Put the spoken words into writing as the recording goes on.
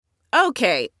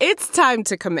Okay, it's time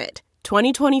to commit.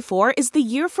 2024 is the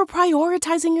year for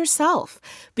prioritizing yourself.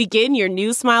 Begin your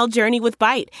new smile journey with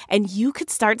Byte, and you could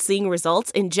start seeing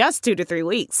results in just 2 to 3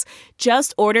 weeks.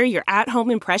 Just order your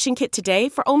at-home impression kit today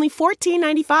for only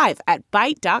 $14.95 at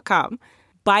Byte.com.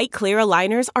 Byte Clear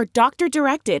aligners are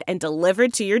doctor-directed and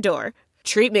delivered to your door.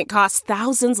 Treatment costs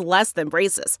thousands less than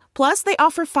braces. Plus, they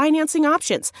offer financing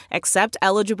options, accept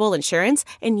eligible insurance,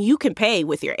 and you can pay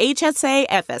with your HSA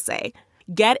FSA.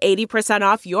 Get 80%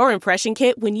 off your impression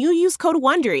kit when you use code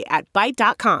WONDERY at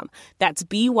Byte.com. That's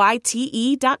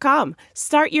BYTE.com.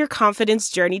 Start your confidence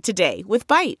journey today with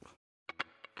Byte.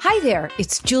 Hi there,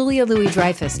 it's Julia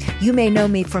Louis-Dreyfus. You may know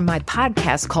me from my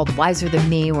podcast called Wiser Than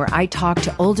Me, where I talk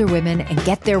to older women and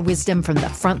get their wisdom from the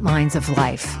front lines of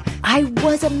life. I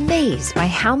was amazed by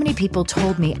how many people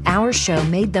told me our show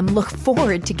made them look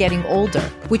forward to getting older,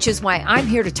 which is why I'm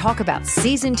here to talk about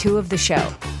season 2 of the show.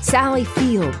 Sally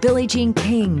Field, Billie Jean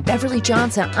King, Beverly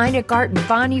Johnson, Ina Garten,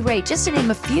 Bonnie Raitt, just to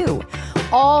name a few.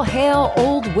 All hail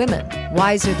old women.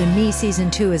 Wiser Than Me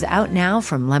season 2 is out now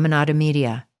from Lemonada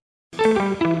Media.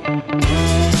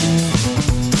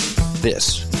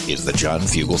 This is the John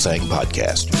Fugelsang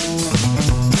Podcast.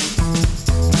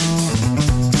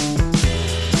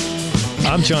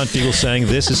 I'm John Fugelsang.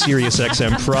 This is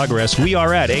SiriusXM Progress. We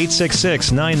are at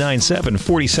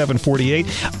 866-997-4748.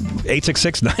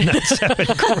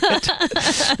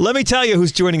 866-997-CORRECT. Let me tell you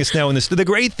who's joining us now in this. The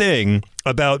great thing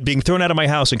about being thrown out of my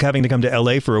house and having to come to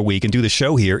LA for a week and do the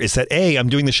show here is that, A, I'm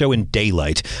doing the show in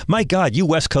daylight. My God, you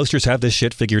West Coasters have this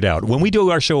shit figured out. When we do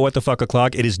our show at What the Fuck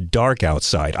O'Clock, it is dark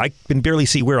outside. I can barely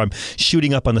see where I'm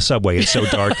shooting up on the subway. It's so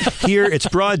dark. Here, it's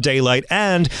broad daylight.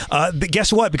 And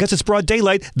guess what? Because it's broad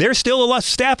daylight, there's still a lot of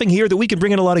staffing here that we can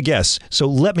bring in a lot of guests. So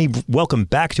let me welcome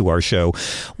back to our show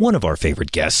one of our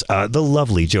favorite guests, the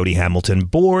lovely Jody Hamilton,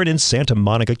 born in Santa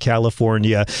Monica,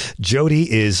 California.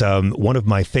 Jody is one of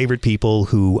my favorite people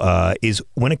who is,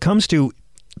 when it comes to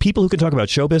people who can talk about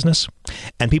show business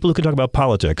and people who can talk about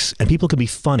politics and people who can be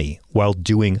funny while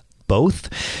doing both.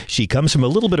 She comes from a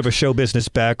little bit of a show business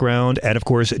background. And of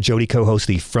course, Jody co-hosts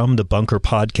the From the Bunker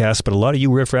podcast. But a lot of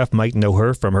you riffraff might know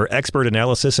her from her expert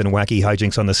analysis and wacky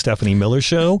hijinks on the Stephanie Miller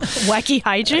Show. Wacky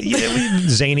hijinks?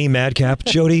 Zany madcap.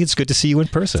 Jody, it's good to see you in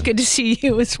person. It's good to see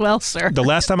you as well, sir. The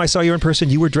last time I saw you in person,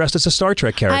 you were dressed as a Star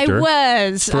Trek character. I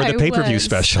was. For the pay-per-view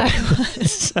special. I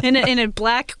was. in a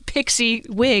black pixie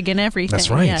wig and everything. That's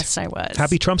right. Yes, I was.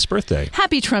 Happy Trump's birthday.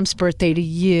 Happy Trump's birthday to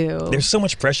you. There's so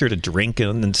much pressure to drink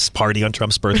and party on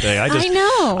Trump's birthday. I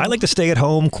know. I like to stay at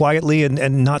home quietly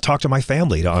and not talk to my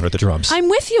family to honor the Trumps. I'm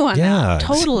with you on that.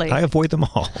 Totally. I avoid them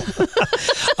all.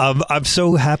 I'm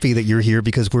so happy that you're here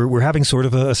because we're having sort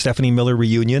of a Stephanie Miller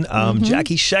reunion.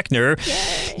 Jackie Schechner,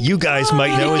 you guys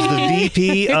might know as the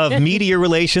VP of Media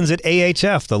Relations at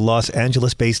AHF, the Los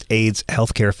Angeles-based AIDS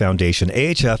Healthcare Foundation.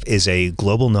 AHF is a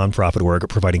global nonprofit org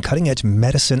providing cutting-edge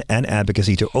medicine and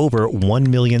advocacy to over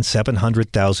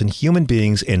 1,700,000 human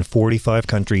beings in 45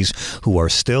 countries who are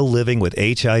still living with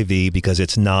HIV because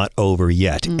it's not over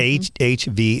yet.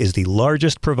 HHV is the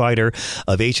largest provider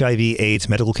of HIV/AIDS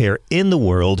medical care in the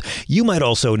world. You might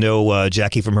also know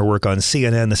Jackie from her work on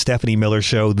CNN, The Stephanie Miller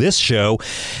Show, this show,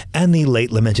 and the late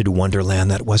lamented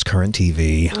Wonderland that was Current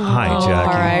TV. Hi,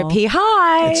 Jackie. R.I.P.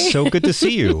 Hi. It's so good to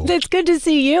see you. It's good to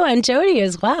see you and Jody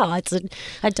as well. It's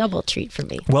a double treat for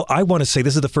me. Well, I want to say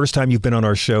this is the first time you've been on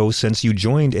our show since you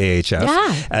joined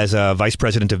AHF as a Vice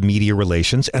President of Media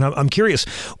Relations. And I'm curious,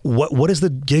 what has the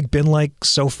gig been like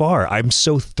so far? I'm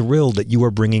so thrilled that you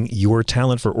are bringing your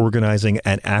talent for organizing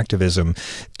and activism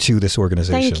to this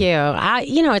organization. Thank you.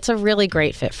 It's a really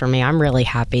great fit for me. I'm really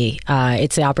happy.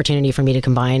 It's the opportunity for me to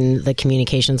combine the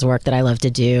communications work that I love to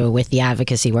do with the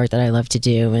advocacy work that I love to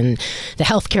do and the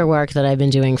healthcare work that I've been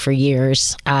doing for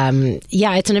years.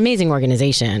 It's an amazing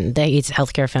organization. The AIDS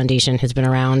Healthcare Foundation has been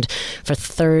around for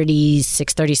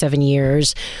 37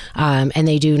 years, and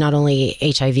they do not only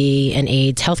HIV and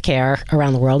AIDS healthcare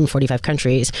around the world in 45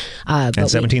 countries. And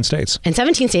 17 states. And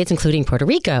 17 states, including Puerto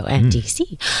Rico and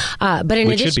D.C.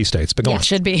 Which should be states, but go on. Yeah,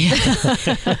 should be.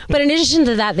 But in addition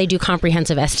to that, they do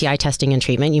comprehensive STI testing and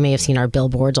treatment. You may have seen our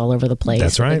billboards all over the place.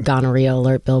 That's right. The gonorrhea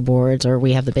alert billboards, or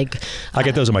we have the big... I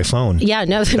get those on my phone. Yeah,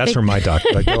 no. That's from my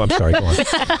doctor. I'm sorry, go on.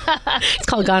 It's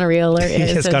called gonorrhea alert.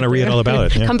 Yes, gonorrhea and all about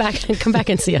it. Yeah. Come back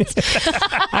and see us.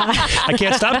 I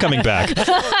can't stop coming back.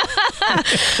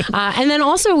 And then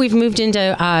also we've moved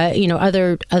into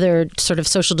other sort of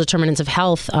social determinants of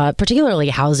health, particularly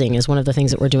housing is one of the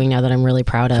things that we're doing now that I'm really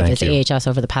proud of. Thank you. AHS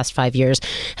over the past 5 years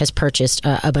has purchased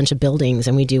a bunch of buildings,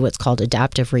 and we do what's called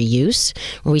adaptive reuse,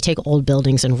 where we take old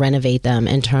buildings and renovate them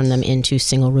and turn them into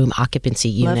single room occupancy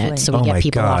units. So we get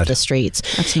people off the streets.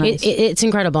 That's nice. It's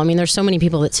incredible. I mean, there's so many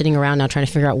people that's sitting around now trying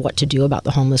to figure out what to do about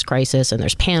the homeless crisis, and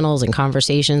there's panels and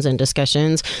conversations and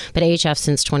discussions. But AHF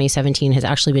since 2017 has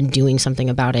actually been doing something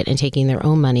about it and taking their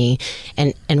own money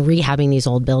and rehabbing these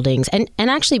old buildings and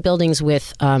actually buildings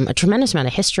with a tremendous amount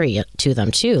of history to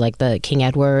them too, like the King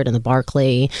Edward and the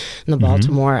Barclay and the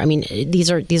Baltimore. I mean, these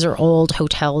are old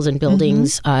hotels and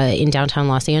buildings in downtown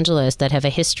Los Angeles that have a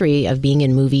history of being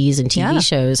in movies and TV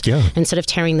shows. Yeah. Instead of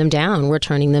tearing them down, we're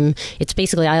turning them. It's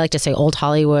basically, I like to say, old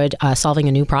Hollywood solving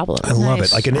a new problem. I love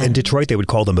it. Like in Detroit, they would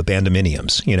call them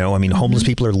abandonminiums. I mean, homeless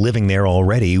people are living there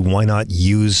already. Why not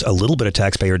use a little bit of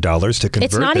taxpayer dollars to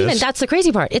convert It's not this? even. That's the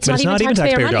crazy part. It's But not even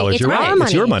taxpayer money. dollars. It's You're our right. money.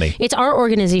 It's your money. It's our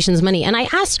organization's money. And I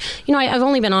asked, I've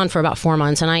only been on for about 4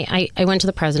 months, and I went to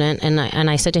the president and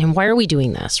I said to him, why are we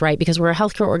doing this, right? Because we're a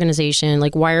healthcare organization.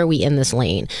 Like, why are we in this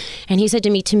lane? And he said to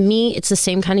me, it's the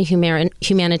same kind of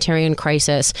humanitarian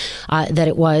crisis that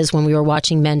it was when we were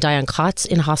watching men die on cots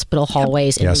in hospital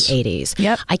hallways in the 80s.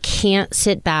 Yep. I can't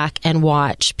sit back and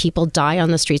watch people die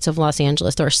on the streets of Los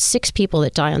Angeles. There are 6 people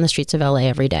that die on the streets of LA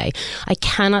every day. I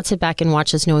cannot sit back and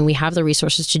watch this knowing we have the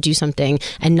resources to do something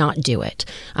and not do it.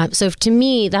 So to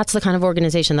me, that's the kind of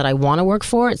organization that I want to work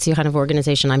for. It's the kind of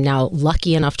organization I'm now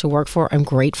lucky enough to work for. I'm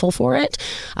grateful for it.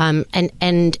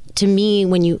 And to me,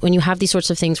 when you have these sorts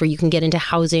of things where you can get into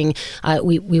housing,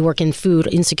 we work in food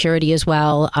insecurity as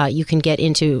well. You can get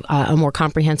into a more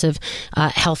comprehensive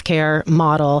healthcare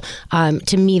model.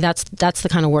 To me, that's the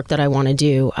kind of work that I want to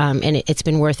do. And it's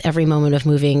been worth every moment of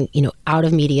moving, out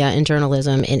of media and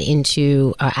journalism and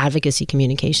into advocacy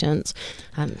communications.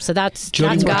 So that's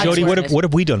Jody, God's Jody, word. what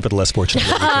have we done for the less fortunate?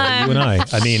 You and I.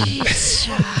 I mean,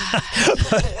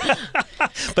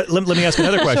 but let me ask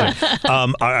another question.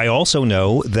 I also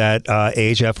know that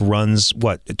AHF runs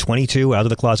 22 out of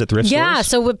the closet thrift stores. Yeah.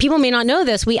 So what people may not know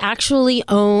this, we actually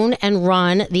own and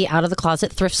run the out of the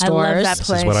closet thrift stores. I love that place.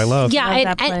 This is what I love.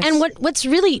 Yeah, and what's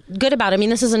really good about it, I mean,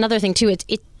 this is another thing too.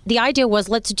 The idea was,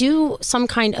 let's do some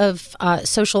kind of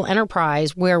social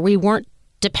enterprise where we weren't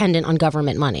dependent on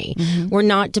government money. We're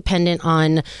not dependent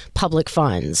on public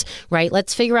funds, right?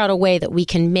 Let's figure out a way that we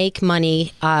can make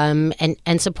money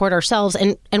and support ourselves.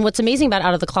 And what's amazing about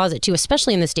Out of the Closet too,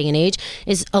 especially in this day and age,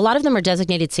 is a lot of them are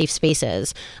designated safe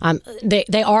spaces.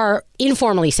 They are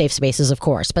informally safe spaces, of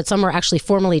course, but some are actually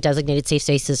formally designated safe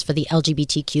spaces for the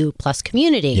LGBTQ plus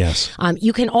community. Yes.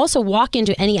 You can also walk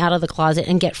into any Out of the Closet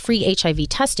and get free HIV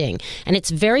testing, and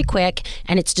it's very quick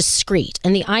and it's discreet.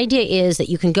 And the idea is that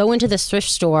you can go into this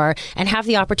thrift store and have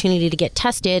the opportunity to get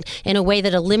tested in a way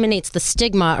that eliminates the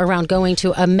stigma around going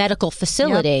to a medical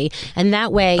facility. And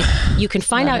that way you can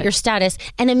find out your status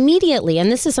and immediately,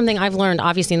 and this is something I've learned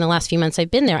obviously in the last few months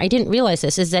I've been there, I didn't realize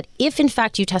this, is that if in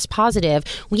fact you test positive,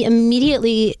 we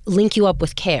immediately link you up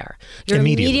with care. You're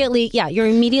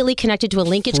immediately connected to a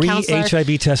linkage Free counselor.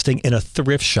 HIV testing in a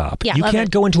thrift shop. Yeah, you love can't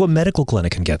it. go into a medical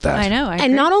clinic and get that. I know.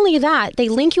 And not only that, they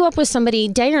link you up with somebody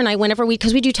day or night whenever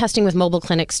because we do testing with mobile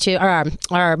clinics too, or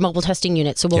our mobile testing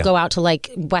units. So we'll go out to like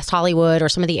West Hollywood or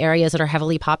some of the areas that are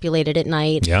heavily populated at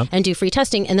night and do free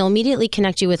testing. And they'll immediately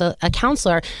connect you with a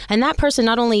counselor. And that person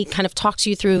not only kind of talks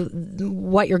you through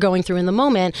what you're going through in the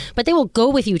moment, but they will go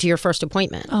with you to your first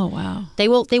appointment. Oh, wow. They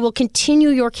will continue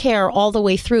your care all the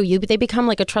way through. They become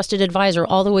like a trusted advisor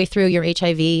all the way through your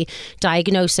HIV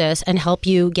diagnosis and help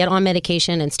you get on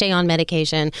medication and stay on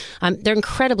medication. They're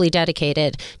incredibly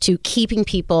dedicated to keeping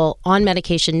people on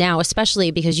medication now,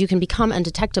 especially because you can become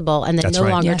undetectable and then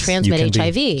longer transmit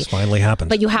HIV. It's finally happened.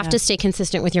 But you have to stay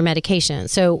consistent with your medication.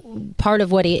 So part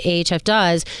of what AHF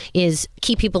does is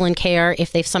keep people in care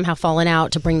if they've somehow fallen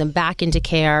out, to bring them back into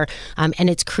care. And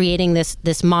it's creating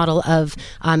this model of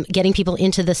getting people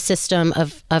into the system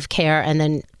of care and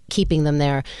then keeping them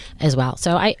there as well.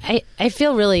 So I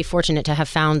feel really fortunate to have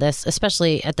found this,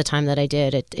 especially at the time that I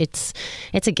did. It's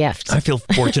a gift. I feel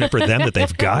fortunate for them that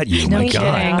they've got you. No My kidding.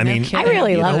 God. I No mean, kidding. I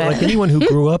really love it. Like anyone who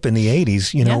grew up in the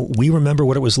 80s, we remember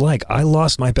what it was like. I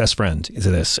lost my best friend to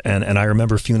this, and I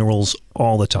remember funerals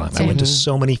all the time. I went to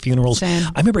so many funerals. Same.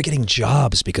 I remember getting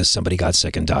jobs because somebody got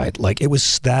sick and died. Like it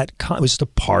was it was just a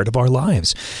part of our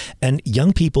lives. And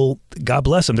young people, God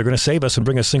bless them, they're going to save us and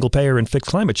bring us single payer and fix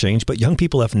climate change, but young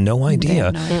people have no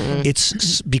idea.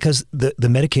 It's because the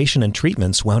medication and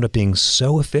treatments wound up being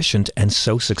so efficient and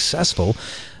so successful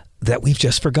that we've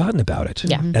just forgotten about it.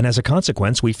 Yeah. And as a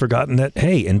consequence, we've forgotten that,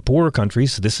 hey, in poorer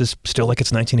countries, this is still like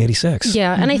it's 1986.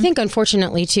 Yeah, and I think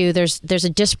unfortunately too, there's a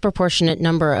disproportionate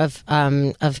number of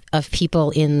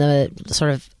people in the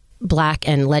sort of Black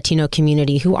and Latino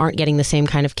community who aren't getting the same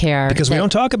kind of care Because we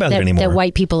don't talk about it anymore. That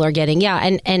white people are getting.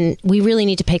 Yeah, and we really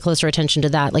need to pay closer attention to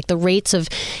that. Like the rates of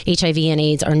HIV and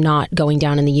AIDS are not going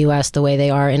down in the U.S. the way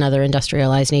they are in other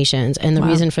industrialized nations, and the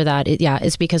reason for that,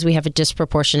 is because we have a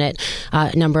disproportionate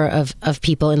number of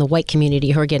people in the white community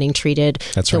who are getting treated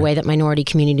the way that minority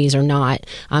communities are not.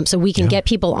 So we can get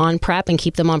people on PrEP and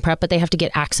keep them on PrEP, but they have to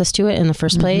get access to it in the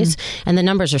first place, and the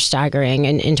numbers are staggering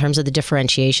in terms of the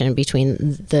differentiation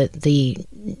between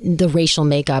the racial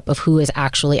makeup of who is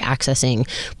actually accessing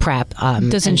PrEP.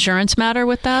 Does insurance matter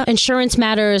with that? Insurance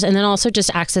matters, and then also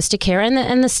just access to care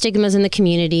and the stigmas in the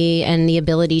community and the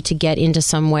ability to get into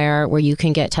somewhere where you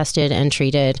can get tested and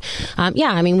treated.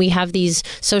 I mean, we have these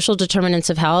social determinants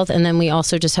of health, and then we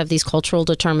also just have these cultural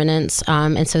determinants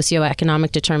and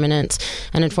socioeconomic determinants.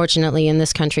 And unfortunately, in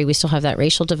this country, we still have that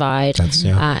racial divide,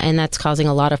 and that's causing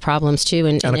a lot of problems too.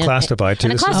 And a class divide too.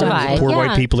 And a class divide. Poor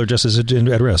white people are just as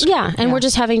at risk. Yeah, and we're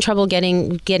just having trouble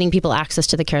getting people access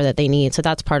to the care that they need. So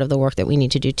that's part of the work that we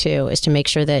need to do too, is to make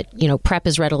sure that PrEP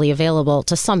is readily available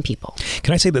to some people.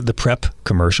 Can I say that the PrEP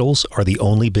commercials are the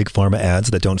only big pharma ads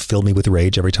that don't fill me with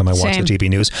rage every time I watch the TV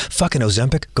news? Fucking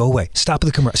Ozempic, go away. Stop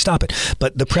the commercial. Stop it.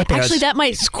 But the PrEP ads... Actually, that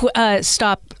might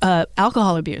stop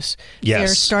alcohol abuse. Yes. They're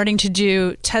starting to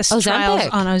do test trials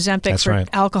on Ozempic for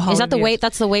alcohol Is that abuse.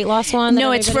 That's the weight loss one?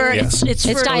 No, it's for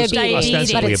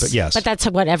diabetes. But that's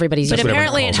what everybody's But using.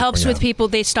 apparently it helps with people,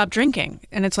 they stop drinking.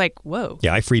 And it's like, whoa.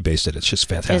 Yeah, I freebased it. It's just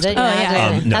fantastic. Is it? Oh,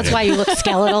 yeah. That's why you look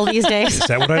skeletal these days. Is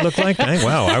that what I look like? Hey,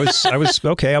 wow. I was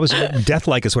okay. I was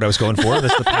death-like is what I was going for.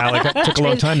 That's the pallor. It took a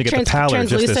long time to get the pallor.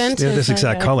 Just this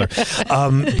exact color.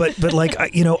 But like,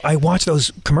 I watch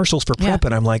those commercials for PrEP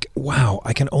and I'm like, wow,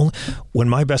 I can only... When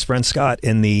my best friend Scott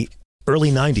in the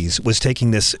early 90s was taking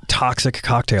this toxic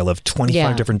cocktail of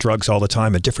 25 different drugs all the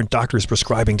time, and different doctors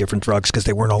prescribing different drugs because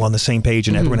they weren't all on the same page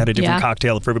and everyone had a different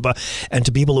cocktail for everybody. And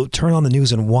to be able to turn on the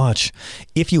news and watch,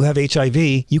 if you have HIV,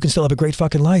 you can still have a great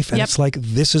fucking life. And it's like,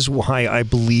 this is why I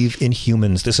believe in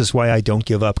humans. This is why I don't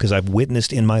give up, because I've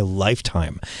witnessed in my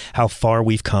lifetime how far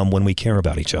we've come when we care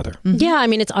about each other. Yeah, I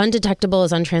mean, it's undetectable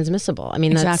as untransmissible. I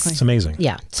mean, it's amazing.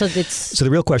 Yeah. So the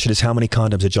real question is, how many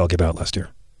condoms did y'all give out last year?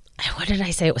 What did I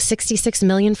say? It was 66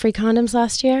 million free condoms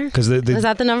last year? Is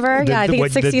that the number? I think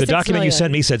it's 66 the document million. You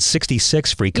sent me said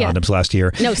 66 free condoms last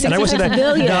year. No, 66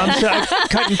 million. No, I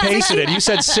cut and pasted it. You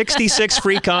said 66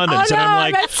 free condoms. And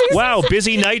I'm like, wow,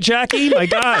 busy night, Jackie? My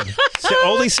God.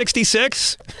 Only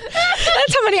 66?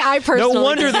 That's how many I personally... No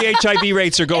wonder the HIV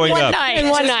rates are going up. In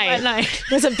one night.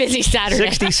 It was a busy Saturday.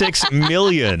 66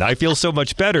 million. I feel so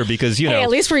much better because, Hey,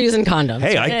 at least we're using condoms.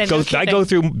 Hey, I go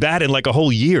through that in like a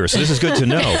whole year, so this is good to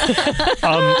know.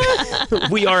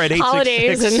 We are at 866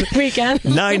 holidays and weekends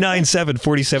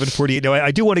 997-4748. Now,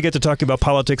 I do want to get to talking about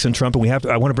politics and Trump, and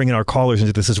I want to bring in our callers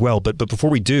into this as well. But before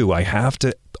we do, I have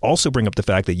to also bring up the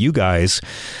fact that you guys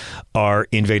are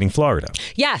invading Florida.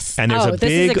 Yes. And there's a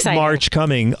big march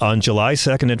coming on July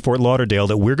 2nd in Fort Lauderdale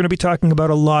that we're going to be talking about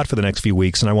a lot for the next few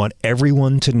weeks. And I want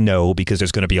everyone to know, because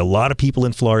there's going to be a lot of people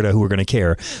in Florida who are going to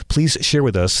care. Please share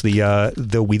with us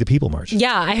the We the People March.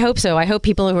 Yeah, I hope so. I hope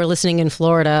people who are listening in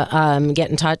Florida get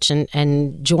in touch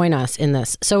and join us in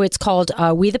this. So it's called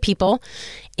We the People.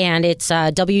 And it's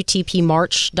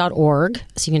WTPmarch.org.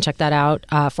 So you can check that out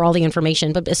for all the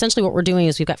information. But essentially what we're doing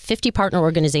is we've got 50 partner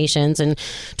organizations and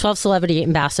 12 celebrity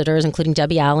ambassadors, including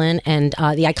Debbie Allen and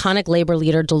the iconic labor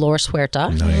leader Dolores Huerta.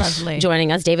 Nice. Lovely.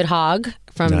 Joining us, David Hogg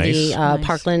from the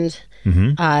Parkland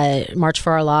March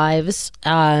for Our Lives.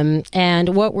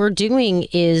 And what we're doing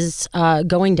is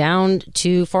going down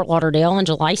to Fort Lauderdale on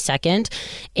July 2nd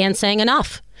and saying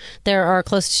enough. There are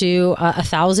close to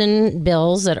 1,000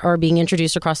 bills that are being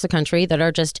introduced across the country that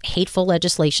are just hateful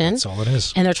legislation. That's all it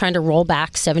is. And they're trying to roll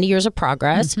back 70 years of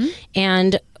progress.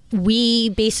 And we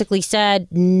basically said,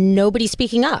 nobody's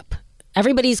speaking up.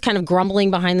 Everybody's kind of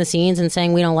grumbling behind the scenes and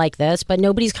saying we don't like this, but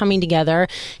nobody's coming together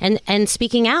and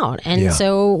speaking out. And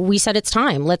so we said it's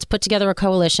time. Let's put together a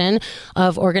coalition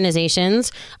of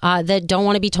organizations that don't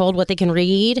want to be told what they can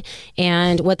read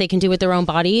and what they can do with their own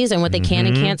bodies and what they can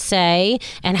and can't say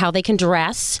and how they can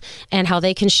dress and how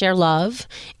they can share love,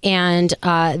 and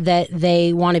that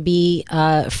they want to be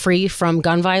free from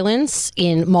gun violence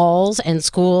in malls and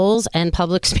schools and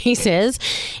public spaces.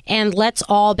 And let's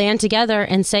all band together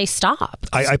and say stop. stop.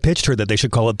 I pitched her that they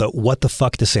should call it the What the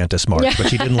Fuck DeSantis March, but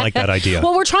she didn't like that idea.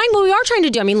 Well, we are trying to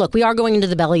do. I mean, look, we are going into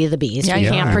the belly of the beast. We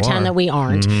can't pretend that we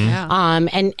aren't.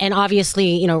 And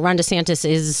obviously, Ron DeSantis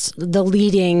is the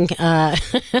leading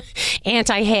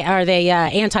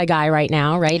anti guy right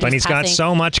now, right? But he's got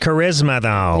so much charisma,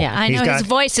 though. Yeah, I know his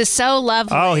voice is so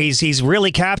lovely. Oh, he's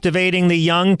really captivating the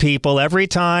young people every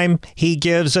time he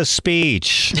gives a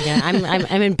speech. Yeah,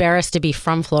 I'm embarrassed to be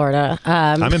from Florida.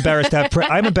 I'm embarrassed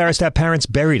to have parents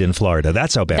buried in Florida.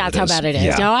 That's how bad it is. That's how bad it is.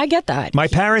 Yeah. No, I get that. My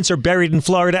parents are buried in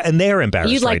Florida, and they're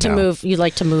embarrassed. You'd like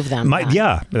to move them.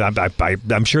 Yeah,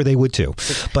 I'm sure they would too.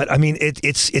 But I mean,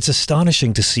 it's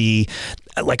astonishing to see.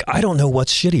 Like, I don't know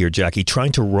what's shittier, Jackie,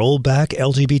 trying to roll back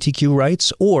LGBTQ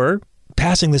rights or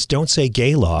passing this Don't Say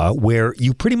Gay law, where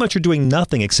you pretty much are doing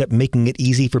nothing except making it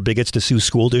easy for bigots to sue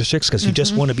school districts because you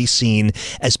just want to be seen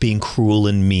as being cruel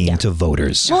and mean to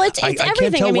voters. Well, it's I everything.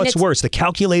 can't tell what's worse, the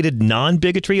calculated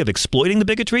non-bigotry of exploiting the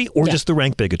bigotry or just the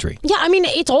rank bigotry. Yeah, I mean,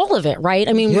 it's all of it, right?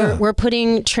 I mean, we're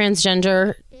putting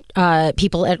transgender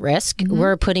people at risk.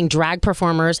 We're putting drag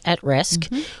performers at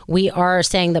risk. We are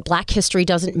saying that Black history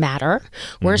doesn't matter.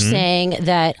 We're saying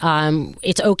that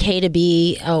it's okay to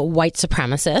be a white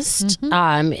supremacist,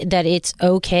 that it's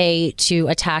okay to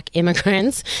attack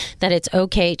immigrants, that it's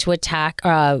okay to attack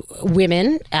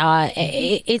women.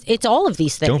 It's all of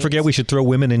these things. Don't forget, we should throw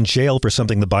women in jail for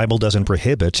something the Bible doesn't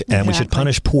prohibit, and we should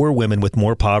punish poor women with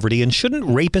more poverty. And shouldn't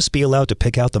rapists be allowed to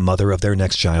pick out the mother of their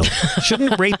next child?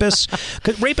 Shouldn't rapists?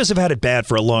 Because rapists have had it bad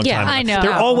for a long time. I know.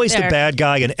 They're always the bad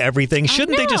guy in everything.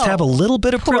 Shouldn't they just have a little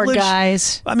bit of privilege? Poor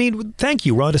guys. I mean, thank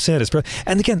you, Ron DeSantis.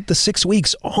 And again, the 6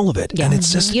 weeks, all of it. Yeah. And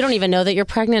it's just... You don't even know that you're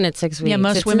pregnant at 6 weeks. Yeah,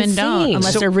 most women don't,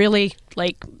 unless they're really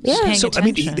paying attention. I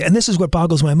mean, and this is what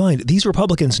boggles my mind. These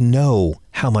Republicans know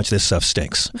how much this stuff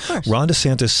stinks. Of course. Ron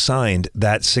DeSantis signed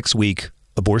that 6-week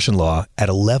abortion law at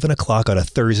 11 o'clock on a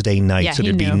Thursday night, so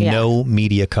there'd be no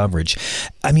media coverage.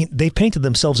 I mean, they've painted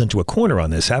themselves into a corner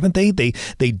on this, haven't they?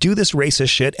 They do this racist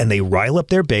shit and they rile up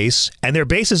their base, and their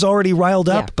base is already riled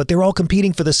up, but they're all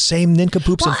competing for the same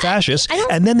nincompoops and fascists,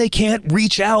 and then they can't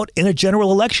reach out in a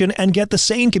general election and get the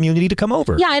sane community to come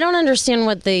over. Yeah, I don't understand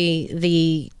what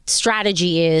the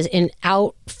strategy is in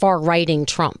out far-righting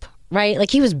Trump. Right?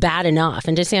 Like, he was bad enough.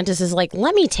 And DeSantis is like,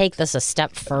 let me take this a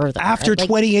step further. After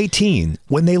 2018,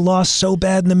 when they lost so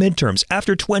bad in the midterms,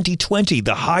 after 2020,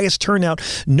 the highest turnout,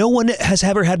 no one has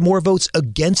ever had more votes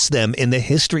against them in the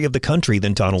history of the country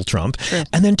than Donald Trump. Sure.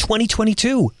 And then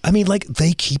 2022, I mean, like,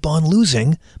 they keep on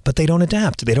losing, but they don't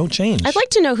adapt. They don't change. I'd like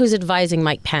to know who's advising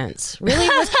Mike Pence. Really?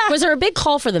 Was there a big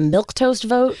call for the milquetoast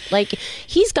vote? Like,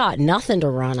 he's got nothing to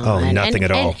run on. Oh, nothing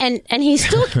at all. And he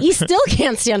still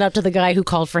can't stand up to the guy who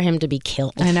called for him to be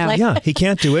killed. I know. Yeah, he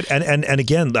can't do it. And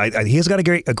again, he has got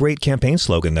a great campaign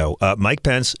slogan, though. Mike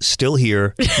Pence, still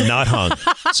here, not hung.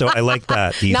 So I like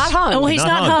that. He's not hung. Oh, he's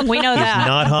not hung. We know that. He's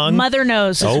not hung. Mother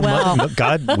knows as well.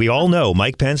 God, we all know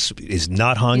Mike Pence is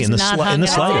not hung in the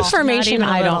slightest. That's information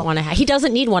I don't want to have. He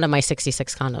doesn't need one of my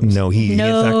 66 condoms. No, he in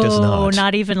fact does not. No,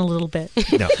 not even a little bit.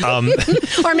 No.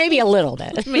 Or maybe a little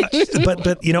bit.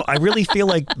 But I really feel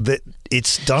like that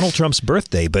it's Donald Trump's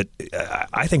birthday, but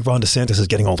I think Ron DeSantis is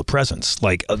getting all the presents.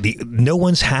 Like, no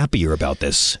one's happier about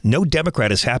this. No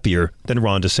Democrat is happier than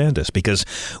Ron DeSantis, because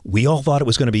we all thought it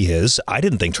was going to be his. I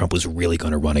didn't think Trump was really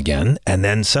going to run again. And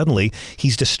then suddenly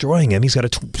he's destroying him. He's got a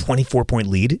 24-point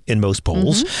lead in most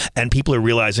polls. And people are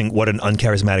realizing what an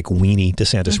uncharismatic weenie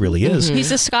DeSantis really is. He's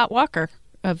the Scott Walker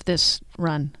of this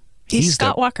run. He's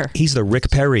Scott Walker. He's the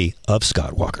Rick Perry of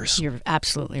Scott Walkers. You're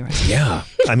absolutely right. Yeah.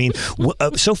 I mean,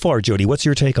 so far, Jody, what's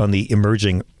your take on the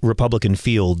emerging Republican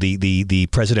field, the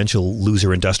presidential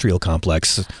loser industrial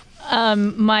complex?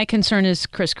 My concern is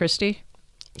Chris Christie.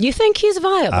 You think he's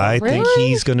viable? I think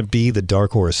he's going to be the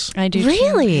dark horse. I do.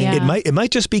 Really? Yeah. It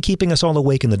might just be keeping us all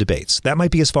awake in the debates. That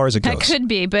might be as far as it goes. That could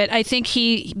be, but I think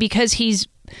because he's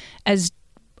as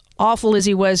awful as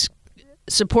he was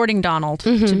supporting Donald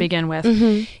to begin with,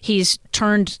 he's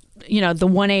turned the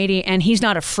 180, and he's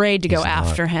not afraid to go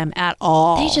after him at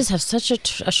all. They just have such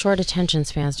a short attention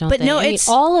spans, don't but they? No, I mean,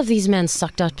 all of these men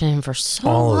sucked up to him for so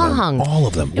long. All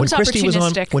of them. When Chris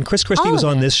Christie was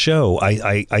on this show,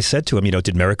 I said to him,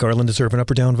 did Merrick Garland deserve an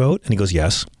up or down vote? And he goes,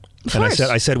 yes. And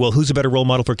I said, well, who's a better role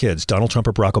model for kids, Donald Trump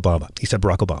or Barack Obama? He said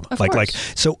Barack Obama. Of course.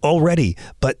 So already,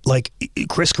 but like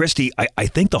Chris Christie, I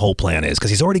think the whole plan is because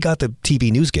he's already got the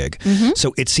TV news gig.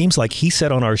 So it seems like he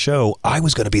said on our show, I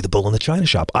was going to be the bull in the china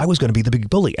shop. I was going to be the big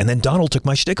bully. And then Donald took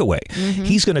my shtick away.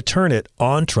 He's going to turn it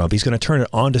on Trump. He's going to turn it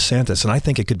on DeSantis. And I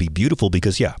think it could be beautiful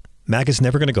because, MAGA's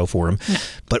never going to go for him. No.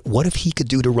 But what if he could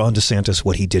do to Ron DeSantis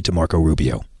what he did to Marco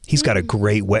Rubio? He's got a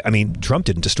great way. I mean, Trump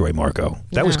didn't destroy Marco.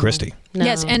 That was Christie. No.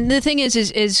 Yes, and the thing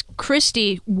is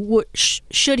Christie,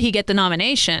 should he get the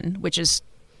nomination, which is,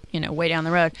 way down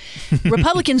the road,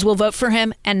 Republicans will vote for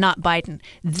him and not Biden.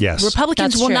 Yes.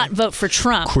 Republicans That's will true. not vote for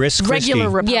Trump. Chris Christie. Regular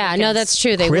Republicans. Yeah, no, that's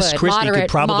true. They Chris would. Christie could Moderate.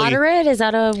 probably- Moderate? Is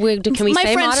that a... Can we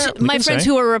say friends, moderate? My can friends say.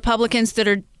 who are Republicans that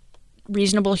are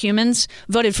reasonable humans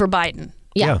voted for Biden.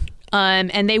 Yeah.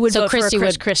 And they would So vote Christie for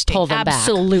Chris would Christie. pull them back.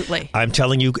 Absolutely. I'm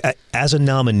telling you, as a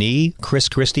nominee, Chris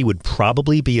Christie would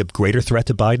probably be a greater threat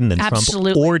to Biden than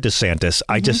Absolutely. Trump or DeSantis.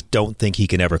 I just don't think he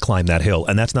can ever climb that hill,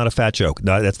 and that's not a fat joke.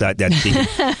 No, that's not.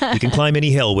 He can climb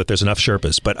any hill if there's enough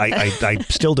Sherpas, but I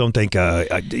still don't think.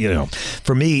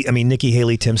 For me, I mean, Nikki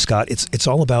Haley, Tim Scott. It's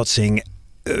all about seeing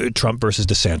Trump versus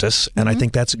DeSantis, and I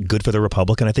think that's good for the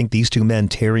Republican. I think these two men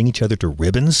tearing each other to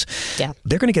ribbons,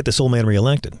 they're going to get this old man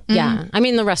reelected. Yeah. I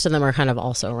mean, the rest of them are kind of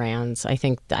also Rands. I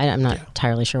think, I'm not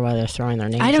entirely sure why they're throwing their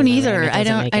names I don't in the either. ring. It I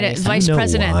doesn't don't- make I any don't- sense. Vice You know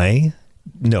President. why?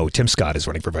 No, Tim Scott is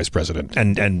running for vice president,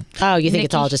 and Oh, you think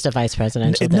it's all just a vice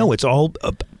presidential thing? no, it's all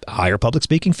higher public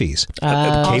speaking fees. Cable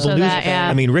Also news. that, yeah.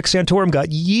 I mean, Rick Santorum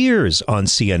got years on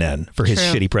CNN for his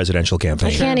True. shitty presidential I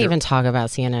campaign. can't even talk about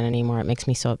CNN anymore. It makes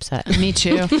me so upset. Me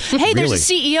too. Hey, there's Really? a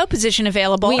CEO position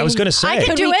available. I was going to say. I could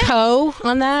Can do we it. co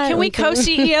on that? Can we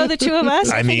co-CEO the two of us?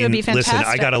 I think it would be fantastic.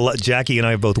 listen, I got Jackie and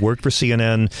I have both worked for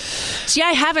CNN. See,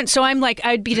 I haven't, so I'm like,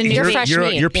 I'd be the You're newbie. fresh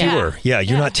meat. You're pure. Yeah,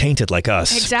 you're not tainted like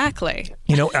us. Exactly.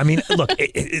 I mean, look,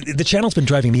 the channel's been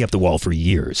driving me up the wall for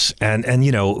years, and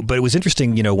but it was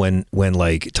interesting, when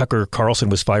like Tucker Carlson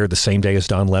was fired the same day as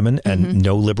Don Lemon, and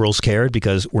no liberals cared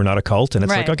because we're not a cult, and it's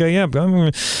like, Right. okay, yeah,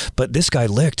 but this guy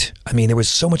licked. I mean, there was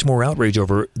so much more outrage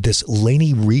over this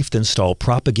Leni Riefenstahl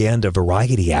propaganda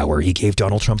variety hour he gave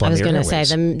Donald Trump on I was the going to say,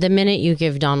 airwaves. the minute you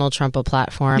give Donald Trump a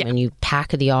platform and you pack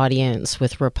the audience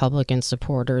with Republican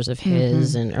supporters of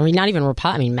his, and I mean, not even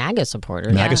MAGA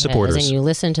supporters. MAGA of his, supporters. And you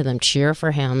listen to them cheer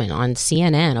for him and on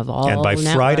CNN of all And by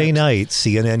networks. Friday night,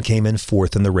 CNN came in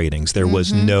fourth in the ratings. There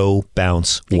was no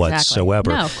bounce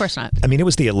whatsoever. No, of course not. I mean, it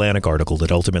was the Atlantic article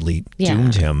that ultimately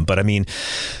doomed him. But I mean,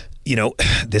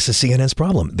 this is CNN's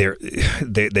problem. They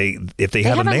if they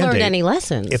have a haven't mandate, learned any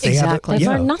lessons. If they They've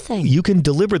learned nothing. You can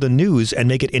deliver the news and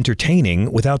make it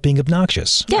entertaining without being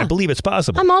obnoxious. Yeah. I believe it's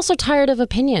possible. I'm also tired of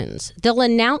opinions. They'll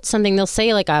announce something. They'll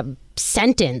say like a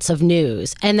sentence of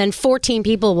news, and then 14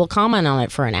 people will comment on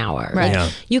it for an hour. Right.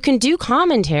 Yeah. You can do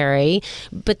commentary,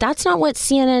 but that's not what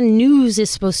CNN news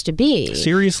is supposed to be.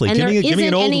 Seriously, And give me there an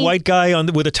isn't old any- white guy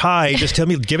with a tie. Just tell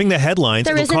me, giving the headlines.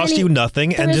 There It'll isn't cost any- you nothing.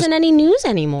 There and isn't any news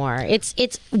anymore. It's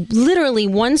literally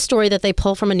one story that they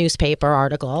pull from a newspaper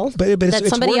article But that it's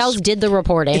somebody worse. else did the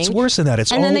reporting. It's worse than that.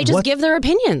 It's and all then they just what, give their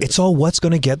opinions. It's all what's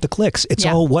going to get the clicks. It's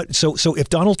Yeah. all what. So if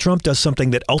Donald Trump does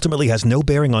something that ultimately has no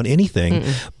bearing on anything,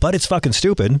 but it's fucking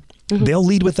stupid, they'll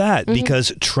lead with that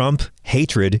because Trump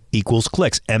hatred equals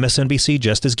clicks. MSNBC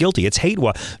just as guilty. It's hate.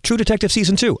 True Detective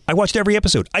season 2. I watched every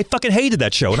episode. I fucking hated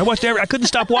that show, and I couldn't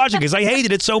stop watching because I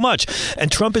hated it so much.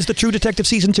 And Trump is the True Detective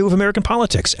season 2 of American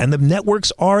politics, and the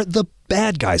networks are the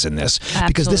bad guys in this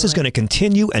because this is Absolutely. going to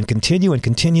continue and continue and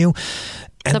continue.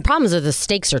 The problem is that the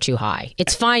stakes are too high.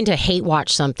 It's fine to hate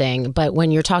watch something, but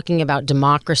when you're talking about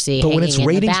democracy, But when it's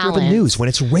ratings-driven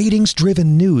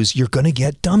news, you're going to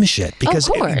get dumb shit because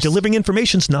course. delivering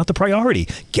information's not the priority.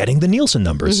 Getting the Nielsen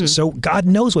numbers, so God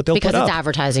knows what they'll because put it's up.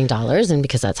 advertising dollars and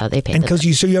because that's how they pay. And the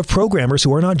because you have programmers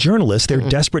who are not journalists; they're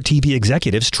desperate TV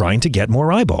executives trying to get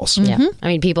more eyeballs. Yeah. I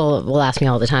mean, people will ask me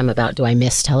all the time about do I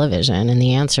miss television? And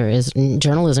the answer is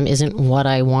journalism isn't what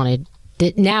I wanted.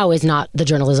 Now is not the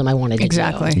journalism I wanted to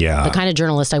Exactly. do. Yeah. The kind of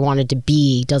journalist I wanted to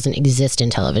be doesn't exist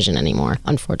in television anymore,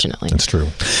 unfortunately. That's true.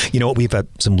 You know what? We've had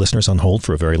some listeners on hold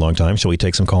for a very long time. Shall we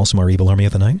take some calls from our evil army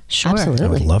of the night? Sure. Absolutely. I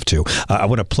would love to. I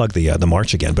want to plug the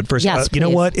march again. But first, Yes, you know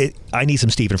please. what? I need some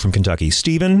Stephen from Kentucky.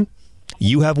 Stephen,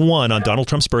 you have won on Donald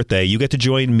Trump's birthday. You get to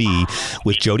join me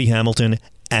with Jody Hamilton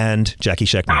and Jackie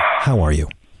Scheckner. How are you?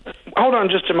 Hold on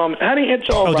just a moment. Honey, it's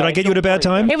all right. Did I get you at a bad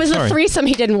time? It was Sorry. a threesome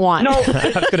he didn't want. No, I was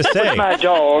going to say. my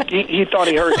dog. He thought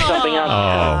he heard something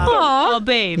out. Oh,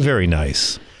 babe. Very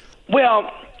nice.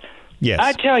 Well, Yes.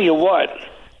 I tell you what.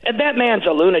 That man's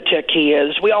a lunatic, he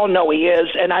is. We all know he is.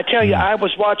 And I tell you, I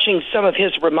was watching some of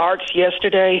his remarks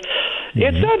yesterday.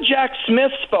 It's not Jack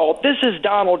Smith's fault. This is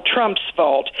Donald Trump's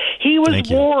fault. He was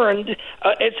Thank you. warned.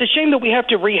 It's a shame that we have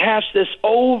to rehash this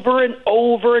over and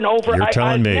over and over. You're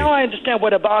telling me. Now I understand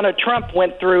what Ivana Trump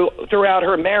went through throughout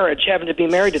her marriage, having to be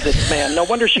married to this man. No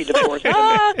wonder she divorced him.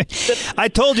 I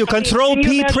told you, Control can you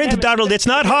P imagine print, having- Donald. It's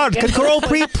not hard. Control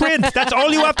P print. That's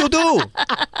all you have to do.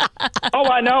 Oh,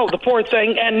 I know, the poor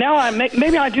thing. And now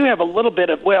maybe I do have a little bit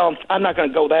of, well, I'm not going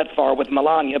to go that far with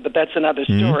Melania, but that's another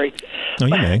story. Oh, you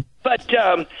may. But,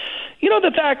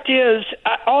 the fact is,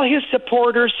 all his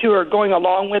supporters who are going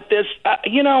along with this,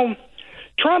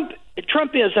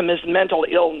 Trumpism is mental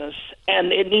illness,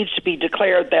 and it needs to be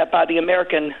declared that by the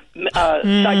American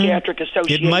Psychiatric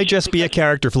Association. It might just be a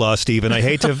character flaw, Stephen. I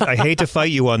hate to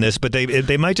fight you on this, but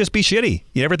they might just be shitty.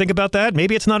 You ever think about that?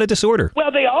 Maybe it's not a disorder.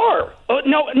 Well, they are.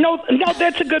 No,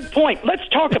 that's a good point. Let's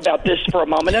talk about this for a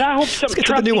moment, and I hope some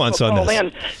Trump people call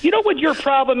in. You know what your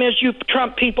problem is, you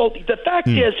Trump people? The fact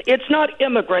is, it's not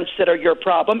immigrants that are your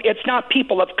problem. It's not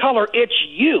people of color. It's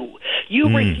you.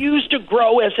 You refuse to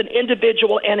grow as an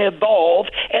individual and evolve,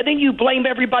 and then you blame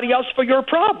everybody else for your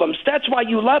problems. That's why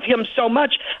you love him so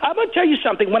much. I'm going to tell you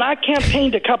something. When I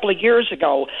campaigned a couple of years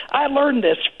ago, I learned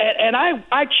this, and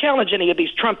I challenge any of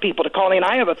these Trump people to call in.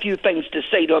 I have a few things to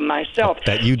say to them myself.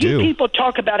 That you do. You people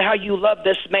talk about how you love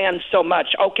this man so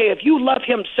much. Okay, if you love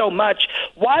him so much,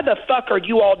 why the fuck are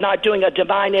you all not doing a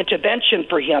divine intervention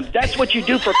for him? That's what you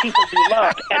do for people you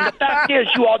love. And the fact is,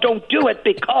 you all don't do it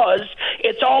because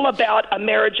it's all about a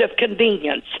marriage of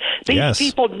convenience. These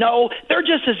people know they're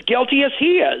just as guilty as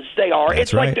he is. They are.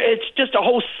 That's right. Like it's just a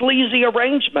whole sleazy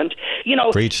arrangement.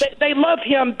 They love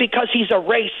him because he's a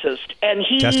racist, and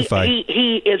he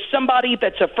is somebody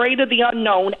that's afraid of the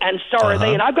unknown. And so are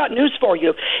they. And I've got news for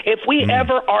you. If we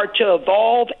ever are to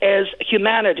evolve as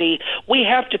humanity, we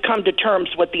have to come to terms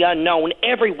with the unknown.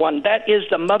 Everyone. That is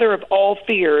the mother of all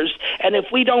fears. And if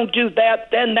we don't do that,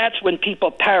 then that's when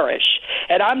people perish.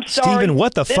 And I'm sorry. Stephen,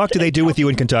 what the fuck do they do with you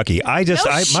in Kentucky? My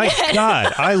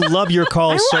God, I love your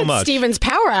calls so much. Stephen's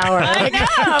Power Hour. I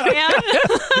know, man.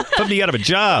 Something you out of a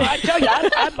job. I tell you,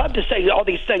 I'd love to say all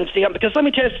these things to him because let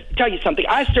me tell you something.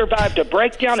 I survived a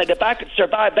breakdown, and if I could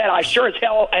survive that, I sure as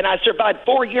hell, and I survived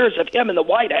 4 years of him in the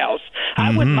White House. I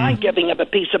wouldn't mind giving him a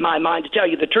piece of my mind, to tell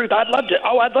you the truth. I'd love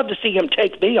to see him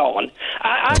take me on.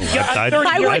 I'd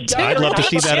love to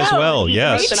see that as well.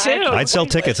 Yes, I'd sell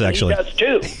tickets actually. He does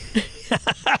too.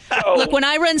 Look, when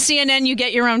I run CNN, you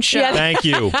get your own show. Yeah. Thank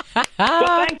you.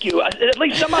 Well, thank you. At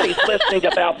least somebody's listening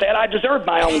about that. I deserve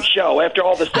my own show after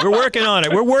all this. We're working on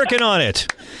it.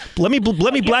 Let me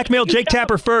blackmail Jake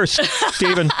Tapper first,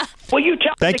 Stephen. Well, you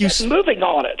tell me to get moving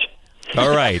on it.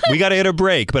 All right. We got to hit a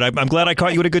break, but I'm glad I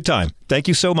caught you at a good time. Thank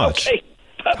you so much. Okay.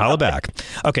 Holla back.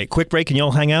 Okay, quick break. Can you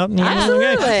all hang out? Absolutely.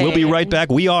 Okay. We'll be right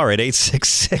back. We are at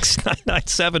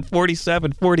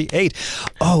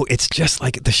 866-997-4748. Oh, it's just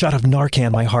like the shot of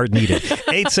Narcan my heart needed.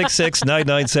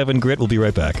 866-997-GRIT. We'll be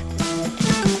right back.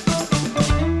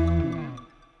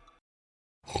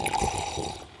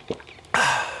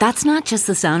 That's not just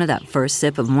the sound of that first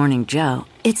sip of Morning Joe.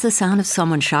 It's the sound of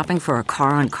someone shopping for a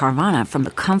car on Carvana from the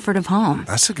comfort of home.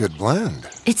 That's a good blend.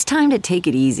 It's time to take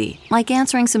it easy, like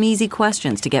answering some easy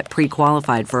questions to get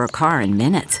pre-qualified for a car in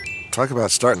minutes. Talk about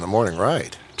starting the morning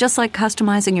right. Just like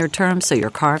customizing your terms so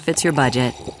your car fits your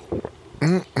budget.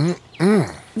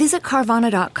 Visit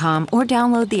Carvana.com or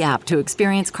download the app to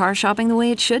experience car shopping the way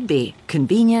it should be.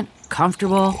 Convenient,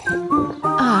 comfortable.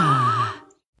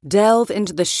 Delve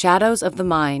into the shadows of the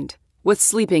mind with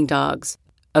Sleeping Dogs,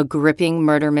 a gripping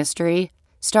murder mystery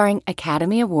starring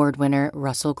Academy Award winner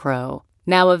Russell Crowe.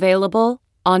 Now available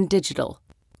on digital.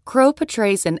 Crowe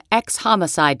portrays an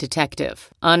ex-homicide detective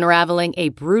unraveling a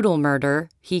brutal murder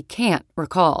he can't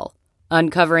recall.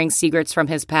 Uncovering secrets from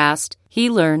his past, he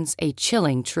learns a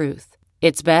chilling truth.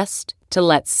 It's best to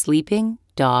let sleeping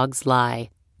dogs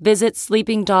lie. Visit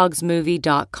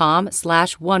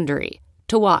sleepingdogsmovie.com/Wondery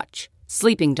to watch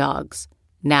Sleeping Dogs,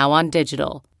 now on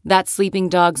digital. That's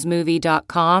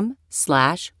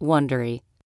sleepingdogsmovie.com/Wondery.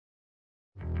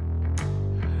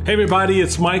 Hey everybody,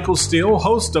 it's Michael Steele,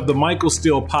 host of the Michael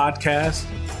Steele Podcast.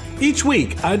 Each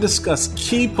week, I discuss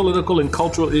key political and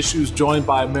cultural issues joined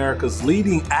by America's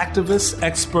leading activists,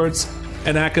 experts,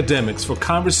 and academics for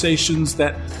conversations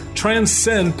that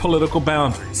transcend political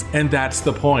boundaries. And that's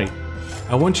the point.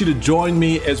 I want you to join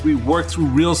me as we work through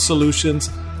real solutions,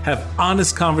 have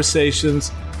honest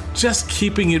conversations, just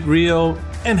keeping it real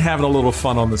and having a little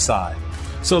fun on the side.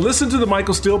 So listen to the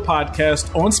Michael Steele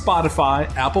Podcast on Spotify,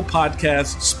 Apple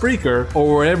Podcasts, Spreaker,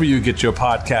 or wherever you get your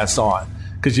podcasts on,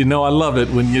 because you know I love it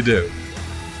when you do.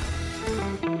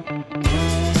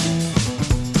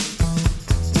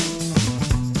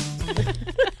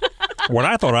 What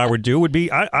I thought I would do would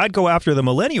be I'd go after the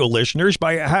millennial listeners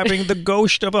by having the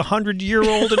ghost of a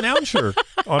 100-year-old announcer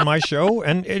on my show,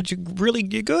 and it's really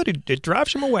good. It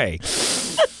drives them away.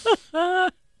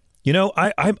 You know,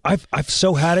 I've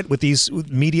so had it with these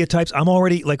media types. I'm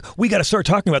already like, we got to start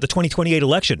talking about the 2028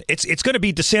 election. It's going to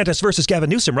be DeSantis versus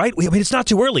Gavin Newsom, right? I mean, it's not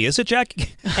too early, is it, Jack?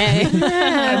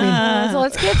 So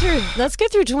let's get through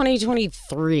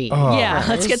 2023.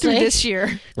 Let's get through this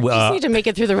year. We just need to make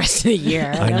it through the rest of the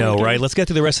year. I know, right? Let's get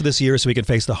through the rest of this year so we can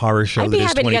face the horror show that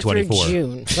is 2024. To get through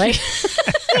June, right?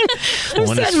 I'm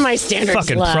setting my standards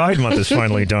fucking low. Pride Month is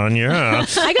finally done. Yeah,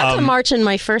 I got to march in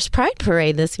my first Pride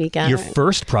parade this weekend. Your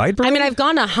first Pride parade? I mean, I've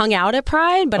gone to hung out at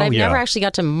Pride, but I've never actually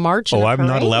got to march. In a I'm not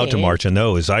parade. allowed to march in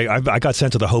those. I got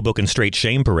sent to the Hoboken Straight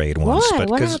Shame Parade once. Why? But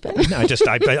What happened?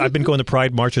 I've been going to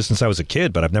Pride marches since I was a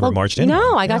kid, but I've never marched in.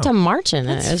 No, I got to march in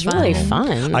it. It was really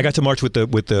fun. I got to march with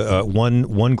the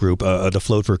one group, the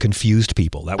Float for Confused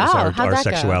People. That was our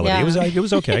sexuality. Yeah. It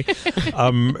was okay.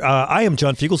 I am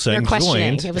John Fugelsang,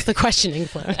 joined. It was the questioning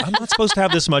float. I'm not supposed to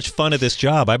have this much fun at this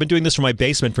job. I've been doing this from my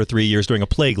basement for 3 years during a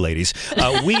plague, ladies.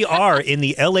 We are in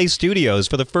the LA studios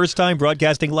for the first time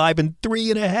broadcasting live in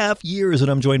 3.5 years, and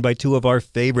I'm joined by two of our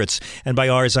favorites. And by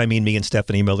ours, I mean me and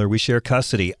Stephanie Miller. We share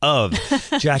custody of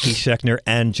Jackie Schechner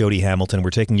and Jody Hamilton.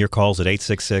 We're taking your calls at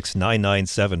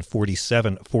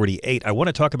 866-997-4748. I want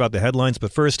to talk about the headlines,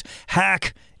 but first,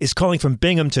 Hack is calling from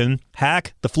Binghamton.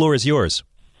 Hack, the floor is yours.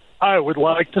 I would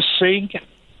like to sing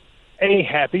a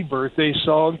happy birthday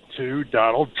song to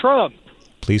Donald Trump.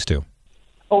 Please do.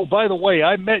 Oh, by the way,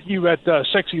 I met you at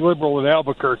Sexy Liberal in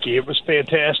Albuquerque. It was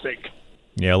fantastic.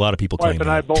 Yeah, a lot of people claim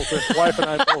that. Wife and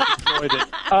I both enjoyed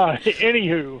it.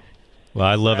 Anywho. Well,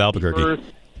 I love Albuquerque.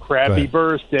 Crappy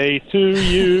birthday to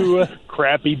you.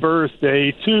 Crappy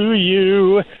birthday to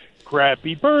you.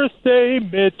 Crappy birthday,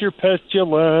 Mr.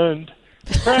 Petulant.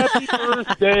 Crappy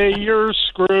birthday, you're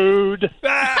screwed.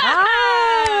 There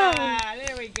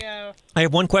we go. I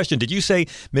have one question. Did you say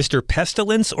Mr.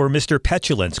 Pestilence or Mr.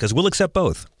 Petulance? Because we'll accept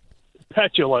both.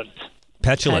 Petulant.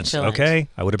 Petulance. Okay.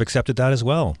 I would have accepted that as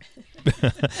well.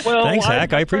 Well, thanks,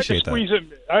 Hack. I appreciate that.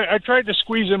 I tried to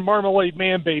squeeze in Marmalade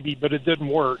Man Baby, but it didn't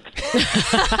work.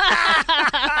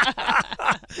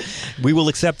 We will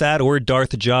accept that, or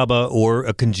Darth Jabba, or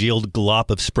a congealed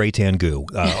glop of spray tan goo.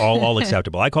 All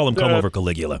acceptable. I call him Come Over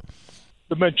Caligula.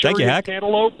 The Manchurian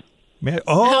Cantaloupe. Look at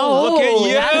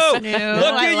you! That's new.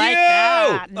 Look I at like you!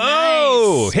 That.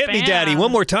 Oh, Nice. hit me, Daddy,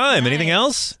 one more time. Anything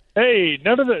else? Hey,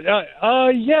 none of the.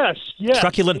 Yes.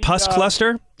 Truculent pus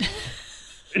cluster.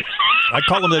 I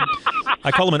call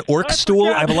him an orc stool.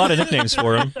 I have a lot of nicknames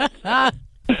for him. I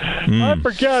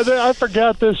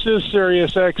forgot this is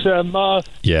Sirius XM.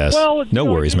 Yes. Well, no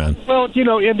worries, man. Well,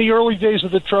 in the early days of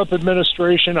the Trump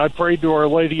administration, I prayed to Our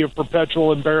Lady of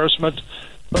Perpetual Embarrassment.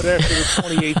 But after the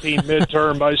 2018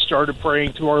 midterm, I started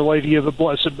praying to Our Lady of the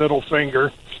Blessed Middle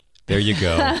Finger. There you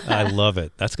go. I love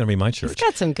it. That's going to be my church. He's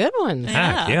got some good ones.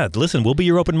 Yeah. Listen, we'll be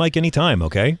your open mic anytime,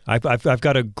 okay? I've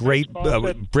got a great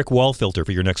brick wall filter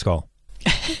for your next call.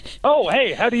 Oh,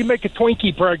 hey, how do you make a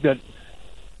Twinkie pregnant?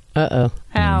 Uh-oh.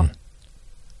 How?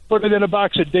 Put it in a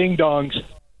box of ding-dongs.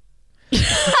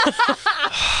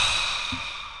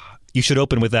 You should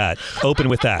open with that. Open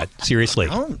with that. Seriously.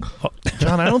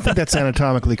 John, I don't think that's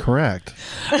anatomically correct.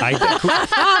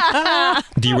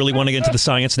 Do you really want to get into the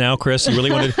science now, Chris? You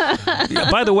really want to?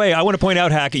 By the way, I want to point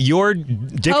out, Hack, your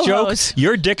dick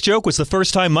joke was the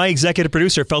first time my executive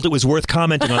producer felt it was worth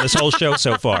commenting on this whole show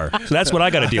so far. So that's what I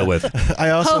got to deal with.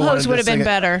 I also Ho-hos would have been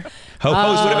better.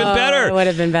 Ho-hos would have been better. It would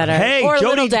have been better. Hey, or Jody,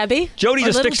 Little Debbie. Jody or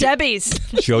just Little fixed Debbie's.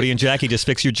 Jody and Jackie just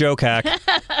fixed your joke, Hack.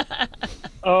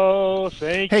 Oh,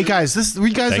 thank you. Hey guys, there's a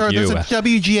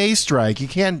WGA strike. You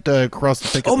can't cross the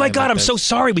picket line. Oh my God, I'm so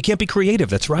sorry. We can't be creative.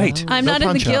 That's right. I'm not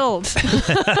in the guild.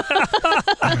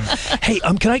 Hey,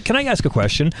 can I ask a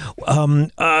question?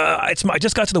 I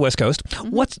just got to the West Coast.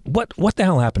 What the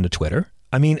hell happened to Twitter?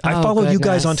 I mean, I follow you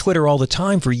guys on Twitter all the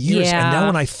time for years, and now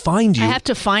when I find you... I have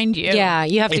to find you. Yeah,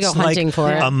 you have to go hunting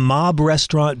for it. A mob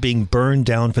restaurant being burned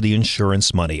down for the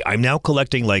insurance money. I'm now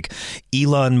collecting, like,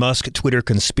 Elon Musk Twitter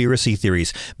conspiracy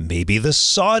theories. Maybe the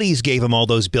Saudis gave him all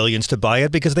those billions to buy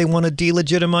it because they want to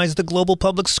delegitimize the global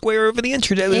public square over the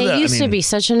internet. It used to be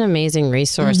such an amazing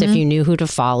resource if you knew who to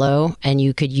follow, and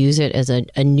you could use it as a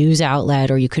news outlet,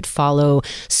 or you could follow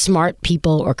smart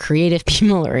people or creative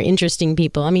people or interesting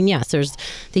people. I mean, yes, there's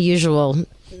the usual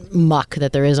muck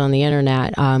that there is on the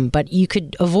internet, but you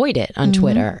could avoid it on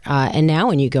Twitter. And now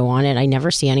when you go on it, I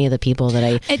never see any of the people that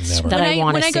I want to see.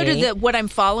 When I go to the what I'm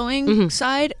following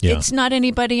side, it's not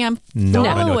anybody I'm following.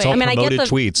 I know, it's all I get the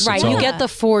tweets. Right, you get the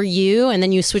for you, and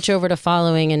then you switch over to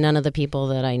following, and none of the people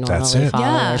that I normally follow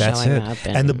are showing up.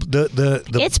 And the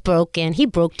it's broken. He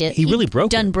broke it. He really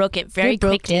broke it. Broke it very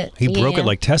quickly. He broke it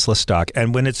like Tesla stock.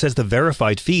 And when it says the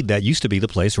verified feed, that used to be the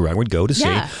place where I would go to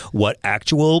see what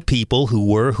actual people who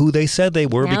were were who they said they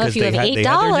were now, because if you they have had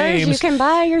their names. $8, you can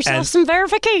buy yourself And- some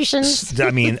verifications.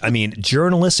 I mean,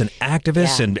 journalists and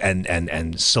activists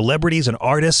and celebrities and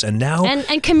artists, and now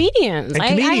and comedians. And I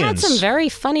had comedians. some very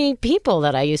funny people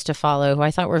that I used to follow who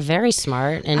I thought were very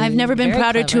smart. And I've never been very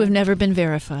prouder to clever. have never been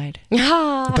verified.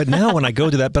 But now when I go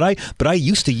to that, but I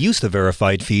used to use the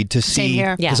verified feed to Same see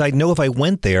here. because I know if I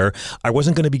went there, I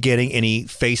wasn't going to be getting any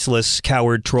faceless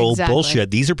coward troll Exactly.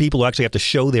 bullshit. These are people who actually have to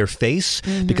show their face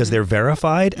because they're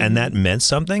verified, and that meant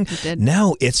something.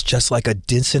 Now it's just like a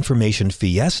disinformation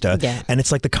fiesta, and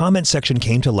it's like the comment section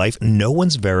came to life. No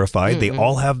one's verified. They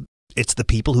all have. It's the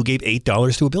people who gave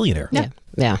 $8 to a billionaire.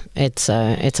 Yeah, it's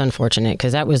unfortunate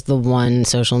because that was the one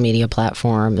social media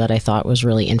platform that I thought was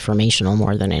really informational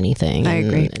more than anything. I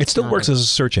agree. It still works as a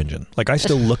search engine. Like I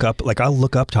still look up, I'll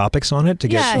look up topics on it to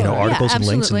get articles and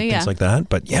links and things like that.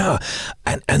 But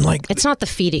and like it's not the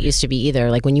feed it used to be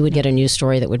either. Like when you would get a news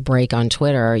story that would break on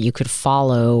Twitter, you could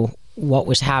follow what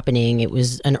was happening. It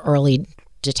was an early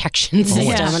detection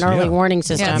system, an early warning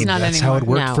system. I mean, that's how it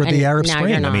worked for the Arab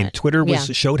Spring. I mean, Twitter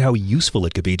showed how useful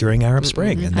it could be during Arab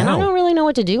Spring, and now I don't really know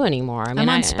what to do anymore. I mean, I'm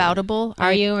on Spoutable.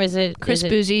 Are you? Is it Chris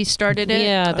Boozy started it?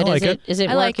 Yeah, but is it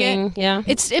I like working? it. Yeah,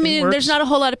 it's. I mean, there's not a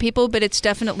whole lot of people, but it's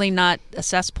definitely not a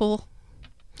cesspool.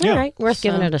 All right, worth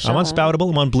giving it a shot. I'm on Spoutable.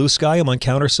 I'm on Blue Sky. I'm on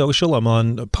Counter Social. I'm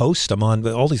on Post. I'm on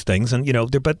all these things, and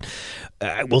but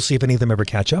we'll see if any of them ever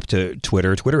catch up to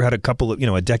Twitter. Twitter had a couple of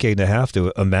a decade and a half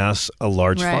to amass a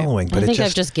large following, but I think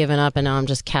I've just given up, and now I'm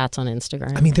just cats on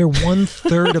Instagram. I mean, they're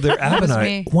 1/3 of their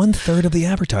advertising. 1/3 of the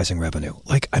advertising revenue.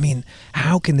 Like, I mean,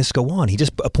 how can this go on? He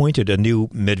just appointed a new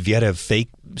Medvedev fake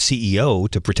CEO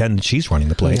to pretend she's running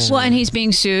the place. Well, and he's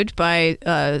being sued by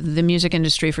the music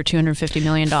industry for $250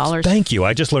 million. Thank you.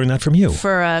 I just learned that from you.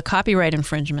 For copyright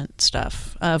infringement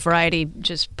stuff. Variety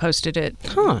just posted it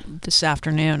this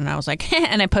afternoon, and I was like,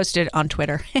 and I posted it on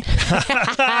Twitter.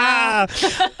 Let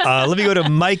me go to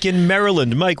Mike in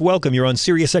Maryland. Mike, welcome. You're on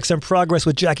Sirius XM Progress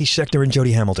with Jackie Schechter and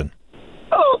Jody Hamilton.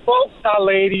 Oh, folks, hi,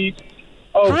 ladies.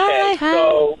 Okay,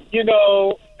 so,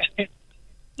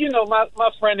 my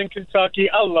friend in Kentucky,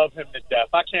 I love him to death.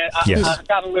 I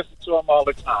got to listen to him all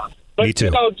the time. But, Me too.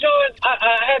 John,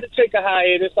 I had to take a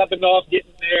hiatus. I've been off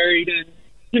getting married and,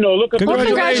 looking for...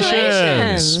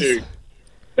 Congratulations.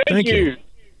 Thank you.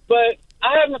 But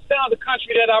I haven't found a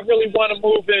country that I really want to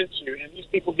move into, and these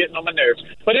people getting on my nerves.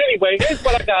 But anyway, here's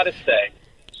what I got to say.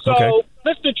 So,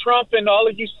 Mr. Trump and all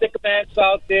of you sycophants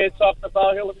out there talking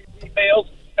about Hillary's emails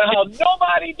and how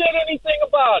nobody did anything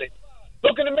about it.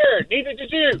 Look in the mirror. Neither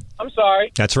did you. I'm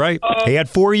sorry. That's right. He had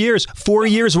 4 years. 4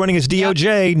 years running his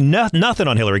DOJ. Nothing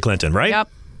on Hillary Clinton, right? Yep.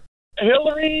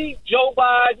 Hillary, Joe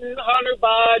Biden, Hunter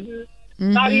Biden,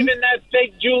 not even that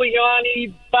fake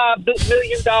Giuliani $5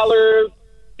 million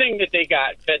thing that they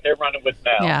got that they're running with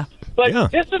now. Yeah.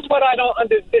 But this is what I don't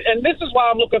understand, and this is why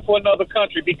I'm looking for another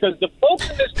country, because the folks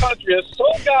in this country are so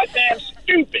goddamn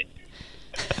stupid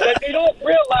that they don't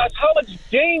realize how much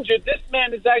danger this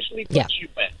man has actually put you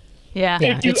in. Yeah.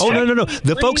 No.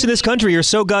 The folks in this country are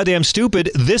so goddamn stupid,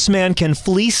 this man can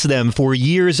fleece them for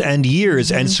years and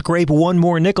years and scrape one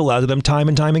more nickel out of them time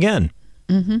and time again.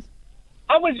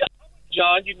 I was,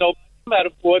 John,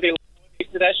 metaphor, they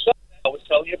to that show I was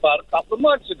telling you about a couple of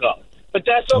months ago. But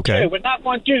that's okay. We're not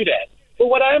going to do that. But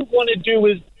what I'm going to do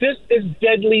is, this is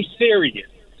deadly serious.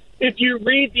 If you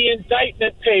read the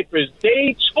indictment papers,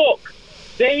 they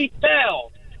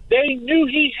found, they knew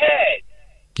he had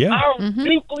our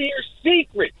nuclear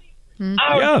secrets,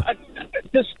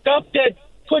 the stuff that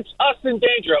puts us in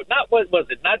danger. Not what was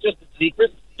it? Not just the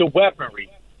secrets, the weaponry,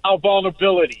 our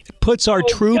vulnerability. Puts our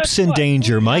troops in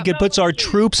danger, Mike. It puts our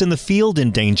troops in the field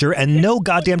in danger, and no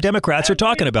goddamn Democrats are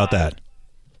talking about that.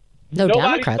 No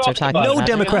Democrats are talking about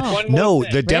that. No,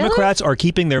 the Democrats are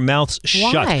keeping their mouths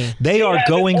shut. Why? They are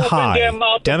going high.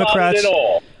 Democrats.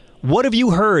 What have you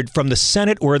heard from the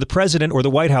Senate or the president or the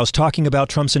White House talking about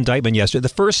Trump's indictment yesterday? The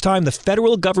first time the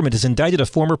federal government has indicted a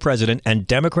former president, and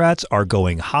Democrats are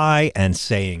going high and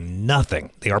saying nothing.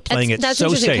 They are playing that's so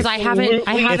interesting, safe. because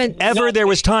I haven't. If ever there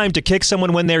was time to kick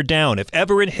someone when they're down, if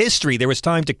ever in history there was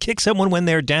time to kick someone when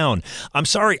they're down, I'm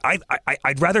sorry,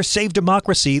 I'd rather save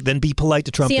democracy than be polite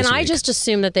to Trump. See, this and I week. just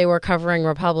assumed that they were covering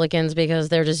Republicans because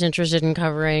they're just interested in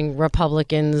covering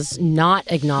Republicans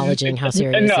not acknowledging how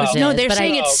serious this is. No, they're But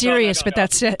saying it's serious curious, but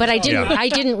that's it. But I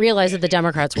didn't realize that the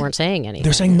Democrats weren't saying anything.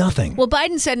 They're saying nothing. Well,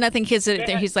 Biden said nothing because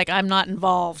he's like, I'm not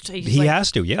involved. He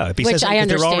has to, yeah. If he says that,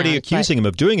 they're already accusing him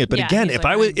of doing it. But again, if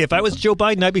I was Joe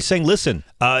Biden, I'd be saying, listen,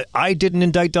 I didn't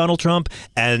indict Donald Trump,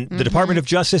 and the Department of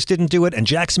Justice didn't do it, and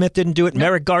Jack Smith didn't do it,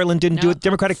 Merrick Garland didn't do it,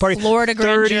 Democratic Party. Florida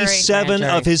grand jury. 37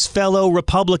 of his fellow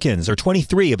Republicans, or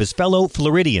 23 of his fellow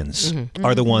Floridians,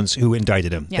 are the ones who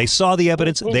indicted him. Yeah. They saw the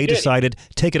evidence. They decided,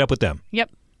 take it up with them. Yep.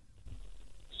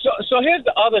 So here's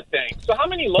the other thing. So how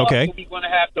many laws are we going to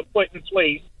have to put in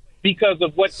place because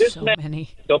of what this man?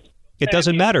 It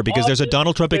doesn't matter because there's a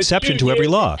Donald Trump exception to every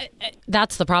law.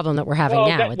 That's the problem that we're having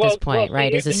now at this point,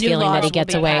 right? Is this feeling that he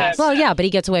gets away? Well, yeah, but he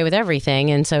gets away with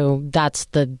everything, and so that's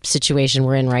the situation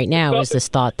we're in right now. Is this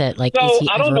thought that is he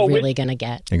ever really going to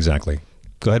get? Exactly.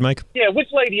 Go ahead, Mike. Yeah, which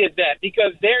lady is that?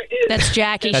 Because there is. That's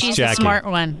Jackie. She's the smart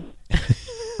one.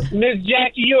 Miss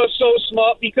Jackie, you are so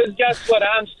smart because guess what?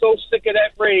 I'm so sick of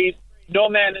that phrase, no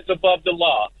man is above the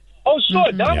law. Oh,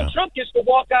 sure, Donald Trump gets to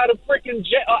walk out of freaking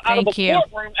out of a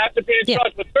courtroom after being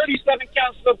charged with 37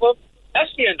 counts of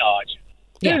espionage.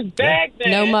 Yeah.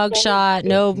 No mugshot,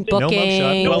 no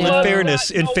booking. Well,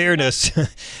 in fairness,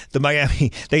 the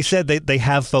Miami, they said they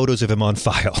have photos of him on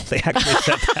file. They actually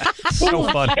said that. So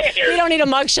funny. We don't need a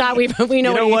mugshot. We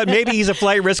know. You know what? Maybe he's a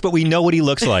flight risk, but we know what he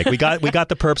looks like. We got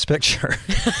the perps picture.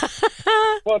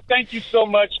 Well, thank you so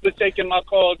much for taking my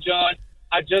call, John.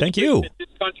 I just wish that this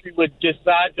country would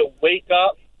decide to wake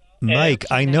up. Mike,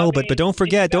 I know, but don't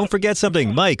forget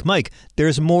something. Mike,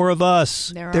 there's more of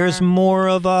us. There's more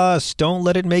of us. Don't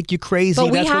let it make you crazy.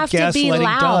 But That's what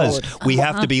gaslighting does. We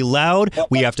have to be loud.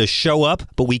 We have to show up,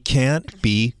 but we can't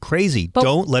be crazy.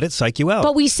 Don't let it psych you out.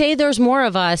 But we say there's more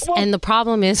of us, and the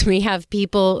problem is we have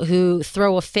people who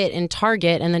throw a fit in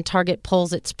Target, and then Target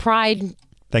pulls its pride.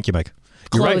 Thank you, Mike.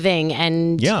 Clothing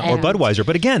and or Budweiser,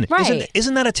 but again, right.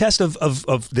 isn't that a test of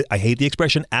I hate the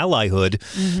expression allyhood,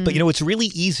 but it's really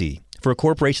easy for a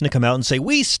corporation to come out and say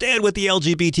we stand with the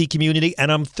LGBT community,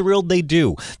 and I'm thrilled they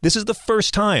do. This is the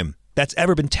first time that's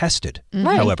ever been tested.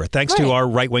 Right. However, thanks to our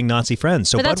right-wing Nazi friends.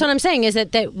 So but that's what I'm saying is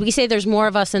that we say there's more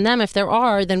of us than them. If there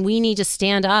are, then we need to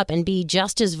stand up and be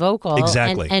just as vocal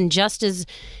and just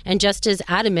as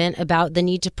adamant about the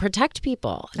need to protect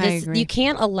people. I agree. You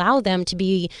can't allow them to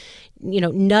be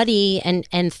nutty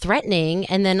and threatening,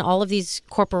 and then all of these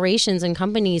corporations and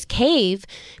companies cave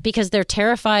because they're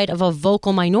terrified of a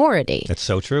vocal minority. That's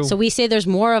so true. So we say there's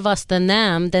more of us than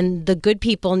them. Then the good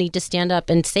people need to stand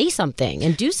up and say something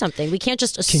and do something. We can't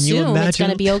just assume it's going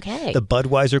to be okay. The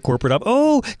Budweiser corporate up.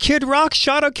 Oh, Kid Rock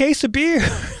shot a case of beer.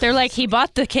 They're like, he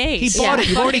bought the case. He bought it.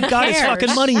 You've already got his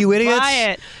fucking money, you idiots. Buy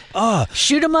it.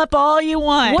 Shoot him up all you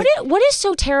want. What is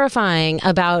so terrifying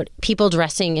about people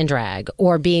dressing in drag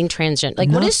or being transgender?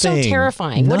 What is so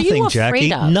terrifying? What are you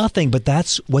afraid of? Nothing, but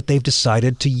that's what they've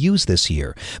decided to use this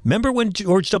year. Remember when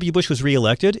George W. Bush was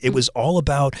reelected? It was all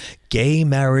about gay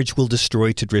marriage will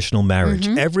destroy traditional marriage.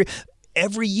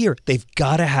 Every year, they've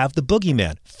got to have the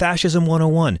boogeyman. Fascism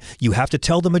 101. You have to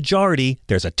tell the majority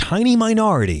there's a tiny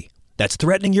minority that's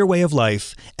threatening your way of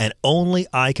life, and only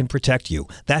I can protect you.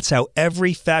 That's how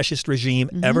every fascist regime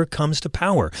ever comes to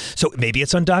power. So maybe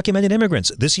it's undocumented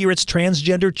immigrants. This year it's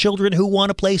transgender children who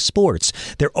want to play sports.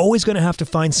 They're always going to have to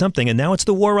find something, and now it's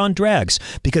the war on drags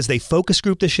because they focus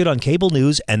group this shit on cable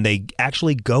news, and they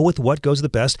actually go with what goes the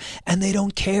best, and they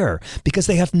don't care because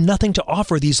they have nothing to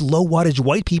offer these low-wattage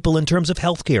white people in terms of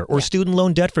health care or student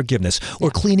loan debt forgiveness or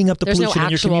cleaning up the pollution in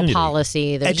your community. There's no actual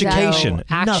policy. There's education. No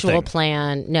actual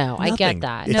plan. No, I get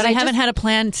that. No, they haven't had a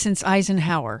plan since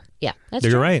Eisenhower. Yeah, that's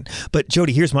You're true. right. But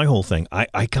Jody, here's my whole thing.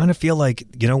 I kind of feel like,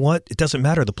 you know what? It doesn't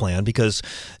matter the plan because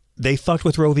they fucked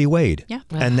with Roe v. Wade. Yeah.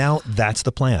 And now that's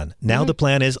the plan. Now the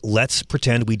plan is let's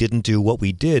pretend we didn't do what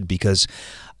we did because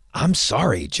I'm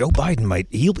sorry, Joe Biden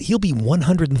he'll be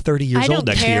 130 years old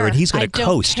next year and he's going to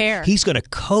coast. He's going to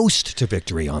coast to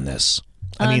victory on this.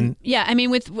 I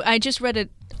just read a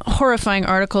horrifying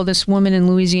article. This woman in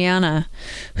Louisiana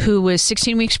who was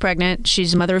 16 weeks pregnant,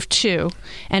 she's a mother of 2,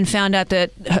 and found out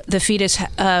that the fetus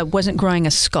wasn't growing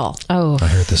a skull. Oh, I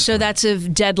heard this. So that's a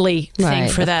deadly thing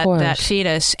for that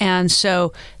fetus. And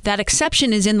so that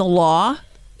exception is in the law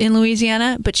in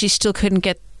Louisiana, but she still couldn't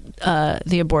get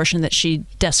the abortion that she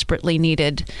desperately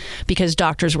needed because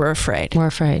doctors were afraid.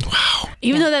 Wow.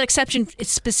 Even though that exception is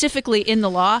specifically in the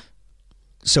law.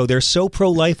 So they're so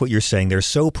pro-life, what you're saying. They're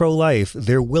so pro-life,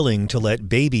 they're willing to let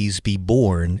babies be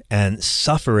born and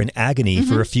suffer in agony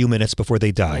for a few minutes before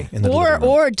they die in the delivery room.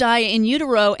 Or die in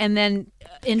utero and then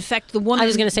infect the woman. I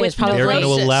was going to say it's probably they're going to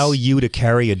allow you to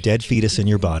carry a dead fetus in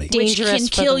your body. Which can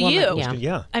kill you.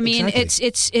 Yeah. I mean,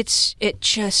 exactly.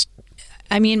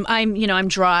 I'm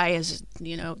dry as,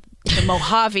 the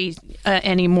Mojave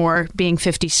anymore, being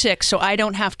 56, so I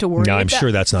don't have to worry. No, I'm about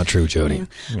sure that's not true, Jody.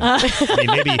 I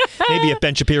mean, maybe if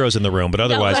Ben Shapiro's in the room, but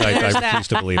otherwise I refuse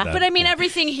to believe that. But I mean,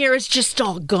 everything here is just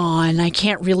all gone. I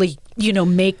can't really,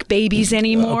 make babies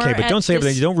anymore. Okay, but don't say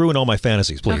everything. Don't ruin all my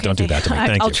fantasies, please. Okay, don't do that to me.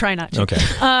 Thank you. I'll try not to. Okay.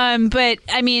 But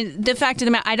I mean, the fact of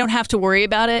the matter, I don't have to worry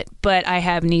about it, but I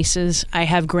have nieces. I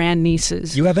have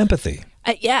grandnieces. You have empathy.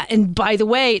 Yeah, and by the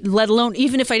way, let alone,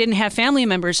 even if I didn't have family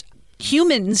members,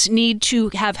 humans need to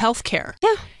have health care.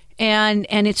 Yeah. And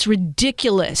it's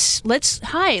ridiculous. Let's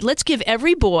give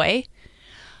every boy,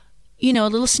 a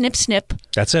little snip.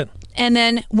 That's it. And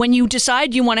then when you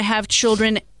decide you want to have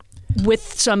children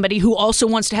with somebody who also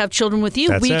wants to have children with you,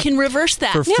 can reverse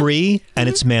that. For free, and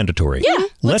it's mandatory. Yeah,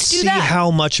 let's see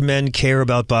how much men care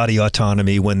about body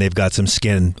autonomy when they've got some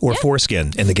skin or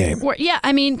foreskin in the game.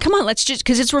 I mean, come on, let's just,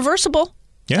 because it's reversible.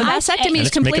 Yeah. The vasectomy is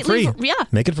completely make it free.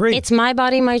 Make it free. It's my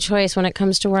body, my choice when it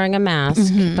comes to wearing a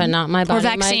mask, but not my body. Or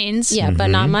vaccines. But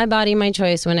not my body, my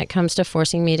choice when it comes to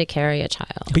forcing me to carry a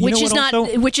child. But which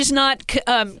is not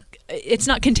it's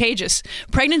not contagious.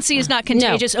 Pregnancy is not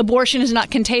contagious. No. Abortion is not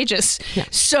contagious. No.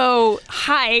 So,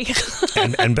 and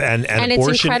and abortion,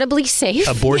 it's incredibly safe.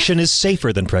 Abortion is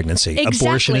safer than pregnancy. Exactly.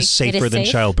 Abortion is safer than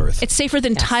childbirth. It's safer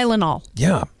than Tylenol.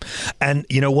 Yeah. And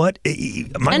you know what?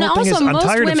 My whole thing is, I'm most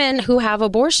tired women who have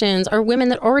abortions are women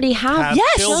that already have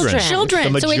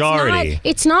children. The majority. So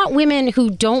it's not women who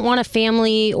don't want a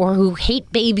family or who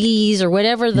hate babies or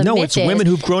whatever the myth it's women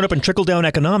who've grown up in trickle-down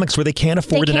economics where they can't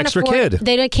afford an extra kid.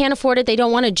 They can't afford it. They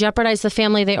don't want to jeopardize the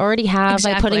family they already have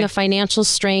by putting a financial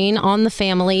strain on the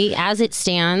family as it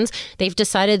stands. They've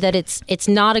decided that it's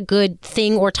not a good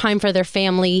thing or time for their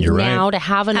family now to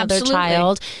have another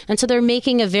child. And so they're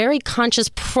making a very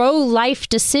conscious pro-life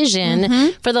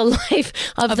decision for the life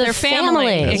of their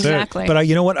family. Exactly. But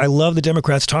you know what? I love the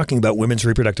Democrats talking about women's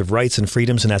reproductive rights and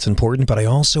freedoms, and that's important. But I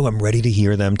also am ready to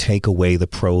hear them take away the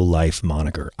pro-life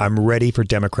moniker. I'm ready for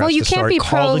Democrats to start calling them out.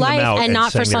 Well, you can't be pro-life and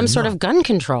not for some sort of gun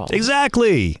control.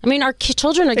 Exactly. I mean, our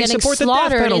children are getting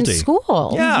slaughtered in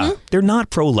school. Yeah. They're not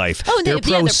pro-life. They're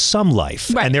pro-some life.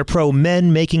 Right. And they're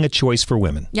pro-men making a choice for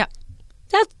women. Yeah.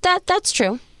 That's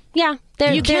true. Yeah.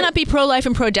 You cannot be pro-life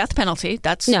and pro-death penalty.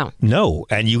 That's No,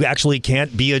 and you actually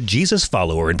can't be a Jesus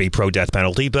follower and be pro-death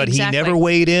penalty, but he never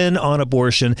weighed in on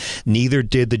abortion. Neither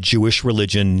did the Jewish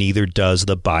religion, neither does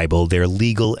the Bible. They're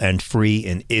legal and free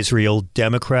in Israel.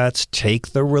 Democrats take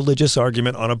the religious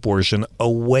argument on abortion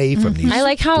away from these I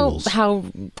like fools. how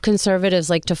conservatives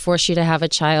like to force you to have a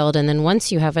child, and then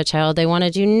once you have a child, they want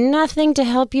to do nothing to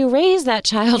help you raise that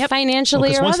child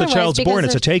financially or once otherwise. The child's born,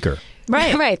 it's a taker.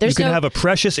 Right. You can have a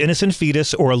precious, innocent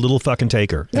fetus or a little fucking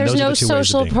taker. There's no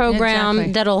social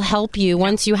program that'll help you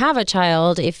once you have a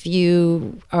child if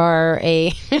you are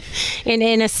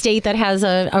in a state that has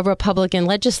a Republican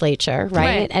legislature,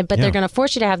 right? But they're going to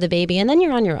force you to have the baby, and then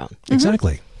you're on your own.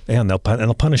 Exactly. And they'll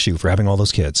punish you for having all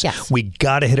those kids. Yes. We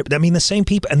got to hit it. I mean, the same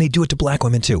people, and they do it to black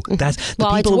women too. That's the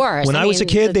people. It's worse. When I was a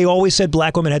kid, they always said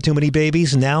black women had too many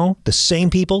babies. Now, the same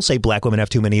people say black women have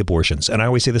too many abortions. And I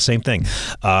always say the same thing.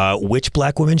 Which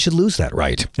black women should lose that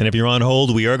right? And if you're on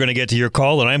hold, we are going to get to your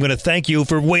call, and I'm going to thank you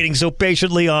for waiting so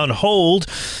patiently on hold.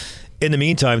 In the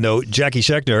meantime, though, Jackie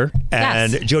Schechtner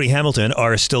and Jody Hamilton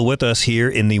are still with us here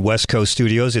in the West Coast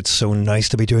studios. It's so nice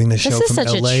to be doing this show from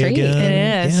LA again.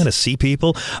 It is. Yeah, to see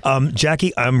people.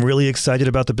 Jackie, I'm really excited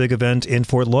about the big event in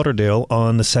Fort Lauderdale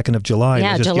on the 2nd of July.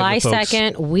 Yeah, July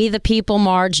 2nd, We the People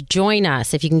March. Join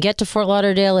us. If you can get to Fort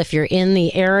Lauderdale, if you're in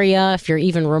the area, if you're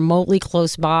even remotely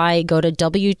close by, go to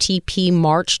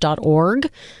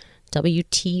WTPmarch.org.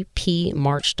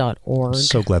 WTPmarch.org.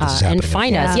 So glad this is happening. And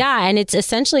find us. Yeah, and it's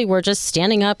essentially we're just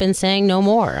standing up and saying no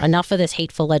more. Enough of this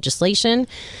hateful legislation.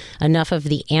 Enough of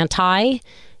the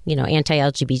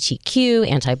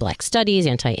anti-LGBTQ, anti-Black studies,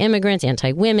 anti-immigrants,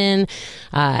 anti-women,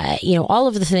 all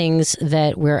of the things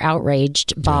that we're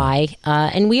outraged by.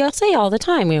 And we all say all the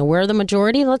time, we're the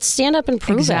majority. Let's stand up and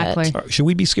prove it. Should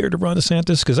we be scared of Ron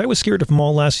DeSantis? Because I was scared of him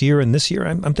all last year, and this year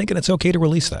I'm thinking it's okay to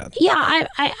release that. Yeah,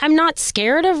 I'm not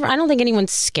scared of. I don't think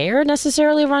anyone's scared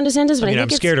necessarily of Ron DeSantis. But I think I'm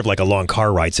scared of like a long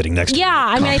car ride sitting next to me.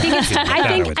 Yeah, I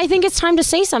think it's time to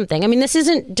say something. I mean, this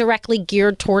isn't directly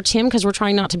geared towards him because we're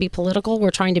trying not to be political. We're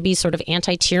trying to be sort of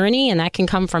anti-tyranny, and that can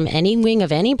come from any wing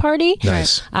of any party.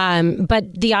 Nice.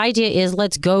 But the idea is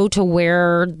let's go to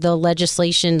where the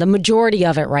legislation, the majority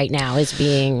of it right now is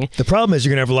being... The problem is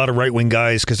you're going to have a lot of right-wing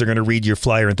guys because they're going to read your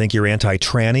flyer and think you're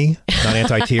anti-tranny, not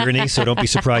anti-tyranny, so don't be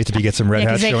surprised if you get some red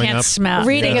hats showing up. Smell.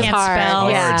 Reading is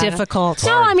hard. It's difficult.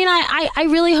 No, I mean, I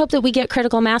really hope that we get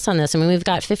critical mass on this. I mean, we've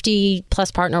got 50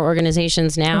 plus partner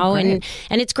organizations now, and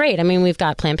it's great. I mean, we've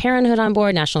got Planned Parenthood on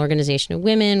board, National Organization of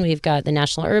Women, we've got the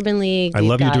National National Urban League. I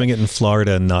love you doing it in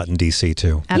Florida and not in D.C.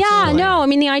 too. Yeah, no, I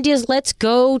mean, the idea is let's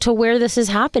go to where this is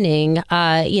happening.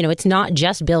 It's not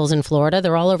just bills in Florida.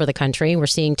 They're all over the country. We're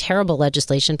seeing terrible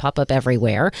legislation pop up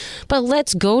everywhere. But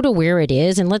let's go to where it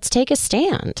is and let's take a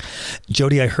stand.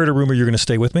 Jody, I heard a rumor you're going to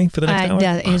stay with me for the next hour.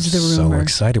 That is the rumor. So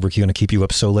excited. We're going to keep you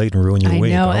up so late and ruin your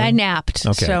week. I know. Huh? I napped,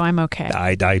 so I'm okay.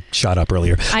 I shot up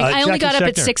earlier. I only Jackie got up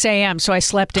at Schechter. 6 a.m., so I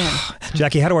slept in.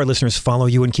 Jackie, how do our listeners follow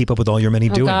you and keep up with all your many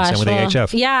doings and with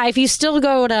AHF? Yeah, if you still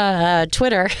go to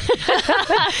Twitter,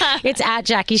 it's at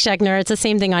Jackie Schechter. It's the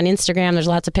same thing on Instagram. There's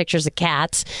lots of pictures of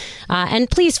cats. And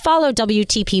please follow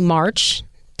WTP March,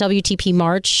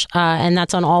 and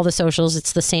that's on all the socials.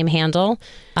 It's the same handle.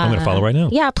 I'm going to follow right now.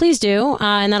 Yeah, please do.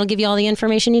 And that'll give you all the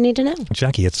information you need to know.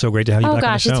 Jackie, it's so great to have you back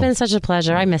on the show. It's been such a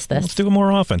pleasure. I miss this. Let's do it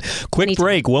more often. Quick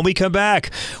break. When we come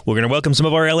back, we're going to welcome some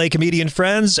of our LA comedian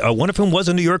friends, one of whom was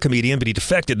a New York comedian, but he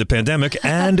defected the pandemic.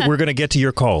 And we're going to get to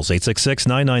your calls,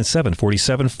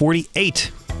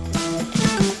 866-997-4748.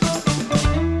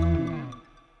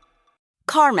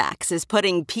 CarMax is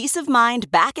putting peace of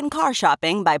mind back in car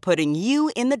shopping by putting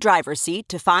you in the driver's seat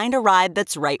to find a ride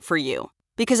that's right for you.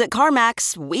 Because at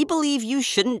CarMax, we believe you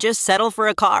shouldn't just settle for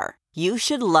a car. You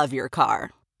should love your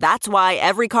car. That's why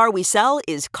every car we sell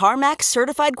is CarMax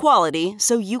certified quality,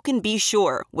 so you can be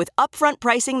sure with upfront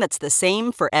pricing that's the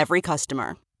same for every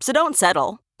customer. So don't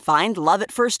settle. Find love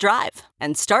at first drive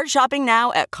and start shopping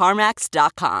now at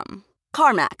CarMax.com.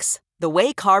 CarMax, the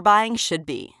way car buying should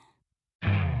be.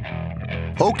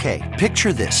 Okay,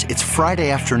 picture this. It's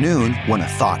Friday afternoon when a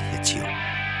thought hits you.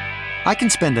 I can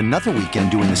spend another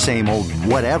weekend doing the same old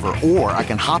whatever, or I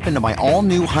can hop into my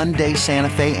all-new Hyundai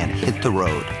Santa Fe and hit the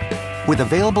road. With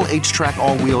available H-Track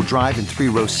all-wheel drive and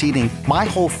 3-row seating, my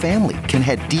whole family can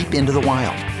head deep into the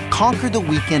wild. Conquer the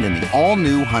weekend in the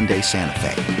all-new Hyundai Santa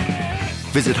Fe.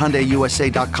 Visit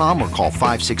HyundaiUSA.com or call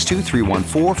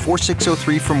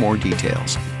 562-314-4603 for more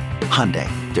details. Hyundai,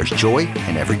 there's joy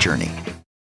in every journey.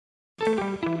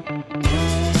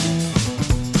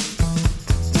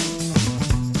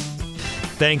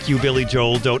 Thank you, Billy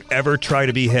Joel. Don't ever try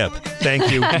to be hip.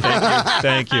 Thank you.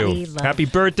 Thank you. Happy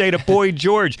birthday to Boy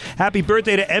George. Happy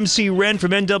birthday to MC Ren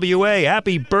from NWA.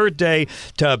 Happy birthday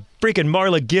to freaking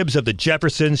Marla Gibbs of the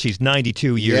Jeffersons. She's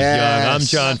 92 years young. I'm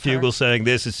John Fugelsang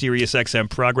this is Sirius XM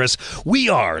Progress. We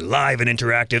are live and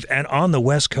interactive and on the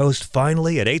West Coast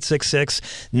finally at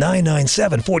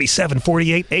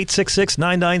 866-997-4748.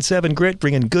 866-997-GRIT,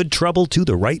 bringing good trouble to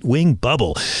the right-wing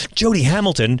bubble. Jody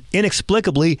Hamilton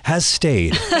inexplicably has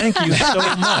stayed. Thank you so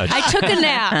much. I took a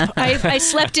nap. I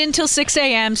slept in till 6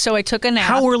 a.m., so I took a nap.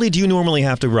 How early do you normally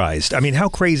have to rise? I mean, how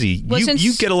crazy? Well,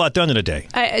 you get a lot done in a day.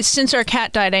 Since our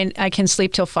cat died, I can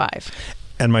sleep till 5.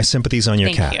 And my sympathies on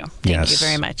your cat. Thank you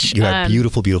very much. You had a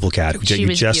beautiful, beautiful cat who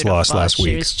you just lost last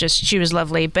week. She was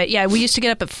lovely. But yeah, we used to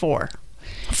get up at 4.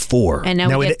 4. And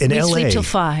now we in LA, sleep till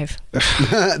 5.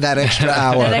 That extra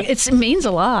hour. It means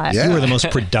a lot. Yeah. You are the most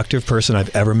productive person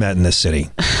I've ever met in this city.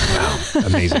 Wow.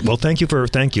 Amazing. Well, thank you.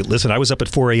 Listen, I was up at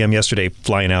 4 a.m. yesterday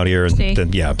flying out here.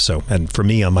 And for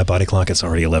me, on my body clock, it's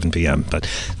already 11 p.m. But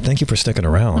thank you for sticking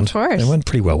around. Of course. It went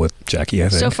pretty well with Jackie, I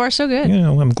think. So far, so good.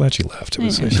 I'm glad she left. She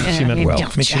meant well.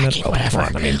 She meant well. Whatever.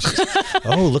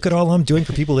 Look at all I'm doing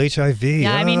for people with HIV.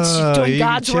 Yeah, I mean, she's doing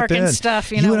God's work and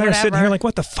stuff. You and I are sitting here like,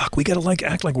 what the fuck? We got to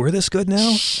act like we're this good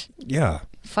now? Yeah.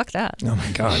 Fuck that. Oh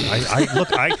my God!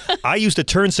 I used a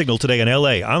turn signal today in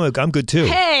LA. I'm good too.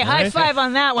 Hey, high five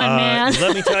on that one, man.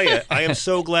 Let me tell you, I am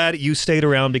so glad you stayed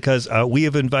around because we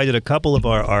have invited a couple of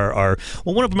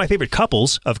one of my favorite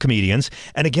couples of comedians.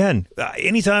 And again,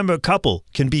 anytime a couple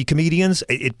can be comedians,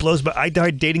 it blows. But I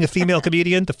died dating a female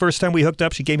comedian. The first time we hooked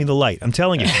up, she gave me the light. I'm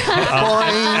telling you.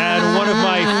 And one of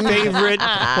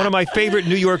my favorite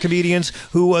New York comedians,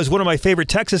 who was one of my favorite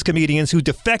Texas comedians, who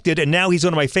defected, and now he's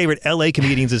one of my favorite LA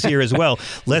comedians. Is here as well.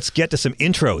 Let's get to some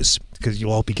intros because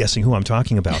you'll all be guessing who I'm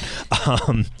talking about.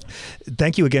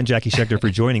 Thank you again, Jackie Schechter, for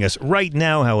joining us. Right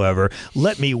now, however,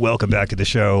 let me welcome back to the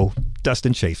show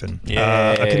Dustin Chafin,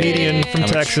 a comedian from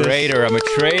Texas. I'm a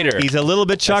traitor. He's a little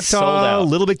bit Choctaw, a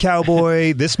little bit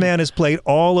cowboy. This man has played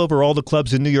all over all the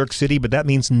clubs in New York City, but that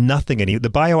means nothing. The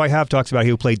bio I have talks about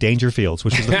he would play Dangerfields,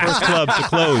 which was the first club to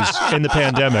close in the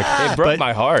pandemic. It broke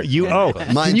my heart.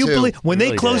 Can you believe when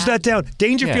they closed that down?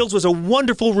 Dangerfields was a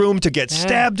wonderful room to get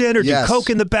stabbed in or do coke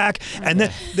in the back, and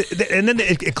then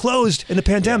it closed in the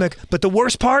pandemic. But the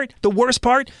worst part,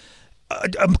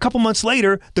 a couple months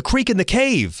later, the Creek in the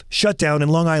Cave shut down in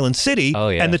Long Island City. Oh,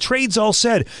 yeah. And the trades all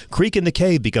said, Creek in the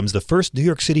Cave becomes the first New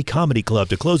York City comedy club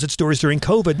to close its doors during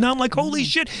COVID. Now I'm like, holy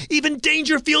shit, even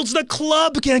Dangerfield's the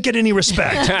club can't get any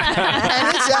respect.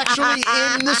 And it's actually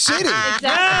in the city.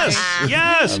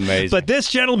 Yes. Amazing. But this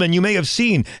gentleman you may have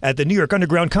seen at the New York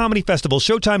Underground Comedy Festival,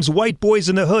 Showtime's White Boys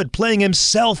in the Hood, playing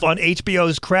himself on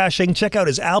HBO's Crashing. Check out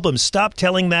his album, Stop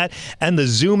Telling That, and the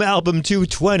Zoom album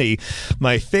 220.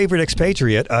 My favorite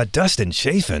expatriate, Dustin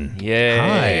Chafin. Yay.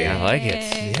 Hi. I like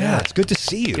it. Yeah, it's good to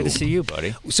see you. Good to see you,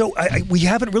 buddy. So we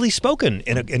haven't really spoken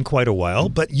in quite a while,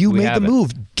 but you made the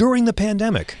move during the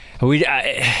pandemic. We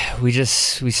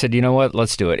said, you know what,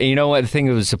 let's do it. And you know what, the thing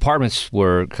was, apartments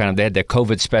were they had the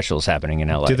COVID specials happening in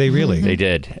LA. Did they really? They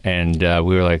did. And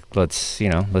we were like, let's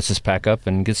just pack up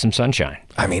and get some sunshine.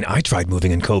 I mean, I tried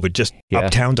moving in COVID just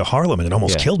uptown to Harlem, and it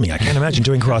almost killed me. I can't imagine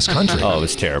doing cross country. Oh, it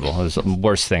was terrible. It was the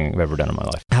worst thing I've ever done in my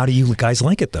life. How do you guys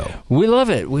like it, though? We love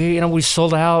it. We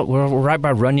sold out. We're right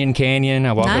by Runyon Canyon.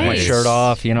 I walk with my shirt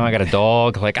off. I got a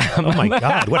dog. Oh my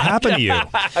God, what happened to you?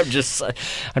 I'm just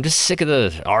sick of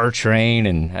the R train,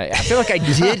 and I feel like I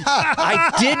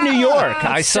did New York.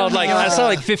 I saw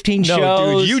like 15 shows.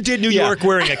 No, dude, you did New York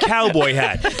wearing a cowboy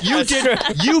hat.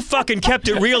 You fucking kept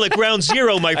it real at Ground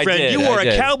Zero, my friend. You wore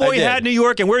a cowboy hat in New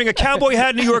York, and wearing a cowboy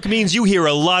hat in New York means you hear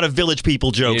a lot of Village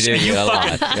People jokes. You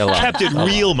fucking kept it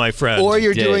real, my friend. Or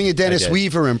you're doing a Dennis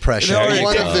Weaver impression.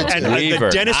 One of the two. The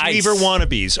Dennis Weaver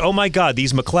wannabes. Oh my God,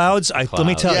 these McLeods. Let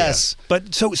me tell you.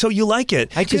 But so you like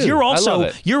it? I do. Because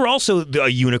you're also a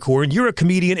unicorn. You're a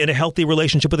comedian in a healthy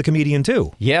relationship with a comedian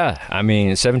too. Yeah, I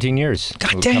mean, 17 years.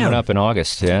 God We're damn. Coming up in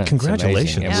August. Yeah,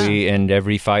 Congratulations. And we end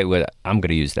every fight with, I'm going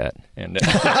to use that. And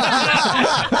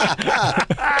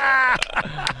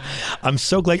I'm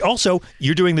so glad. Also,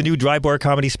 you're doing the new Dry Bar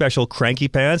comedy special, Cranky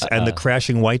Pants, and the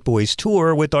Crashing White Boys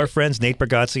tour with our friends Nate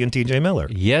Bargatze and TJ Miller.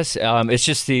 Yes, it's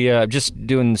just just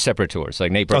doing separate tours,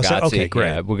 like Nate Bargatze. Okay, great.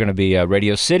 Yeah, we're going to be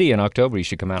Radio City in October. You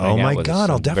should come out and hang out with us. Oh my God,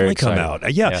 I'll definitely come out.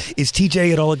 Is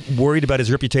TJ at all worried about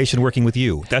his reputation working with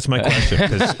you? That's my question,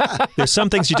 because there's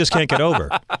some things you just can't get over.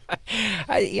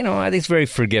 I think it's very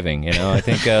forgiving. I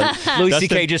think Louis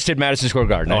C.K. just did Madison Square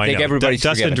Garden. I think everybody's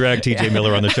Dustin dragged TJ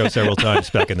Miller on the show several times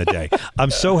back in the day.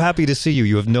 I'm so happy to see you.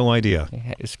 You have no idea.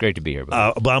 It's great to be here.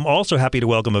 But I'm also happy to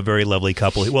welcome a very lovely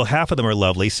couple. Well, half of them are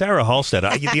lovely. Sarah Halstead.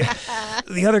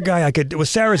 The other guy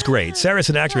Sarah's great. Sarah's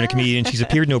an actor and a comedian. She's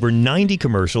appeared in over 90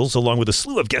 commercials, along with a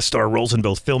slew of guest star roles in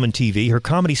both film and TV. Her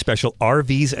comedy special,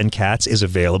 RVs and Cats, is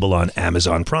available on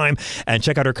Amazon Prime. And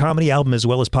check out her comedy album as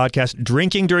well as podcast,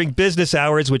 Drinking During Business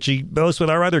Hours, which she boasts with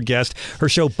our other guest. Her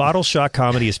show, Bottle Shock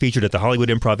Comedy, is featured at the Hollywood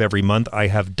Improv every month. I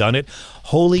have done it.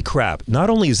 Holy crap. Not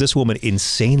only is this woman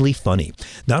insanely funny,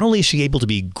 not only is she able to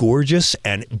be gorgeous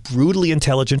and brutally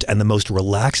intelligent and the most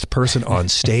relaxed person on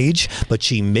stage, but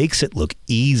she makes it look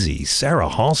easy. Sarah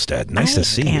Halstead, nice to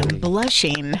see you. I am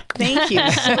blushing. Thank you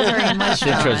so very much,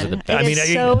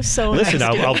 John. So listen,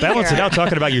 nice I'll balance it out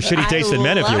talking about your shitty taste in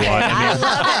men if you want. I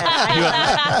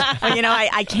love it.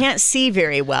 I can't see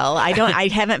very well. I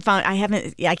can't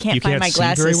find my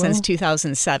glasses since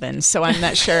 2007, so I'm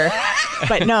not sure.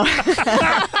 But no.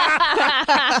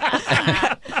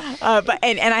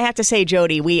 And I have to say,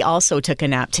 Jody, we also took a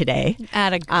nap today.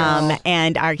 Atta girl.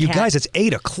 And our cat, you guys, it's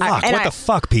 8 o'clock. What the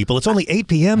fuck, people? It's only 8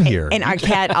 p.m. here. And our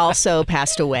cat also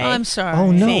passed away. Oh, I'm sorry.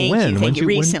 Oh no, Thank you.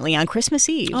 Recently on Christmas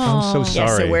Eve. Oh. I'm so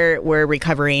sorry. Yeah, so we're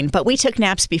recovering, but we took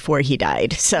naps before he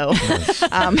died, so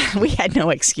we had no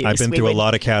excuse. I've been through a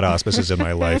lot of cat hospices in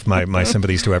my life. My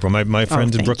sympathies to everyone. My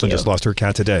friend in Brooklyn just lost her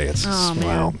cat today. It's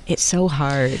wow. It's so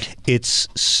hard. It's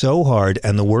so hard,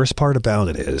 and the worst part about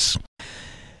it is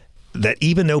that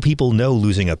even though people know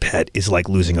losing a pet is like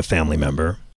losing a family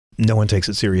member, no one takes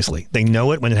it seriously. They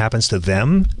know it when it happens to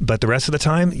them, but the rest of the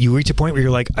time, you reach a point where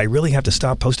you're like, I really have to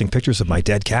stop posting pictures of my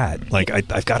dead cat. Like,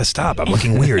 I've got to stop. I'm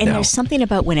looking weird now. And there's something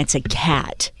about when it's a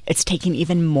cat, it's taken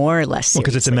even more or less seriously. Well,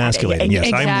 because it's emasculating, yes.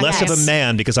 Exactly. I'm less of a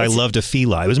man because I loved a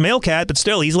feline. It was a male cat, but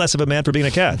still, he's less of a man for being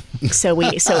a cat. So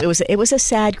it was a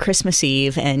sad Christmas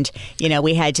Eve, and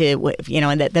we had to,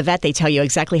 and the vet, they tell you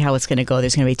exactly how it's going to go.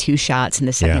 There's going to be 2 shots, and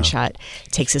the second shot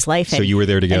takes his life. So you were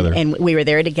there together. And we were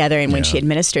there together, and when she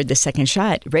administered the second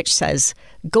shot, Rich says,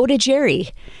 "Go to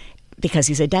Jerry," because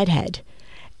he's a deadhead.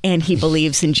 and he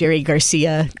believes in Jerry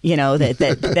Garcia.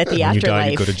 That the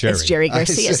afterlife is Jerry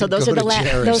Garcia. So those are the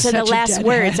last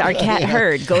words our cat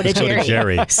heard. Go to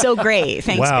Jerry. So great.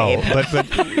 Thanks, babe. But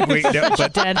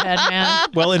deadhead man.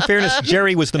 Well, in fairness,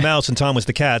 Jerry was the mouse and Tom was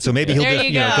the cat, so maybe he'll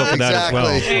just go for that as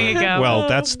well. There you go. Well,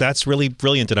 that's really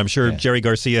brilliant, and I'm sure Jerry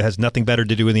Garcia has nothing better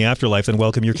to do in the afterlife than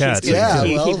welcome your cat. He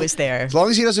was there. As long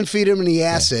as he doesn't feed him any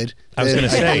acid. I was going to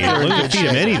say, don't feed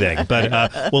him anything. But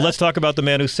well, let's talk about the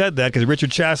man who said that, because Richard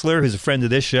Chasler, who's a friend of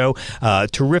this show,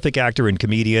 terrific actor and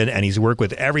comedian, and he's worked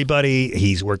with everybody.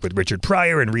 He's worked with Richard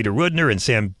Pryor and Rita Rudner and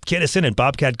Sam Kinison and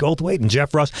Bobcat Goldthwait and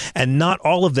Jeff Ross, and not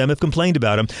all of them have complained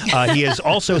about him. He has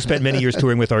also spent many years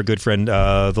touring with our good friend,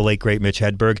 the late, great Mitch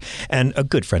Hedberg, and a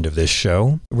good friend of this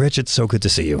show. Rich, it's so good to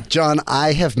see you. John,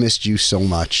 I have missed you so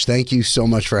much. Thank you so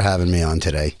much for having me on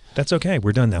today. That's okay.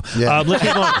 We're done now. Yeah. Let's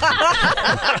move on.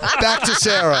 Back to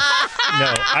Sarah.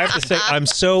 No, I have to say,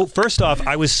 first off,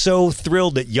 I was so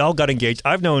thrilled that y'all got engaged.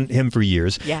 I've known him for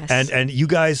years. Yes. And you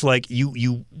guys,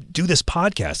 you do this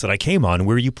podcast that I came on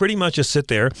where you pretty much just sit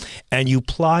there and you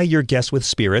ply your guests with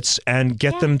spirits and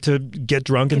get them to get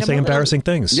drunk and say embarrassing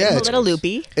things. Yeah, it's a little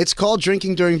loopy. It's called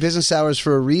drinking during business hours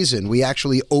for a reason. We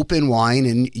actually open wine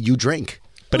and you drink.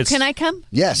 But can I come?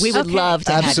 Yes. We would love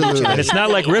to Absolutely. have you. And it's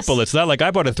not like Ripple. It's not like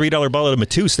I bought a $3 bottle of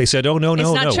Mateus. They said, oh, no. It's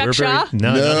not Chuck Shaw?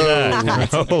 None of that.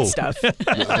 It's the good stuff.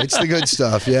 It's the good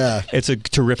stuff, yeah. It's a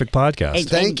terrific podcast.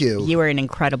 Thank you. You were an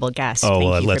incredible guest. Oh, Thank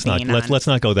you let's for not being on. let's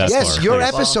not go that far. Yes, your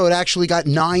episode actually got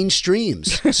 9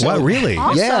 streams. So, wow, really?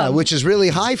 Awesome. Yeah, which is really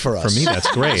high for us. For me,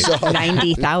 that's great.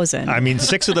 90,000. I mean,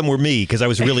 6 of them were me because I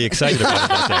was really excited about it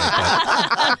that day.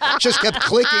 Just kept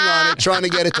clicking on it, trying to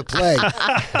get it to play.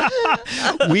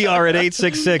 We are at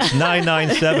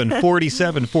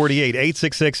 866-997-4748.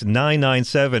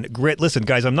 866-997-GRIT. Listen,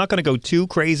 guys, I'm not going to go too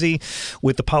crazy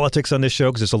with the politics on this show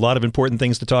because there's a lot of important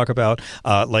things to talk about,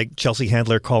 like Chelsea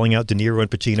Handler calling out De Niro and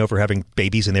Pacino for having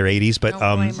babies in their 80s. But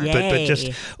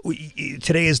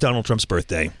today is Donald Trump's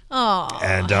birthday. Oh,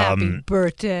 and happy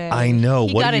birthday! I know.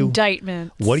 He got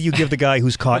indictment. What do you give the guy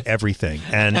who's caught everything?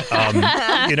 And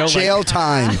jail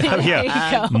time.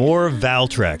 Yeah, more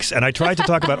Valtrex. And I tried to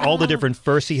talk about all the different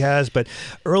firsts he has, but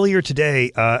earlier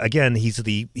today, again, he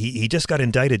just got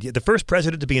indicted. The first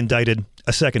president to be indicted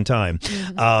a second time.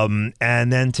 Mm-hmm.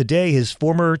 And then today, his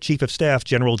former chief of staff,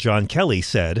 General John Kelly,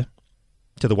 said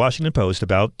to the Washington Post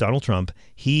about Donald Trump,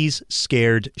 he's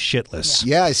scared shitless.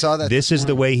 Yeah, I saw that. This is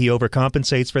the way he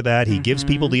overcompensates for that. He gives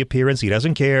people the appearance he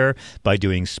doesn't care by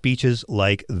doing speeches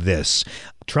like this.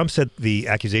 Trump said the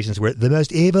accusations were the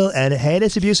most evil and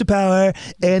heinous abuse of power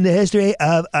in the history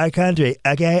of our country.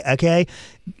 Okay.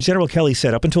 General Kelly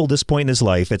said up until this point in his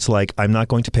life, it's like, I'm not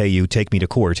going to pay you, take me to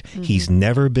court. Mm-hmm. He's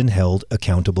never been held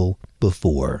accountable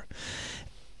before.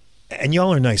 And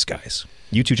y'all are nice guys.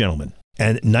 You two gentlemen.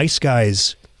 And nice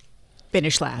guys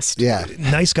finish last. Yeah.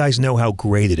 Nice guys know how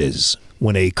great it is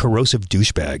when a corrosive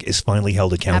douchebag is finally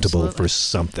held accountable for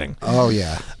something. Oh,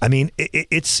 yeah. I mean,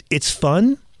 it's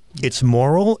fun. It's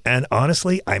moral, and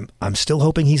honestly, I'm still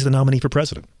hoping he's the nominee for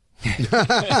president.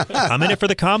 I'm in it for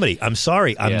the comedy. I'm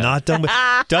sorry. I'm not done with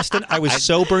Dustin. I was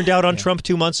so burned out on Trump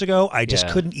 2 months ago. I just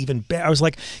couldn't even bear. I was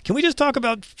like, can we just talk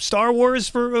about Star Wars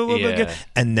for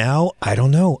and now I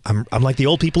don't know. I'm like the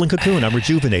old people in Cocoon. I'm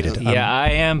rejuvenated. Yeah, I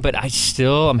am, but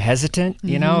I'm hesitant.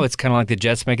 You know, it's kind of like the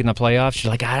Jets making the playoffs. You're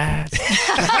like,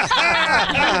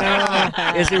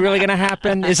 is it really going to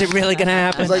happen? Is it really going to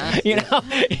happen? Like, you're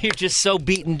just so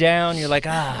beaten down. You're like,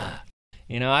 I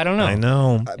don't know. I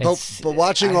know. But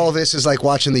watching all this is like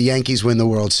watching the Yankees win the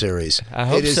World Series. I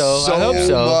hope it is so. so I hope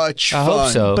so. much fun. I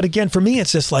hope so. But again, for me,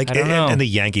 it's just like, I don't know. And the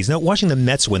Yankees. Now, watching the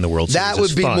Mets win the World Series That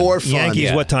would be fun. more fun.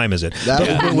 Yankees, what time is it?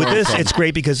 But with this, it's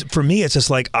great because for me, it's just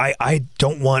like, I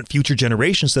don't want future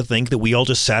generations to think that we all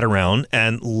just sat around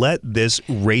and let this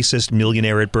racist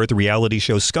millionaire at birth reality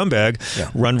show scumbag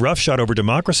run roughshod over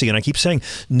democracy. And I keep saying,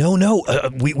 no,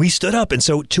 we stood up. And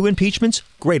so 2 impeachments,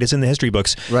 great, it's in the history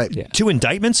books. Right. Yeah. 2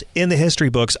 indictments in the history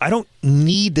books. I don't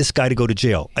need this guy to go to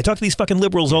jail. I talk to these fucking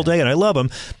liberals all day and I love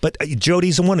them, but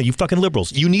Jody's one of you fucking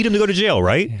liberals. You need him to go to jail,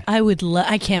 right?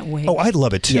 I can't wait. Oh, I'd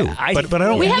love it too. Yeah, but I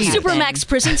don't We need have Supermax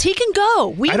prisons. He can go.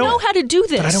 We know how to do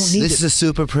this. But I don't need This is a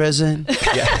super prison.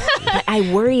 But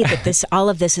I worry that all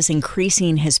of this is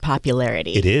increasing his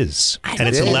popularity. It is. And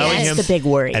it's allowing him. That's the big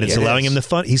worry. And it's allowing him to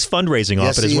fund. He's fundraising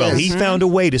off it as he well. is. He found a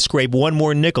way to scrape one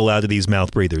more nickel out of these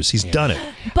mouth breathers. He's done it.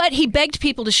 But he begged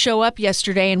people to show up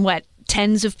yesterday, and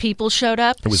tens of people showed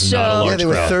up. It was not a large Yeah, there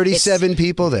were crowd. 37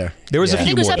 people there. There was a I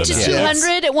few think it was more up to than that.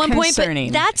 200 at one point, but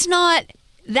that's not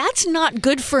That's not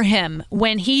good for him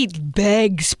when he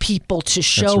begs people to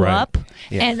show up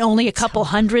and only a couple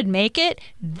hundred make it.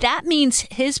 That means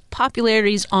his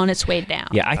popularity is on its way down.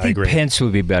 Yeah, I think Pence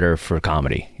would be better for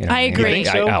comedy. I agree.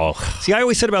 See, I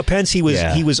always said about Pence, he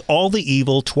was all the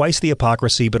evil, twice the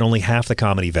hypocrisy, but only half the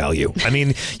comedy value. I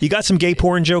mean, you got some gay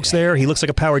porn jokes there. He looks like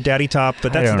a power daddy top,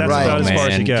 but that's about as far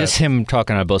as you get. Just him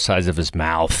talking on both sides of his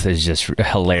mouth is just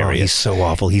hilarious. Oh, he's so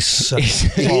awful. He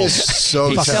is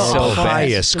so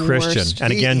pious Christian.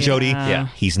 And again, Jody,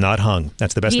 he's not hung.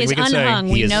 That's the best thing we can say.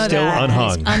 He is still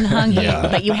unhung. He's unhung.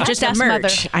 But you have just the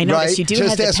merch. I noticed you do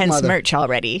have the Pence merch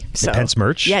already. So. The Pence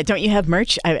merch? Yeah, don't you have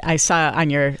merch? I saw on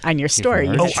your story.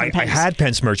 I had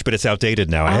Pence merch, but it's outdated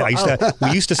now.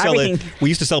 We used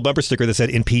to sell bumper sticker that said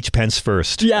 "Impeach Pence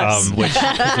first," yes. Which was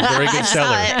a very good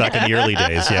seller back in the early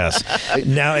days. Yes.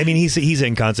 Now, I mean, he's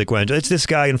inconsequential. It's this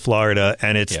guy in Florida,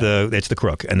 and it's the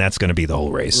crook, and that's going to be the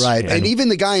whole race. Right, and even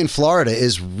the guy in Florida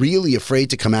is really afraid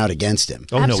to come out against him.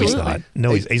 Oh, absolutely. No, he's not.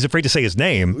 No, he's afraid to say his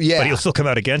name, but he'll still come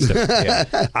out against him.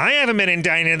 I haven't been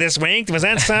indicted this week. Was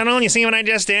that subtle? You see what I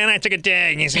just did? I took a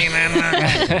dig. You see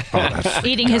that?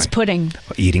 Eating his pudding.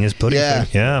 Eating his pudding.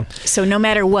 Yeah. So no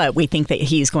matter what, we think that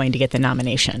he's going to get the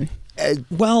nomination.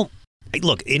 Well,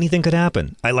 look, anything could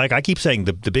happen. I keep saying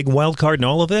the big wild card in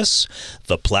all of this,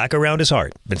 the plaque around his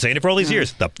heart. Been saying it for all these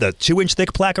years. The 2-inch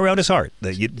thick plaque around his heart.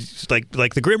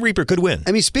 Like the Grim Reaper could win.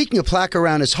 I mean, speaking of plaque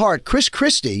around his heart, Chris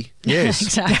Christie. Yes.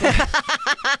 Exactly.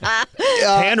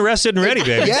 Hand rested and ready,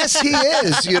 baby. Yes, he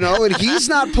is. And he's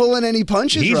not pulling any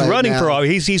punches. He's running for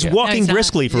office. He's walking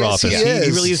briskly for office. He is.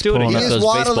 He really is doing it. Pulling up those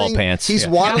baseball pants. He's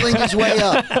waddling his way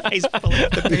up.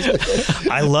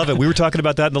 I love it. We were talking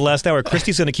about that in the last hour.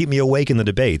 Christie's going to keep me awake in the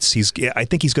debates. I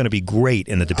think he's going to be great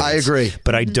in the debates. I agree.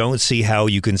 But I don't see how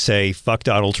you can say fuck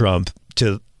Donald Trump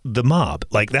to the mob.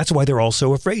 That's why they're all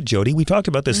so afraid, Jody. We talked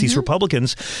about this. These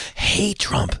Republicans hate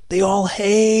Trump. They all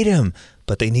hate him,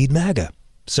 but they need MAGA.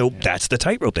 So that's the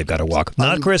tightrope they've got to walk.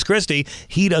 Not Chris Christie.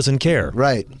 He doesn't care.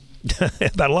 Right.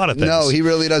 About a lot of things. No, he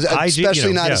really doesn't.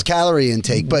 Especially not his calorie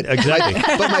intake. But exactly.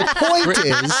 But my point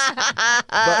is,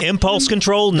 impulse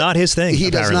control, not his thing. He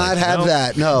does not have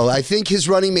that. No, I think his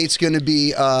running mate's going to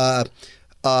be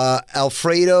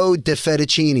Alfredo De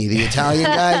Fettuccini, the Italian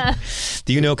guy.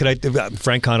 Do you know?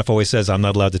 Frank Conniff always says I'm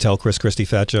not allowed to tell Chris Christie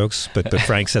fat jokes, but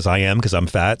Frank says I am because I'm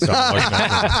fat. So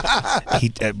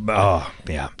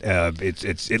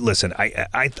listen,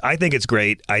 I think it's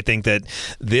great. I think that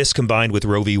this combined with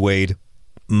Roe v. Wade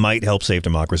might help save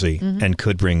democracy and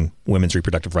could bring women's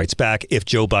reproductive rights back if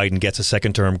Joe Biden gets a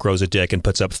second term, grows a dick, and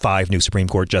puts up 5 new Supreme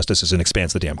Court justices and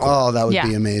expands the damn court. Oh, that would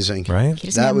be amazing. Right?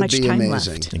 That would be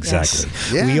amazing. Left. Exactly.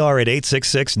 Yes. Yeah. We are at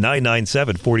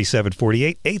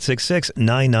 866-997-4748.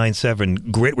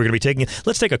 866-997. Great. We're going to be taking it.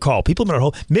 Let's take a call. People have been on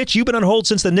hold. Mitch, you've been on hold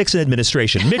since the Nixon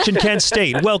administration. Mitch in Kent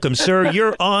State. Welcome, sir.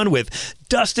 You're on with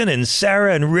Dustin and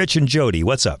Sarah and Rich and Jody.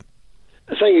 What's up?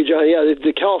 Thank you, John. Yeah,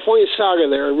 the California saga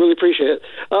there. I really appreciate it.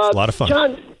 It's a lot of fun.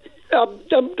 John,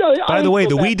 by the way,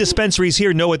 the weed dispensaries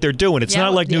here know what they're doing. It's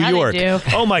not like New York. They do.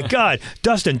 Oh, my God.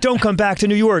 Dustin, don't come back to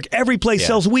New York. Every place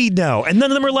sells weed now, and none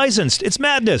of them are licensed. It's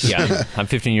madness. Yeah, I'm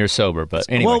 15 years sober, but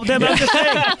anyway. Well, then I'm just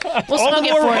saying.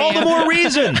 all the more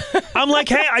reason. I'm like,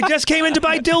 hey, I just came in to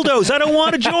buy dildos. I don't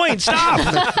want a joint. Stop.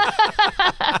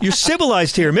 You're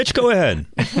civilized here. Mitch, go ahead.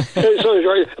 By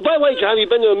the way, John, have you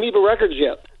been to Amoeba Records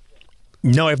yet?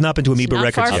 No, I've not been to Amoeba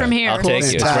Records far yet. from here. I'll take you.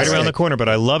 It's right around the corner, but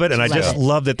I love it, and I just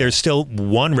love that there's still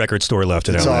one record store left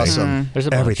in LA. It's awesome. There's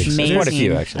a bunch. Everything. There's quite a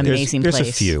few, actually. Amazing there's place.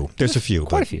 a few. There's a few.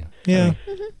 Quite a few. Yeah.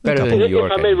 Better than New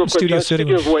York. Studio City.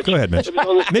 Go ahead, Mitch.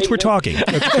 Mitch, we're talking.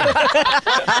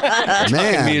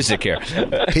 Man. Music here.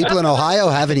 People in Ohio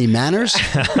have any manners?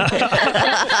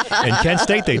 In Kent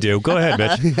State, they do. Go ahead,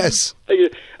 Mitch. Yes. I was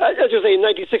just saying, in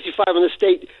 1965 in the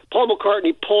state, Paul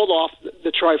McCartney pulled off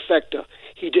the trifecta.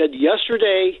 He did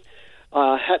Yesterday,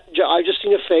 I've Just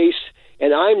Seen a Face,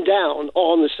 and I'm Down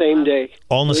all on the same day.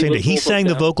 All on the same day. He sang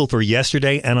the vocal for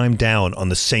Yesterday and I'm Down on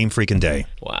the same freaking day.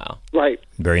 Wow. Right.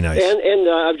 Very nice. And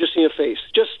I've Just Seen a Face.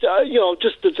 Just,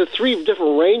 just the 3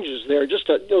 different ranges there. Just,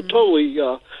 totally...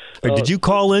 did you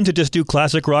call in to just do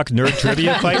classic rock nerd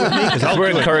trivia fight with me? Because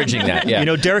we're encouraging that, yeah.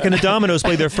 Derek and the Dominoes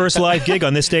played their first live gig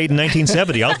on this date in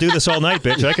 1970. I'll do this all night,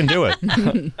 bitch. I can do it.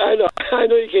 I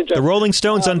know you can't. The Rolling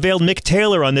Stones unveiled Mick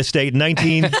Taylor on this date in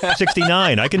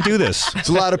 1969. I can do this. There's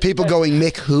a lot of people going,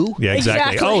 Mick who? Yeah,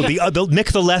 exactly. Oh, the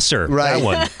Mick the Lesser. Right. That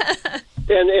one.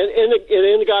 And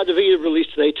In-A-Gadda Da Vida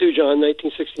released today too, John,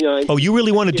 1969. Oh, you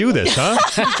really want to do this, huh?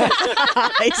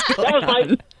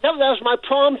 That was my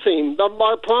prom theme.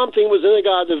 My prom theme was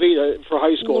In-A-Gadda Da Vida for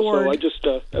high school. Lord. So I just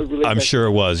really. I'm sure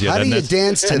it was. Yeah. How do you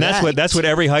dance to that? That's what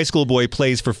every high school boy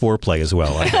plays for foreplay as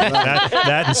well.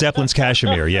 that and Zeppelin's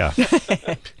Kashmir. Yeah.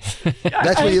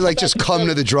 That's when you just come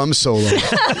to the drum solo.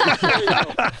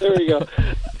 There you go.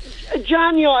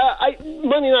 John,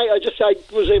 Monday night I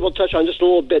was able to touch on just a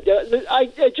little bit.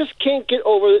 I just can't get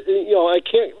over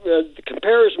the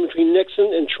comparison between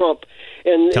Nixon and Trump,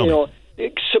 and the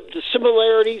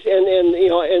similarities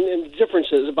and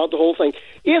differences about the whole thing.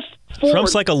 If Ford,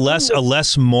 Trump's like a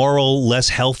less moral, less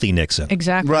healthy Nixon.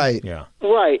 Exactly. Right. Yeah.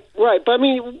 Right. But I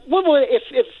mean, what would if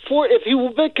he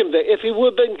would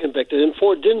have been convicted and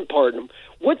Ford didn't pardon him?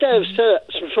 Would that have set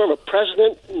some sort of a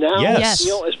precedent now? Yes.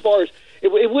 As far as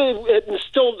it would have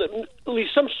instilled at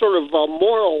least some sort of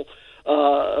moral,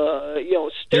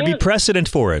 standard. There'd be precedent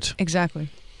for it. Exactly.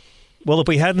 Well, if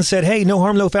we hadn't said, hey, no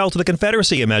harm, no foul to the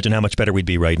Confederacy, imagine how much better we'd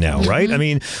be right now, right? I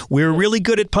mean, we're really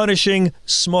good at punishing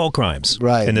small crimes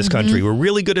in this country. We're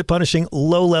really good at punishing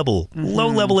low-level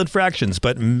infractions,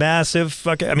 but massive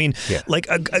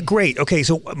great. Okay,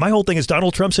 so my whole thing is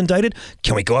Donald Trump's indicted.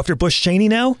 Can we go after Bush Cheney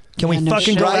now? Can we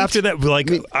go after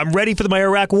that? I'm ready for my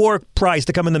Iraq War prize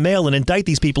to come in the mail and indict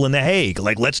these people in The Hague.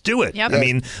 Let's do it. Yep. I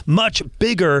mean, much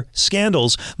bigger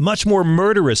scandals, much more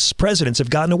murderous presidents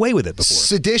have gotten away with it before.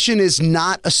 Sedition is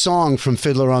not a song from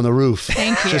Fiddler on the Roof.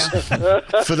 Thank you. Just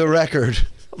for the record.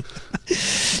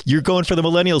 You're going for the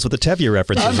millennials with the Tevye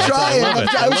references. I'm trying.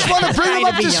 I just want to bring them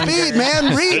up to speed,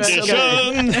 man. Read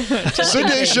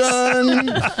Sedition.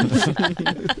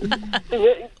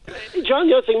 John,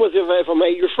 the other thing was, if I may,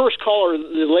 your first caller,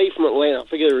 the lady from Atlanta, I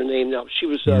forget her name now. She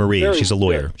was Marie. She's a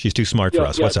lawyer. Good. She's too smart for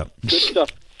us. What's up? Good stuff.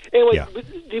 Anyway,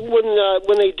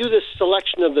 when they do this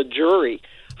selection of the jury,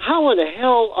 how in the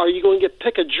hell are you going to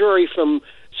pick a jury from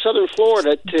Southern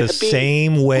Florida to the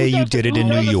same way you did it in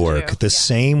New York. The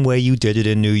same way you did it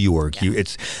in New York.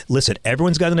 Listen,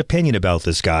 everyone's got an opinion about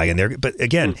this guy, but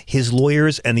again, his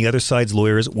lawyers and the other side's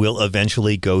lawyers will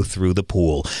eventually go through the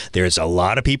pool. There's a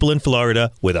lot of people in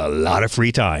Florida with a lot of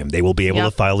free time. They will be able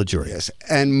to file a jury. Yes,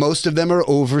 and most of them are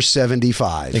over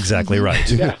 75. Exactly right.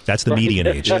 That's the median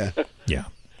age. Yeah.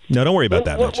 No, don't worry about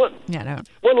that much. One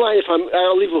line,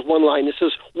 I'll leave with one line. It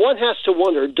says, one has to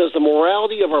wonder, does the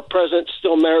morality of our president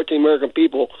still matter to the American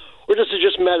people, or does it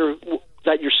just matter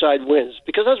that your side wins?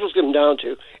 Because that's what's going down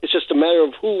to. It's just a matter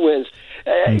of who wins.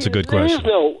 That's a good question.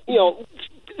 There is no,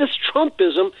 this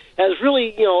Trumpism has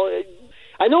really,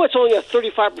 I know it's only a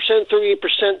 35%,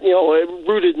 38%,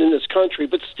 rooted in this country,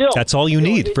 but still. That's all you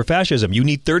need for fascism. You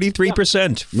need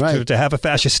 33% to have a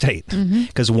fascist state.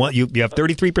 Because you have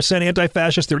 33%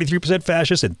 anti-fascist, 33%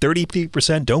 fascist, and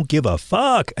 33% don't give a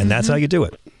fuck. And that's how you do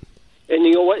it. And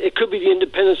you know what? It could be the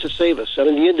independents that save us. I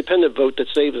mean, the independent vote that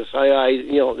saves us. I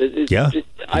don't think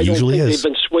they've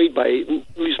been swayed by,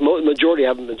 at least the majority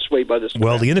haven't been swayed by this.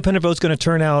 Well, the independent vote's going to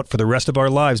turn out for the rest of our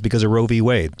lives because of Roe v.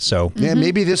 Wade. So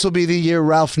maybe this will be the year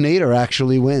Ralph Nader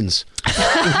actually wins.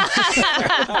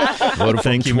 Voted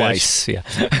for him twice. Yeah.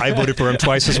 I voted for him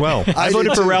twice as well. I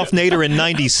voted for Ralph Nader in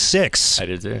 '96. I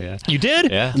did too. Yeah. You did?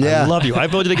 Yeah. I love you. I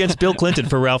voted against Bill Clinton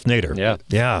for Ralph Nader.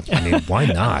 Yeah. I mean, why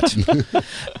not?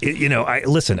 I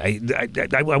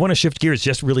want to shift gears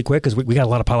just really quick because we got a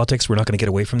lot of politics. We're not going to get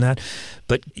away from that.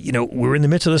 But we're in the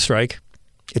midst of the strike.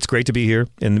 It's great to be here,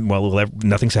 and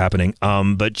nothing's happening.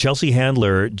 But Chelsea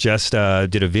Handler just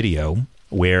did a video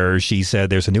where she said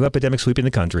there's a new epidemic sweeping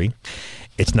the country.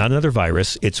 It's not another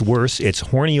virus. It's worse. It's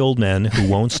horny old men who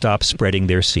won't stop spreading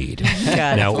their seed.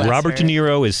 Now, Robert De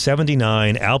Niro is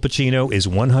 79. Al Pacino is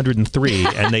 103.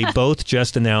 And they both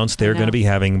just announced they're going to be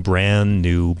having brand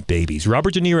new babies.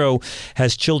 Robert De Niro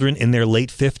has children in their late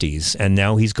 50s, and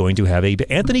now he's going to have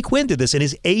Anthony Quinn did this in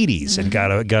his 80s and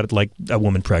got like a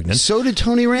woman pregnant. So did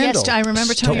Tony Randall. Yes, I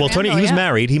remember Tony Randall. Well, Tony, he was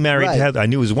married. He married, I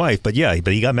knew his wife, but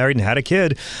he got married and had a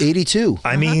kid. 82.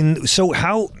 I mean, so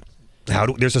how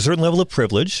there's a certain level of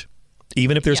privilege,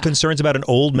 even if there's concerns about an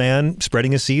old man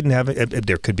spreading a seed and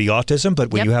there could be autism,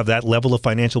 but when you have that level of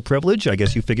financial privilege, I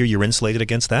guess you figure you're insulated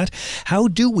against that. How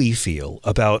do we feel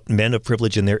about men of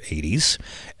privilege in their 80s?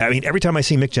 I mean, every time I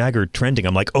see Mick Jagger trending,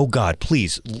 I'm like, oh God,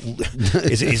 please,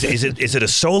 is it a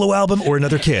solo album or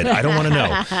another kid? I don't want to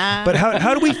know. But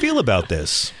how do we feel about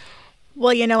this?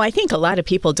 Well, I think a lot of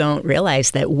people don't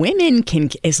realize that women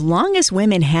can, as long as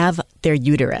women have their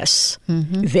uterus,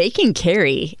 they can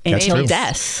carry until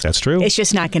death. That's true. It's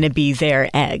just not going to be their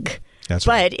egg. That's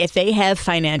but if they have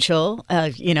financial,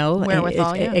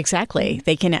 wherewithal, exactly,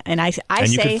 they can. And I and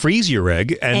say you can freeze your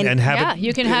egg and have it.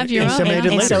 You can have your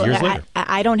inseminated own. later, so years later.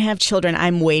 I don't have children.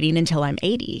 I'm waiting until I'm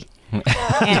 80. And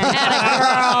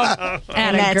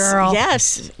a girl.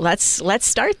 Yes, let's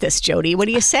start this, Jody. What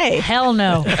do you say? Hell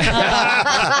no.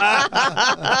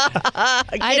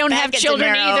 I don't have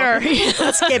children either.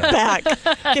 Let's get back.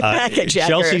 Get back at Jagger.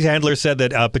 Chelsea's handler said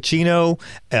that Pacino,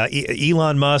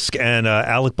 Elon Musk, and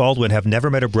Alec Baldwin have never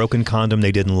met a broken condom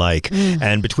they didn't like.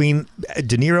 And between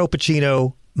De Niro,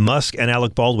 Pacino, Musk, and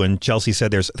Alec Baldwin, Chelsea said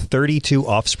there's 32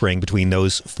 offspring between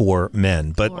those 4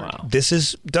 men. But this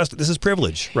is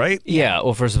privilege, right? Yeah.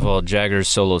 Well, first of all, Jagger's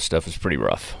solo stuff is pretty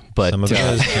rough. But some of it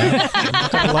is.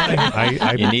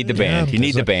 You need the band. Yeah, you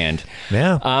need the band.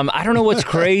 Yeah. I don't know what's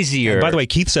crazier. And by the way,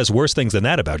 Keith says worse things than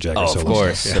that about Jagger. Oh, of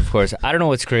course, of course. I don't know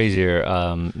what's crazier,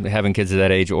 having kids at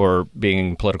that age or being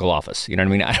in political office. You know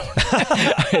what I mean?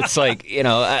 It's like,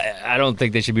 I don't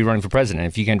think they should be running for president.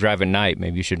 If you can drive at night,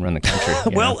 maybe you should run the country.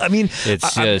 Well, I mean,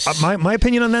 it's just my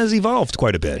opinion on that has evolved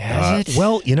quite a bit. Has it?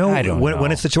 Well, I don't know.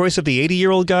 When it's the choice of the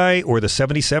 80-year-old guy or the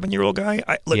 77-year-old guy,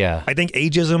 I think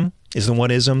ageism is the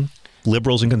one ism.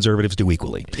 Liberals and conservatives do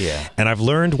equally. Yeah. And I've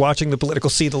learned watching the political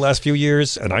scene the last few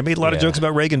years, and I made a lot of jokes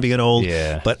about Reagan being old,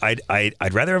 but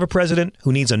I'd rather have a president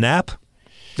who needs a nap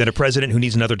than a president who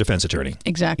needs another defense attorney.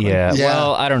 Exactly. Yeah.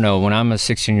 Well, I don't know. When I'm a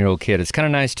 16-year-old kid, it's kind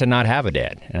of nice to not have a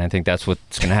dad. And I think that's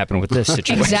what's going to happen with this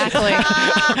situation. Exactly.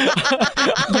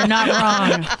 You're not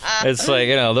wrong. It's like,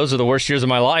 those are the worst years of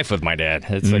my life with my dad.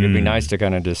 It's like, it'd be nice to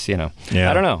kind of just, I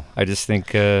don't know. I just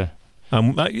think...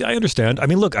 I understand. I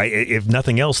mean, look, if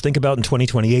nothing else, think about in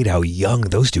 2028 how young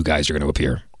those two guys are going to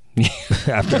appear.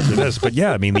 after this. But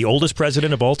yeah, I mean, the oldest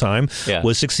president of all time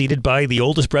was succeeded by the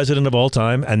oldest president of all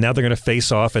time, and now they're going to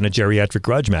face off in a geriatric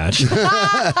grudge match. I've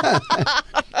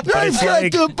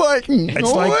got the button.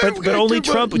 It's but only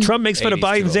Trump makes fun of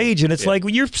Biden's age, and it's like,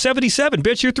 well, you're 77,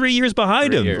 bitch. You're 3 years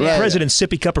behind him. President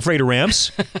Sippy Cup afraid of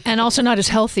ramps. And also not as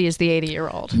healthy as the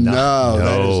 80-year-old.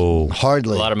 No.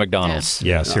 Hardly. A lot of McDonald's.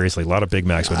 Yeah, seriously. A lot of Big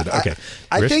Macs. Okay.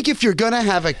 I think if you're going to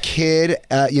have a kid,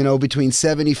 between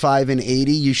 75 and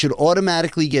 80, you should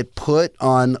automatically get put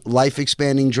on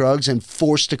life-expanding drugs and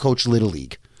forced to coach Little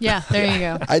League. Yeah, there you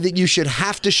go. I think you should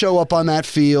have to show up on that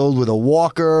field with a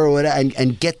walker or whatever,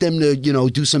 and get them to,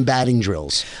 do some batting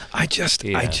drills. I feel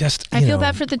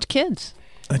bad for the kids.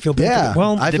 I feel bad. Yeah.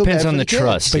 Well, it depends on the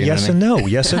trust. But yes and no.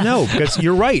 Yes and no. Because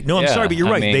you're right. No, I'm sorry, but you're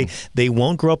right. mean, they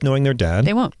won't grow up knowing their dad.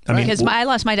 They won't. Because I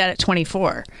lost my dad at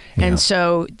 24. And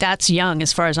so that's young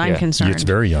as far as I'm concerned. It's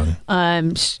very young.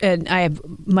 And I have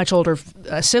much older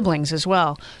siblings as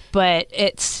well. But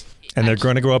it's... And they're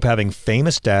going to grow up having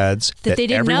famous dads that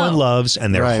everyone loves,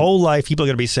 and their whole life people are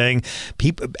going to be saying,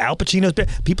 Al Pacino's,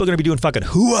 people are going to be doing fucking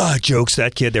hoo-ah jokes to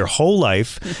that kid their whole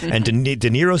life, and De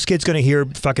Niro's kid's going to hear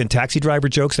fucking Taxi Driver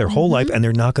jokes their whole life, and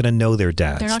they're not going to know their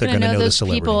dads. They're not going to know those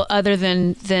people other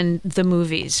than the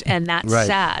movies, and that's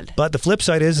sad. But the flip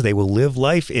side is they will live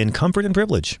life in comfort and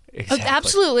privilege. Exactly.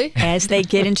 Absolutely. As they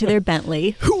get into their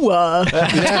Bentley, hoo-ah.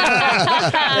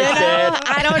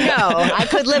 I don't know. I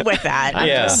could live with that. I'm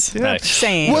just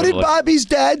saying. What did Bobby's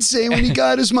dad say when he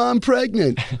got his mom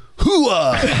pregnant?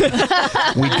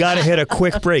 Hoo-ah! We got to hit a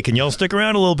quick break, and y'all stick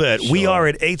around a little bit. Sure. We are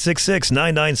at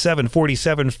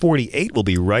 866-997-4748. We'll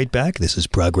be right back. This is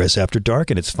Progress After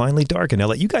Dark, and it's finally dark in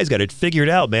LA. You guys got it figured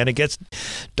out, man. It gets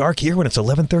dark here when it's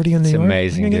 11:30 in New York. It's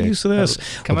amazing. Get used to this.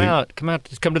 Come to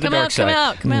the dark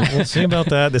side. Come out. We'll see about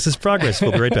that. This is Progress.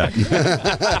 We'll be right back.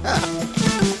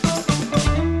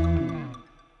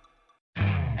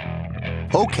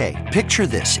 Okay, picture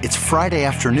this. It's Friday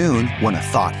afternoon when a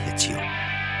thought hits you.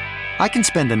 I can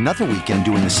spend another weekend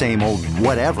doing the same old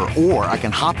whatever, or I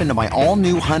can hop into my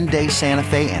all-new Hyundai Santa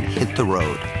Fe and hit the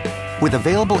road. With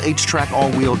available H-Track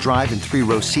all-wheel drive and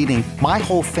 3-row seating, my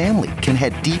whole family can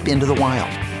head deep into the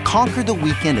wild. Conquer the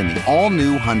weekend in the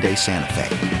all-new Hyundai Santa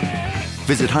Fe.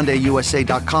 Visit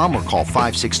HyundaiUSA.com or call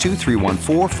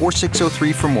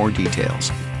 562-314-4603 for more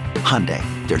details. Hyundai,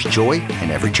 there's joy in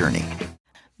every journey.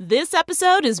 This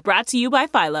episode is brought to you by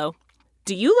Philo.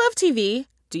 Do you love TV?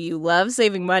 Do you love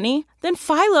saving money? Then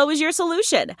Philo is your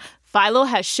solution. Philo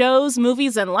has shows,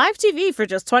 movies, and live TV for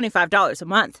just $25 a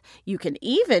month. You can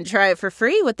even try it for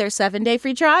free with their 7-day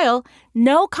free trial.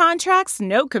 No contracts,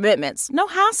 no commitments, no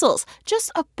hassles.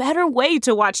 Just a better way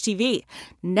to watch TV.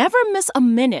 Never miss a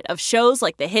minute of shows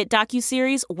like the hit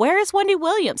docuseries Where is Wendy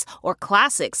Williams? Or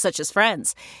classics such as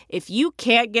Friends. If you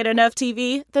can't get enough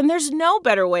TV, then there's no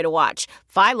better way to watch.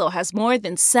 Philo has more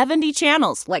than 70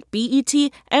 channels like BET,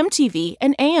 MTV,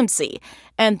 and AMC.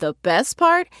 And the best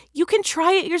part? You can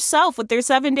try it yourself with their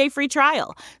 7-day free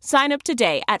trial. Sign up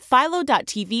today at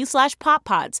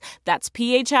philo.tv/poppods. That's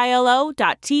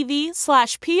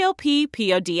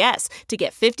philo.tv/POPPODS to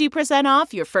get 50%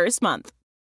 off your first month.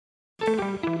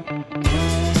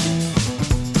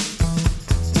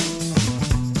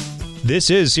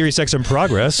 This is SiriusXM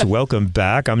Progress. Welcome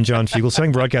back. I'm John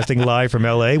Fugelsang, broadcasting live from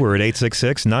LA. We're at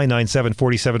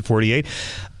 866-997-4748.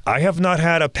 I have not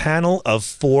had a panel of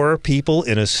 4 people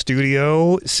in a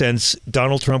studio since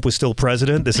Donald Trump was still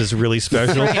president. This is really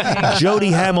special. Jody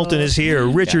Hamilton is here,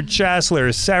 Richard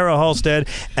Chasler, Sarah Halstead,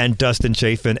 and Dustin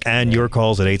Chafin. And your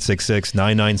calls at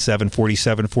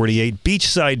 866-997-4748.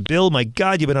 Beachside Bill, my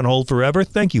God, you've been on hold forever.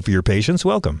 Thank you for your patience.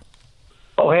 Welcome.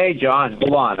 Oh, hey, John.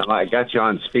 Hold on. I got you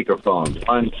on speakerphone.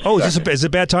 Is it a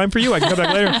bad time for you? I can come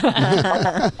back later?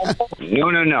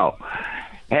 No.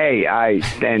 Hey,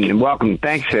 and welcome.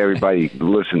 Thanks to everybody.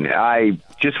 Listen, I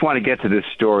just want to get to this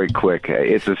story quick.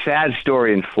 It's a sad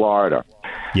story in Florida.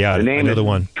 Yeah, the name I know the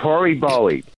one. Tori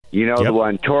Bowie. You know the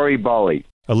one, Tori Bowie.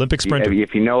 Olympic sprinter.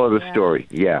 If you know the story,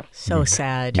 yeah. So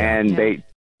sad. And they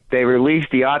released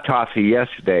the autopsy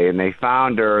yesterday, and they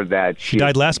found her that she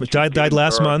died last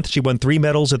month. She won 3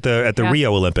 medals at the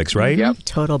Rio Olympics, right? Yep.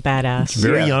 Total badass.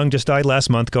 Very young, just died last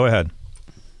month. Go ahead.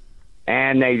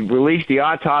 And they released the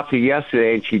autopsy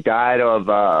yesterday, and she died of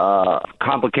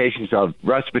complications of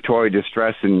respiratory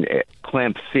distress and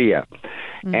eclampsia.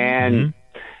 Mm-hmm. And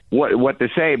what they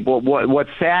say, what's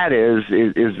sad is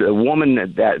a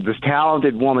woman that this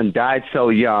talented woman died so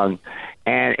young,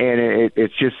 and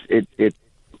it's just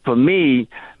for me.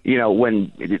 You know,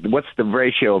 what's the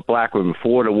ratio of black women?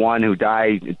 4 to 1 who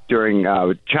die during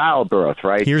childbirth,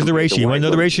 right? Here's the ratio. You want to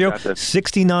know the ratio?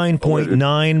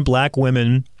 69.9 black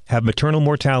women have maternal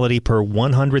mortality per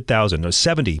 100,000, or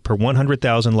 70 per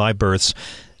 100,000 live births,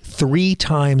 3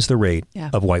 times the rate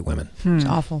of white women. It's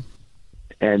awful.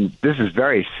 And this is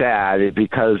very sad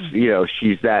because,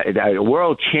 she's that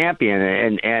world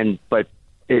champion, but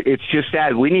it's just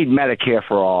that we need Medicare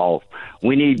for all.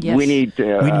 We need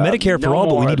Medicare for all,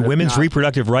 but we need women's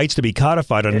reproductive rights to be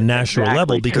codified on a national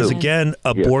level because, again,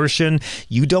 abortion,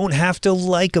 you don't have to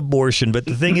like abortion. But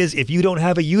the thing is, if you don't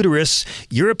have a uterus,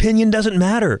 your opinion doesn't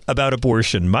matter about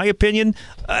abortion. My opinion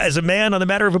as a man on the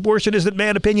matter of abortion is that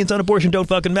man opinions on abortion don't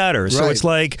fucking matter. Right. So it's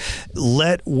like,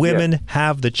 let women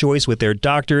have the choice with their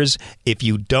doctors. If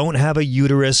you don't have a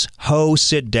uterus,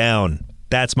 sit down.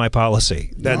 That's my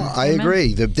policy. I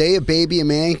agree. The day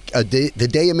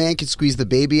a man can squeeze the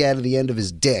baby out of the end of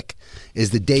his dick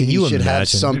is the day he should have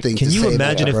something to say. Can you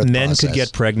imagine if men could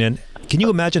get pregnant? Can you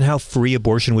imagine how free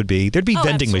abortion would be? There'd be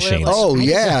vending machines. Oh,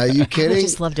 yeah. Are you kidding? I would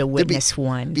just love to witness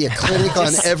one. Be a clinic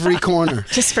on every corner.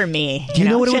 Just for me. Do you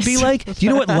know what it would be like? Do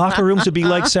you know what locker rooms would be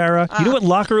like, Sarah? You know what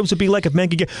locker rooms would be like if men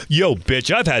could get... Yo,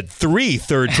 bitch, I've had 3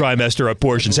 third trimester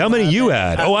abortions. How many you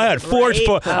had? Oh, I had 4.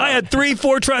 I had 3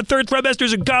 third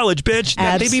trimesters in college, bitch.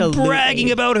 Absolutely. They'd be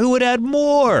bragging about who had had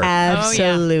more.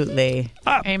 Absolutely.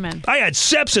 Amen. I had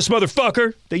sepsis,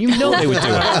 motherfucker. You know they would do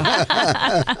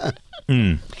it.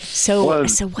 So what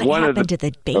happened to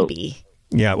the baby?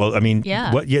 Yeah, well, I mean,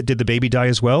 did the baby die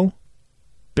as well,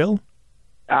 Bill?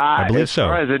 I believe so. As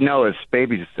far as I know, it's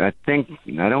babies. I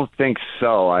don't think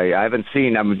so. I haven't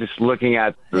seen. I'm just looking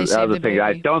at the other thing.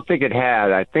 I don't think it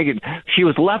had. I think she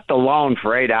was left alone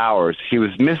for 8 hours. She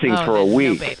was missing for a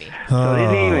week. So they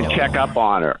didn't even check up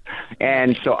on her.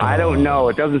 And so I don't know.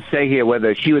 It doesn't say here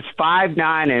whether she was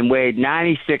 5'9" and weighed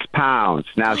 96 pounds.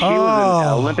 Now she was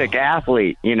an Olympic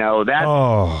athlete.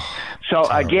 So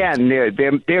again,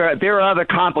 there are other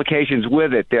complications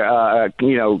with it. There are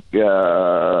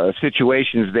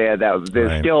situations there that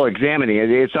they're still examining.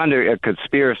 It's under a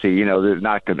conspiracy. There's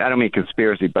not. I don't mean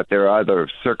conspiracy, but there are other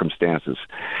circumstances.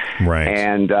 Right.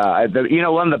 And one of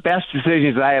the best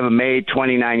decisions I ever made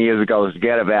 29 years ago was to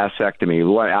get a vasectomy.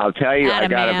 I'll tell you, I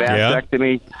got a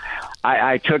vasectomy. Yeah.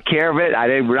 I took care of it. I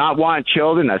did not want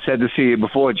children. I said this to you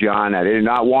before, John. I did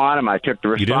not want them. I took the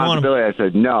responsibility. I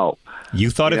said no. You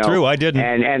thought it through. I didn't.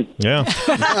 And yeah.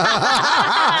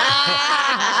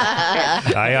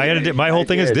 My whole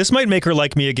thing is this might make her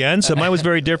like me again. So mine was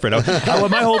very different.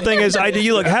 My whole thing is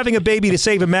look, having a baby to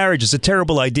save a marriage is a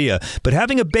terrible idea. But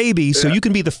having a baby so you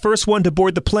can be the first one to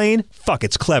board the plane,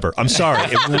 it's clever. I'm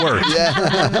sorry, it worked.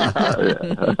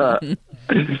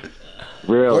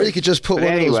 Really? Or you could just put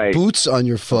one of those boots on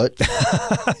your foot.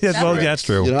 That's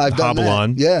true. I've done that.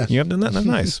 On. Yeah. You have done that? That's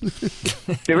nice.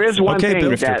 There is one thing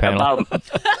that about...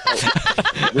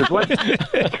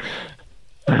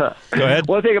 Go ahead.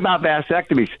 One thing about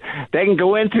vasectomies, they can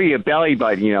go in through your belly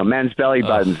button, men's belly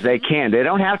buttons. They can. They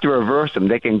don't have to reverse them.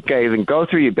 They can even go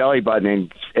through your belly button,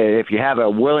 and if you have a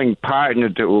willing partner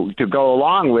to go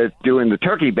along with doing the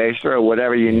turkey baster or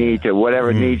whatever you need to,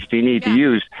 whatever needs you need to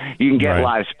use, you can get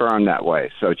live sperm that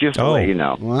way. So just to let you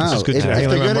know. Wow. This is good If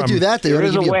they're going to do that, they ought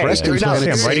to give you a breast implant.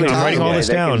 I'm writing all this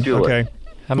down. Okay.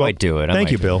 I might do it.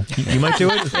 Thank you, Bill. You might do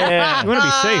it? Yeah. You want to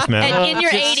be safe, man. And in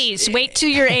your 80s. Wait till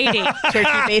you're 80. Turkey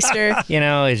baster.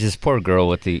 It's this poor girl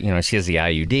with the, she has the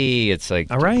IUD. It's like,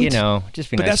 all right.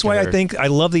 Just be But nice that's to why her. I think I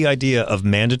love the idea of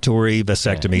mandatory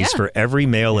vasectomies for every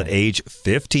male at age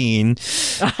 15.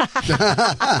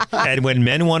 And when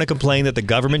men want to complain that the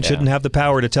government shouldn't have the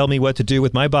power to tell me what to do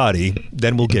with my body,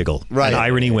 then we'll giggle. Right. And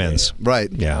irony wins.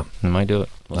 Right. Yeah. I might do it.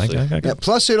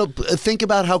 Plus, it'll think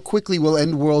about how quickly we'll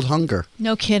end world hunger.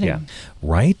 No kidding. Yeah.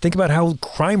 Right? Think about how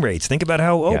crime rates. Think about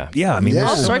how, all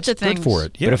there's sorts of things. good for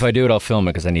it. Yeah. But if I do it, I'll film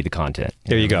it because I need the content.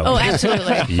 There you go. Oh,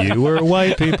 absolutely. Fewer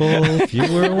white people.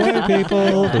 Fewer white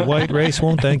people. The white race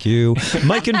won't thank you.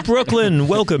 Mike in Brooklyn,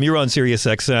 welcome. You're on Sirius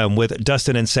XM with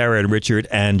Dustin and Sarah and Richard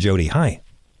and Jody. Hi.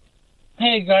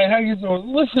 Hey, guy, how you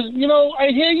doing? Listen, I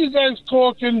hear you guys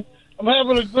talking. I'm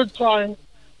having a good time.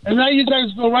 And now you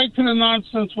guys go right to the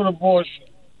nonsense with abortion.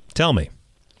 Tell me.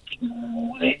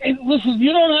 Listen,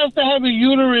 you don't have to have a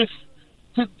uterus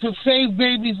to save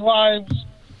babies' lives.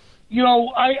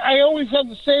 I always have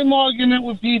the same argument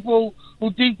with people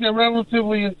who think they're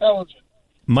relatively intelligent.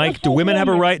 Mike, do women have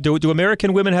a right? Do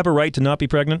American women have a right to not be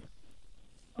pregnant?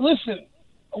 Listen,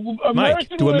 Mike,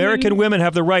 do American women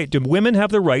have the right? Do women have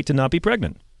the right to not be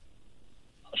pregnant?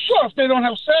 Sure, if they don't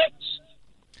have sex.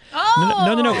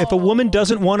 No. If a woman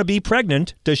doesn't want to be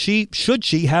pregnant, should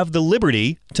she have the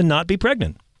liberty to not be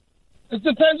pregnant? It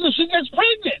depends if she gets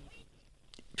pregnant.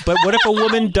 But what if a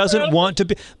woman doesn't want to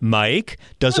be? Mike,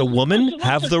 does a woman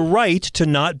have the right to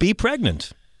not be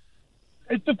pregnant?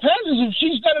 It depends. If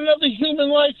she's got another human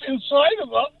life inside of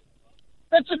her,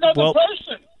 that's another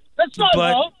person. That's not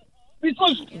her.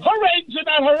 Because her eggs are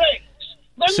not her eggs.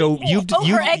 So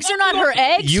her eggs are not her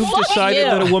eggs? You've decided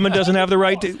that a woman doesn't have the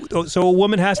right to. So a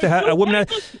woman has to have.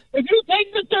 If you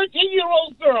take the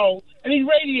 13-year-old girl and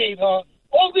irradiate her,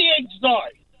 all the eggs die.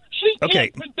 She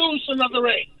can't produce another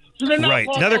egg. So they're not right.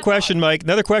 Another question, Mike.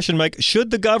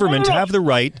 Should the government have the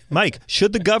right, Mike?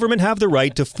 Should the government have the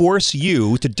right to force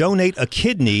you to donate a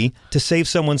kidney to save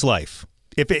someone's life?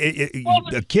 If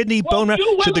a kidney bone,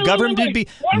 should the government be?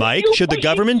 Mike, should the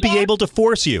government be able to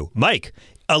force you, Mike?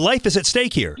 A life is at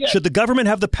stake here. Yes. Should the government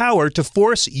have the power to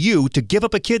force you to give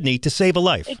up a kidney to save a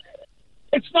life?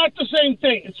 It's not the same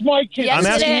thing. It's my kidney. I'm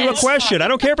asking you a question. I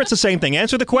don't care if it's the same thing.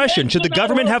 Answer the question. Should the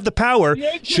government have the power?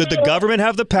 Should the government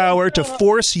have the power to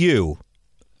force you?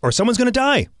 Or someone's going to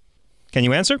die. Can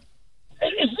you answer?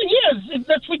 Yes,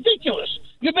 that's ridiculous.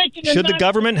 You're making Should the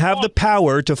government have the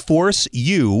power to force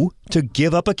you to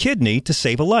give up a kidney to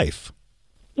save a life?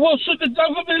 Well, should the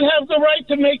government have the right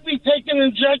to make me take an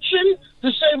injection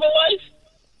to save a life?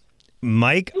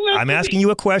 Mike, I'm asking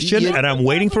you a question, and I'm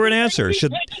waiting for an answer.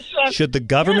 Should the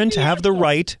government have the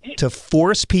right to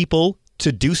force people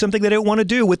to do something they don't want to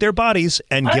do with their bodies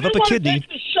and give up a kidney?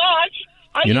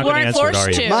 You're not going to answer it,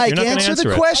 are you? Mike, answer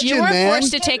the question, man. You weren't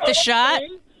forced to Okay, take the shot.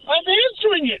 I'm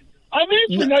answering it.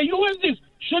 Now, you answer this.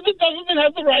 Should the government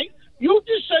have the right? You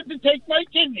just said to take my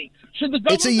kidney. Should the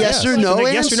government? It's a yes or no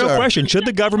answer. Yes or no question. Should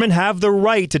the government have the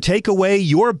right to take away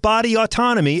your body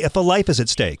autonomy if a life is at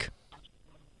stake?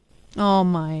 Oh,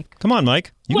 Mike. Come on,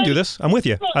 Mike. You can do this. I'm with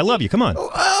you. I love you. Come on.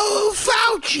 Oh,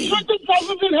 Fauci! Should the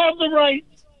government have the right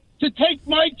to take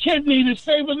my kidney to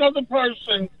save another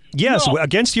person? Yes, no.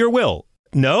 Against your will.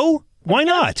 No? Why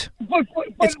not? But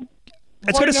it's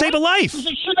going to save a life. They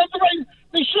should have the right.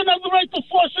 They should have the right to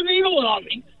force a needle on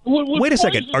me. Wait a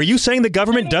second. Are you saying the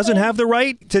government doesn't have the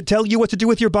right to tell you what to do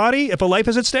with your body if a life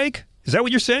is at stake? Is that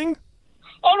what you're saying?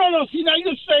 Oh, no. See, now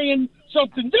you're saying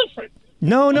something different.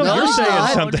 No, you're saying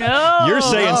something. You're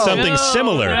saying something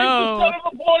similar. 90%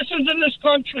 of abortions in this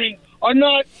country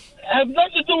have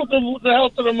nothing to do with the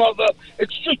health of the mother.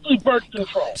 It's strictly birth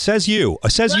control. Says you.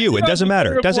 It doesn't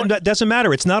matter. Doesn't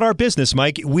matter. It's not our business,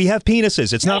 Mike. We have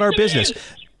penises. It's not our business.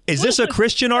 Is this a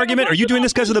Christian argument? Are you doing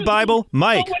this because of the Bible?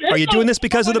 Mike, are you doing this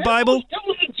because of the Bible?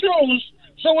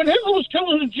 So when Hitler was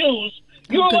killing the Jews,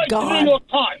 you were like the New York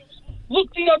Times.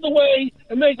 Look the other way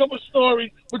and make up a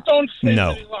story, but don't say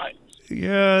any lines.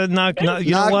 Yeah,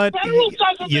 you know what?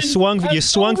 You swung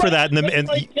for that, in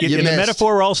the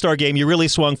metaphor All-Star game. You really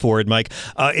swung for it, Mike.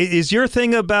 Is your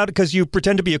thing about because you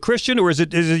pretend to be a Christian, or is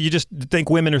it you just think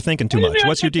women are thinking too much?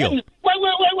 What's your deal? Wait.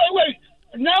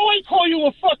 Now I call you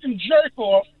a fucking jerk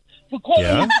off for calling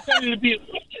me pretending to be a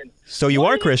Christian. So you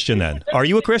are Christian then? Are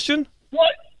you a Christian?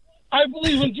 What? I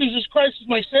believe in Jesus Christ as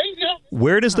my Savior.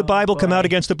 Where does the Bible come out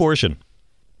against abortion?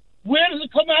 Where does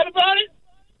it come out about it?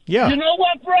 Yeah. You know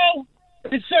what, bro?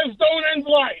 It says don't end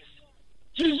life.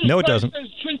 Jesus No, it Christ doesn't.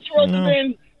 says treat your other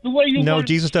man the way you No, want.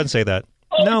 Jesus doesn't say that.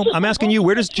 No, I'm asking you,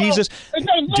 where does Jesus...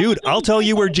 Dude, I'll tell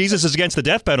you where Jesus is against the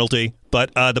death penalty, but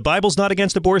the Bible's not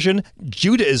against abortion.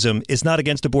 Judaism is not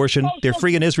against abortion. They're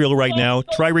free in Israel right now.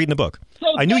 Try reading the book.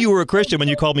 I knew you were a Christian when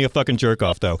you called me a fucking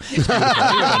jerk-off, though. Thank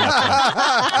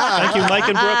you, Mike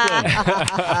in Brooklyn.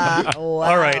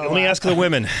 All right, let me ask the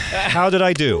women. How did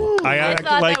I do? I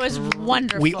thought that was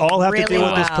wonderful. We all have to deal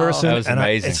with this person. That was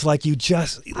amazing. It's like you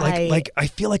just... I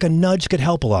feel like a nudge could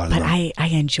help a lot of them. But I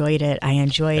enjoyed it. I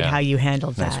enjoyed how you handled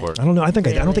that. I don't know. I don't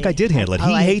think I did handle it.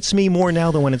 He hates me more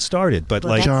now than when it started. But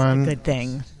well, like, that's a good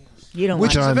thing. You don't.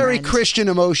 Which is a very friends. Christian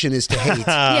emotion, is to hate.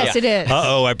 Yes, it is.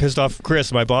 I pissed off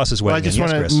Chris, my boss's wedding. I just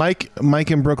want to. Mike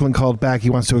in Brooklyn called back.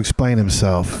 He wants to explain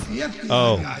himself.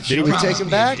 Should we take him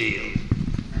back?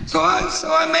 So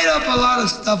I made up a lot of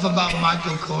stuff about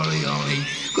Michael Corleone.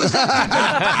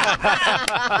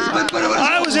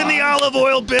 I was in the olive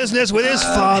oil business with his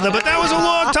father, but that was a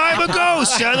long time ago,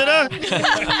 Senator.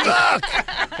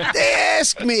 Look, they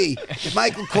asked me, did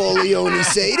Michael Corleone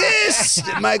say this?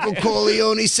 Did Michael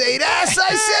Corleone say that?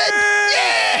 I said,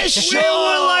 yes, sure. We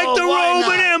were like the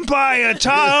Roman Empire,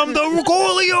 Tom. The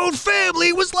Corleone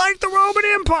family was like the Roman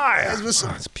Empire.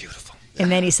 It's beautiful. And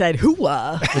then he said,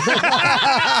 "Hooah!"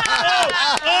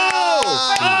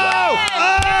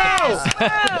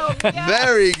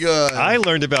 Very good. I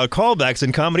learned about callbacks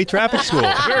in comedy traffic school.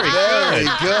 Very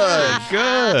good.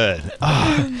 Good.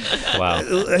 Wow.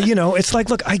 You know, it's like,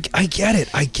 look, I get it.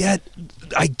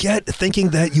 I get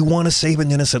thinking that you want to save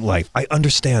an innocent life. I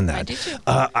understand that. I do too.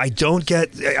 I don't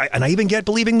get, and I even get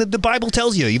believing that the Bible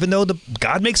tells you, even though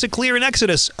God makes it clear in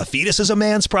Exodus, a fetus is a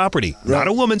man's property, not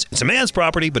a woman's. It's a man's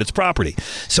property, but it's property.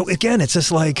 So again, it's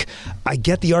just like, I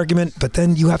get the argument, but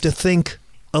then you have to think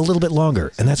a little bit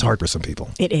longer, and that's hard for some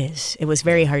people. It is. It was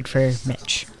very hard for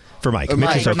Mitch. For Mike.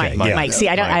 Mitch is okay. Mike. See,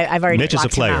 I've already Mitch is a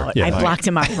blocked player. him out. Yeah, I blocked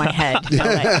him out of my head.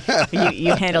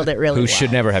 You handled it really well. Who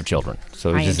should never have children.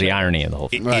 So it's just the irony of the whole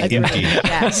thing. Right. Indeed.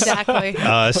 Yeah, exactly.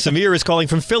 Samir is calling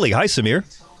from Philly. Hi, Samir.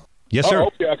 Yes, sir.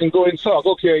 Okay, I can go ahead and talk.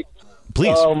 Okay.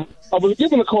 Please. I was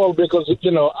given a call because, I've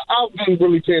been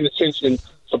really paying attention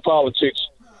to politics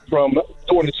from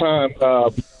during the time,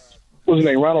 what's his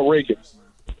name, Ronald Reagan.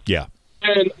 Yeah.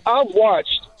 And I've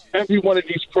watched every one of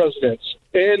these presidents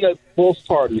and both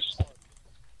parties,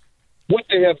 what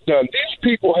they have done. These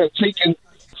people have taken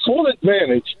full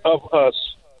advantage of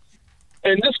us.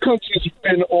 And this country's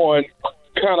been on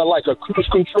kind of like a cruise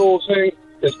control thing.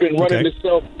 It's been running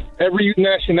itself. Every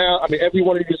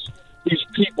one of these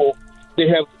people, they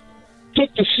have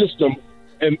took the system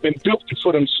and built it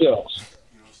for themselves.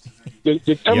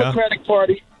 The Democratic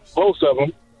Party, both of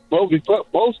them,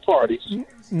 both parties.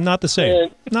 Not the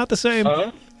same. Not the same.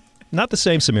 Not the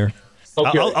same, Samir.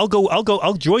 Okay.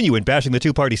 I'll join you in bashing the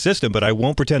two-party system, but I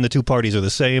won't pretend the two parties are the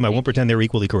same. I won't pretend they're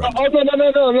equally corrupt. Oh,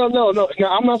 no.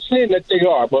 Now, I'm not saying that they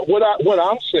are, but what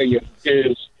I'm saying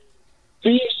is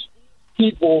these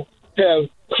people have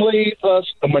played us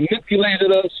and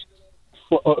manipulated us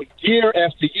for year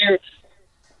after year,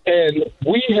 and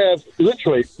we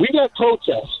got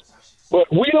protests, but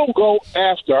we don't go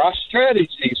after. Our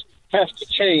strategies have to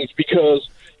change because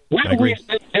we're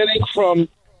getting from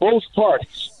both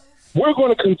parties. We're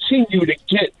going to continue to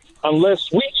get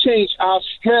unless we change our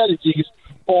strategies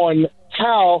on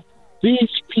how these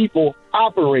people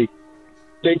operate.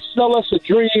 They sell us a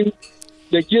dream,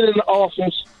 they get in the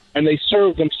office, and they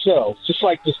serve themselves. Just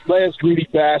like this last greedy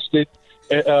bastard.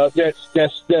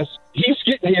 He's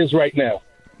getting his right now.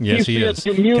 Yes, he is.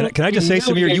 Can I just say,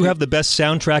 Samir, you have the best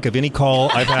soundtrack of any call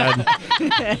I've had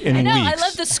in weeks. I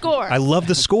love the score. I love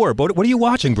the score. What are you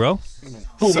watching, bro?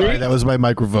 Sorry, that was my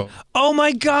microphone. Oh,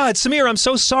 my God. Samir, I'm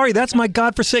so sorry. That's my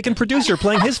godforsaken producer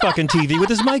playing his fucking TV with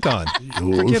his mic on.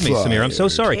 Forgive me, Samir. I'm so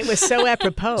sorry. It was so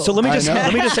apropos. So let me just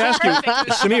ask you,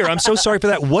 Samir, I'm so sorry for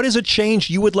that. What is a change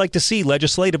you would like to see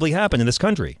legislatively happen in this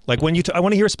country? Like when I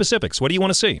want to hear specifics. What do you want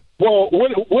to see? Well,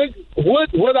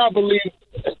 what I believe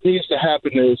needs to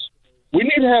happen is we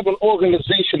need to have an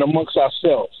organization amongst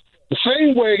ourselves. The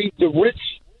same way the rich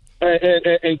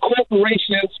and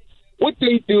corporations, what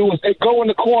they do is they go in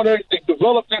the corner, they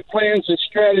develop their plans and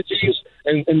strategies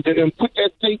and put their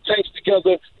think tanks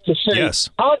together to say,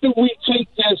 how do we take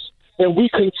this and we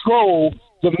control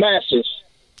the masses?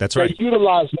 That's right. They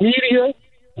utilize media.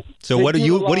 So what do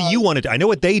you want to do? I know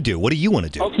what they do. What do you want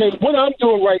to do? Okay, what I'm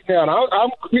doing right now,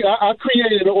 I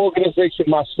created an organization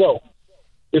myself.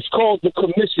 It's called the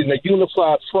Commission, the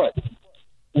Unified Front.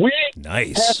 We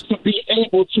have to be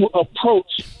able to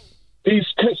approach these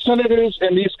senators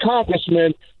and these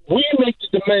congressmen. We make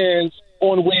the demands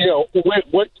on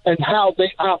what and how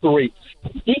they operate.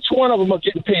 Each one of them are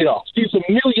getting paid off. These are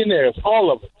millionaires,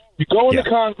 all of them. You go into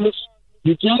Congress,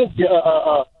 you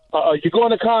go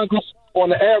into Congress. On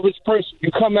the average person,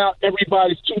 you come out,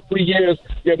 everybody's 2-3 years,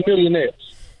 they're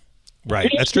millionaires. Right,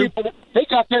 These that's true. People, they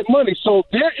got that money, so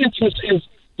their interest is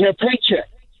their paycheck.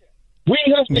 We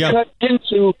have to cut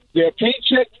into their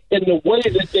paycheck and the way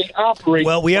that they operate.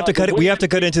 Well, we have to cut it. We have to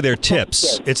cut into their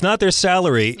tips. It's not their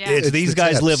salary. It's these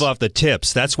guys tips. live off the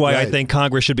tips. That's why I think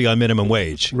Congress should be on minimum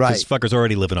wage. Right. These fuckers are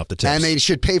already living off the tips. And they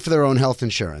should pay for their own health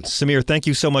insurance. Samir, thank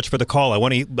you so much for the call. I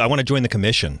want to join the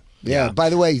commission. Yeah.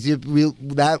 By the way,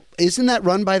 isn't that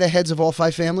run by the heads of all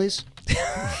 5 families?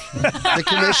 The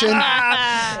commission.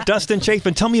 Dustin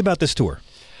Chafin, tell me about this tour.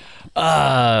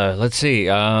 Let's see.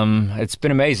 It's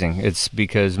been amazing. It's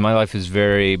because my life is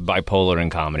very bipolar in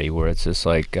comedy, where it's just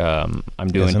like I'm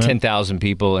doing 10,000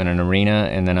 people in an arena,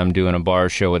 and then I'm doing a bar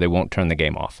show where they won't turn the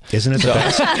game off. Isn't it the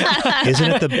best?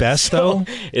 Isn't it the best though?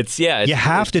 You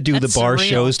have to do the bar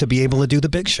shows to be able to do the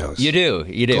big shows. You do,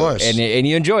 Of course. and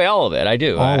you enjoy all of it. I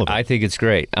do. All of it. I think it's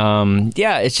great.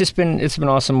 It's been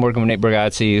awesome working with Nate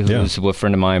Bargatze, who's a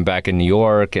friend of mine back in New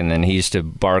York, and then he used to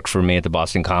bark for me at the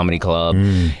Boston Comedy Club,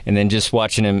 and then just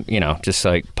watching him, just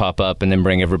like pop up and then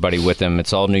bring everybody with him.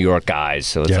 It's all New York guys,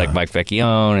 so it's like Mike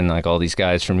Vecchione and like all these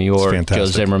guys from New York, Joe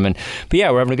Zimmerman. But yeah,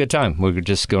 we're having a good time. We're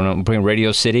just going out and playing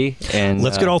Radio City, and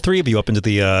let's get all 3 of you up into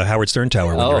the Howard Stern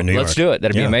Tower when you're in New York. Let's do it.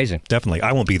 That'd be amazing. Definitely.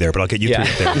 I won't be there, but I'll get you 3 up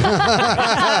there.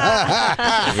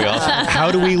 That'd be awesome.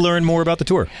 How do we learn more about the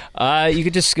tour? You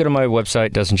could just go to my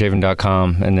website,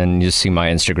 DustinChafin.com, and then you just see my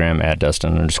Instagram at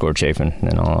Dustin_Chafin,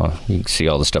 and you can see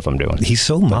all the stuff I'm doing. He's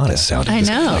so modest sounding. I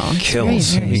know.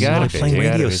 Kills. You got to playing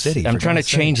Radio City. I'm trying to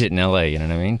change it in LA. You know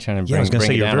what I mean? Trying to I was going to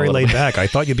say, you're very laid back. I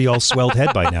thought you'd be all swelled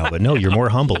head by now, but no, you're more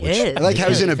humble. I like how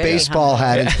he's in a baseball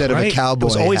hat instead of a cowboy. It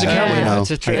was always hat, a cowboy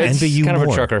hat. It's I envy you kind more.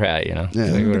 of a trucker hat,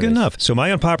 Good enough. So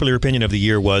my unpopular opinion of the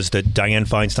year was that Dianne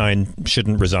Feinstein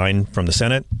shouldn't resign from the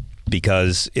Senate,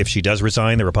 because if she does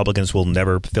resign, the Republicans will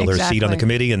never fill her seat on the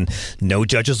committee, and no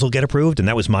judges will get approved. And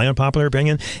that was my unpopular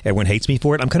opinion. Everyone hates me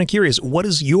for it. I'm kind of curious, what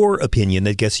is your opinion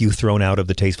that gets you thrown out of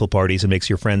the tasteful parties and makes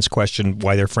your friends question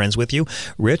why they're friends with you?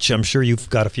 Rich, I'm sure you've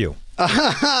got a few.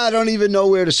 I don't even know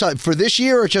where to start. For this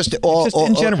year or just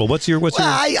in general? What's your?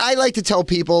 I like to tell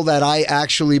people that I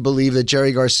actually believe that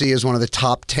Jerry Garcia is one of the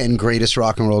top 10 greatest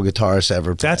rock and roll guitarists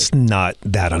ever played. That's not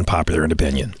that unpopular an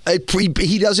opinion.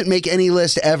 He doesn't make any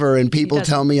list ever, and people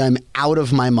tell me I'm out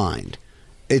of my mind.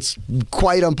 It's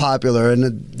quite unpopular,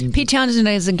 and Pete Townsend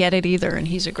doesn't get it either, and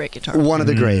he's a great guitarist. One of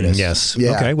the greatest. Yes.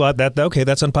 Yeah. Okay. Well,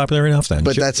 that's unpopular enough then.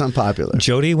 But that's unpopular.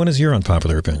 Jody, what is your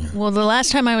unpopular opinion? Well, the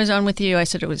last time I was on with you, I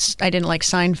said I didn't like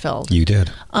Seinfeld. You did.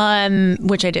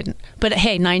 Which I didn't. But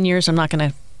hey, 9 years, I'm not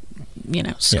going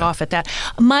to scoff at that.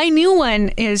 My new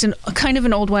one is kind of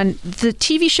an old one. The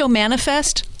TV show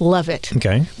Manifest, love it.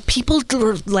 Okay. People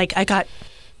were like, I got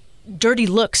dirty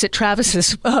looks at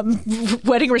Travis's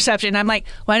wedding reception. I'm like,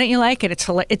 why don't you like it?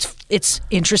 It's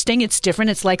interesting. It's different.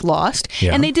 It's like Lost.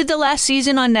 Yeah. And they did the last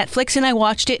season on Netflix, and I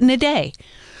watched it in a day.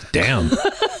 Damn.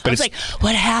 But I was like,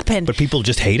 what happened? But people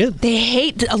just hate it? They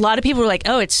hate. A lot of people were like,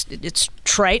 oh, it's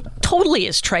trite. Totally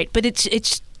is trite, but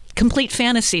it's complete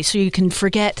fantasy, so you can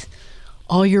forget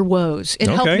all your woes. It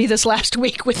helped me this last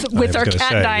week with our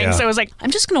cat dying. Yeah. So I was like,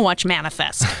 I'm just going to watch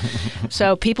Manifest.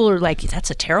 So people are like, that's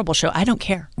a terrible show. I don't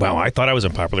care. Wow, I thought I was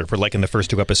unpopular for liking the first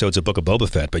 2 episodes of Book of Boba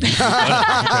Fett, but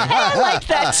I like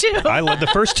that too. I love the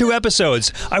first 2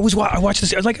 episodes. I watched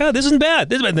this. I was like, oh, this isn't bad.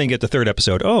 This is bad. Then get the 3rd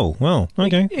episode. Oh, well,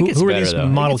 okay. Who are these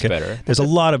model kids? There's a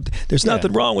lot of. There's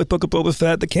nothing wrong with Book of Boba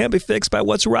Fett that can't be fixed by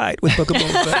what's right with Book of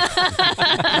Boba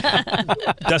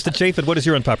Fett. Dustin Chafin, what is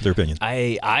your unpopular opinion?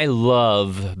 I love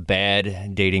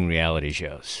bad dating reality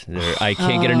shows. I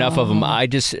can't get enough of them. I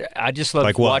just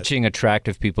love watching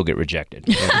attractive people get rejected.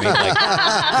 You know what I mean?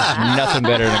 There's nothing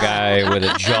better than a guy with a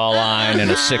jawline and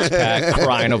a 6-pack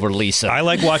crying over Lisa. I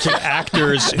like watching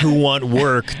actors who want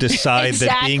work decide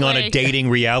that being on a dating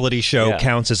reality show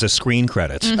counts as a screen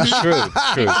credit. Mm-hmm. True.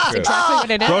 That's exactly what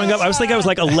it is. Growing up, I was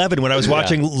like 11 when I was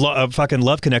watching fucking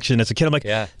Love Connection as a kid. I'm like,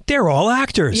 they're all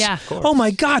actors. Yeah. Oh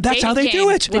my God, that's how they do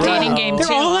it. The dating game They're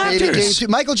too. all Dating actors. game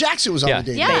too. Michael Jackson was on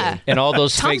the dating game. And all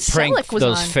those Tom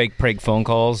fake prank phone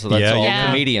calls. That's all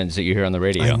comedians that you hear on the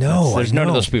radio. I know. There's none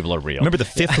of those people are real. Remember the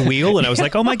Fifth Wheel? And I was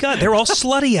like, oh my God, they're all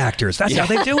slutty actors. That's how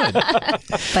they do it.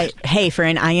 But hey, for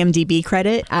an IMDb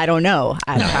credit, I don't know.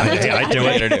 I do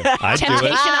it.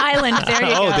 Temptation Island. There you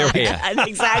go. There we go.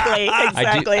 Exactly.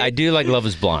 I do like Love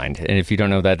is Blind. And if you don't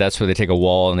know that, that's where they take a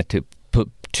wall and they put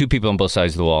two people on both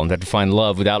sides of the wall and they have to find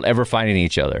love without ever finding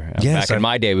each other. Yes, Back in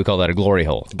my day, we call that a glory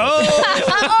hole.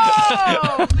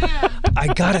 Oh, man.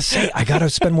 I gotta say, I gotta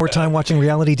spend more time watching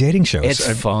reality dating shows.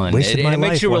 It's fun. It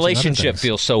makes your relationship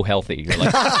feel so healthy. You're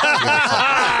like,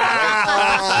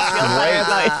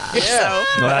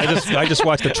 I just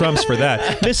watched the Trumps for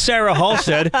that. Miss Sarah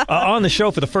Halstead on the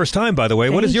show for the first time, by the way.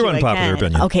 What is your unpopular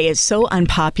opinion? Okay, it's so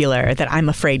unpopular that I'm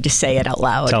afraid to say it out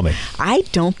loud. Tell me. I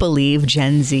don't believe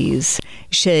Gen Zs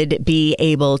should be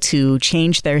able to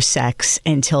change their sex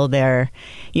until they're,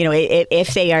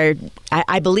 if they are,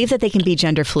 I believe that they can be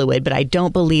gender fluid, but I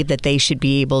don't believe that they should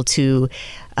be able to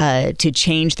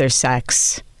change their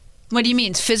sex. What do you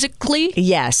mean, physically?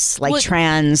 Yes,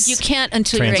 trans. You can't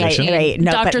until you're 18. Right.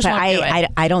 No, Doctors but won't do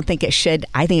it. I don't think it should.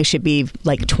 I think it should be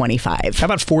like 25. How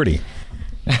about 40?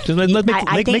 Make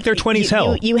their 20s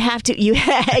hell. You have to.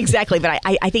 Exactly. But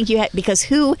I think you have, because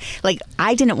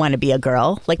I didn't want to be a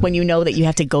girl. Like when you know that you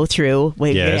have to go through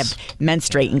where you have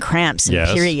menstruate and cramps and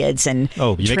periods and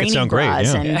you make it sound great.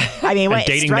 Yeah. And, I mean, and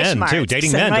dating men too.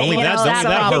 Dating men. Don't leave that.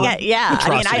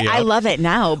 I love it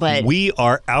now, but we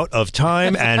are out of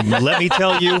time. And let me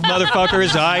tell you,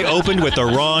 motherfuckers, I opened with the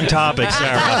wrong topic,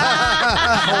 Sarah.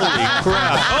 Holy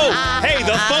crap! Oh, hey,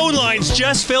 the phone lines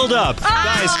just filled up,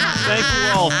 guys. Thank you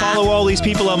all. Follow all these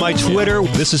people on my Twitter.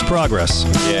 This is Progress.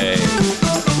 Yay.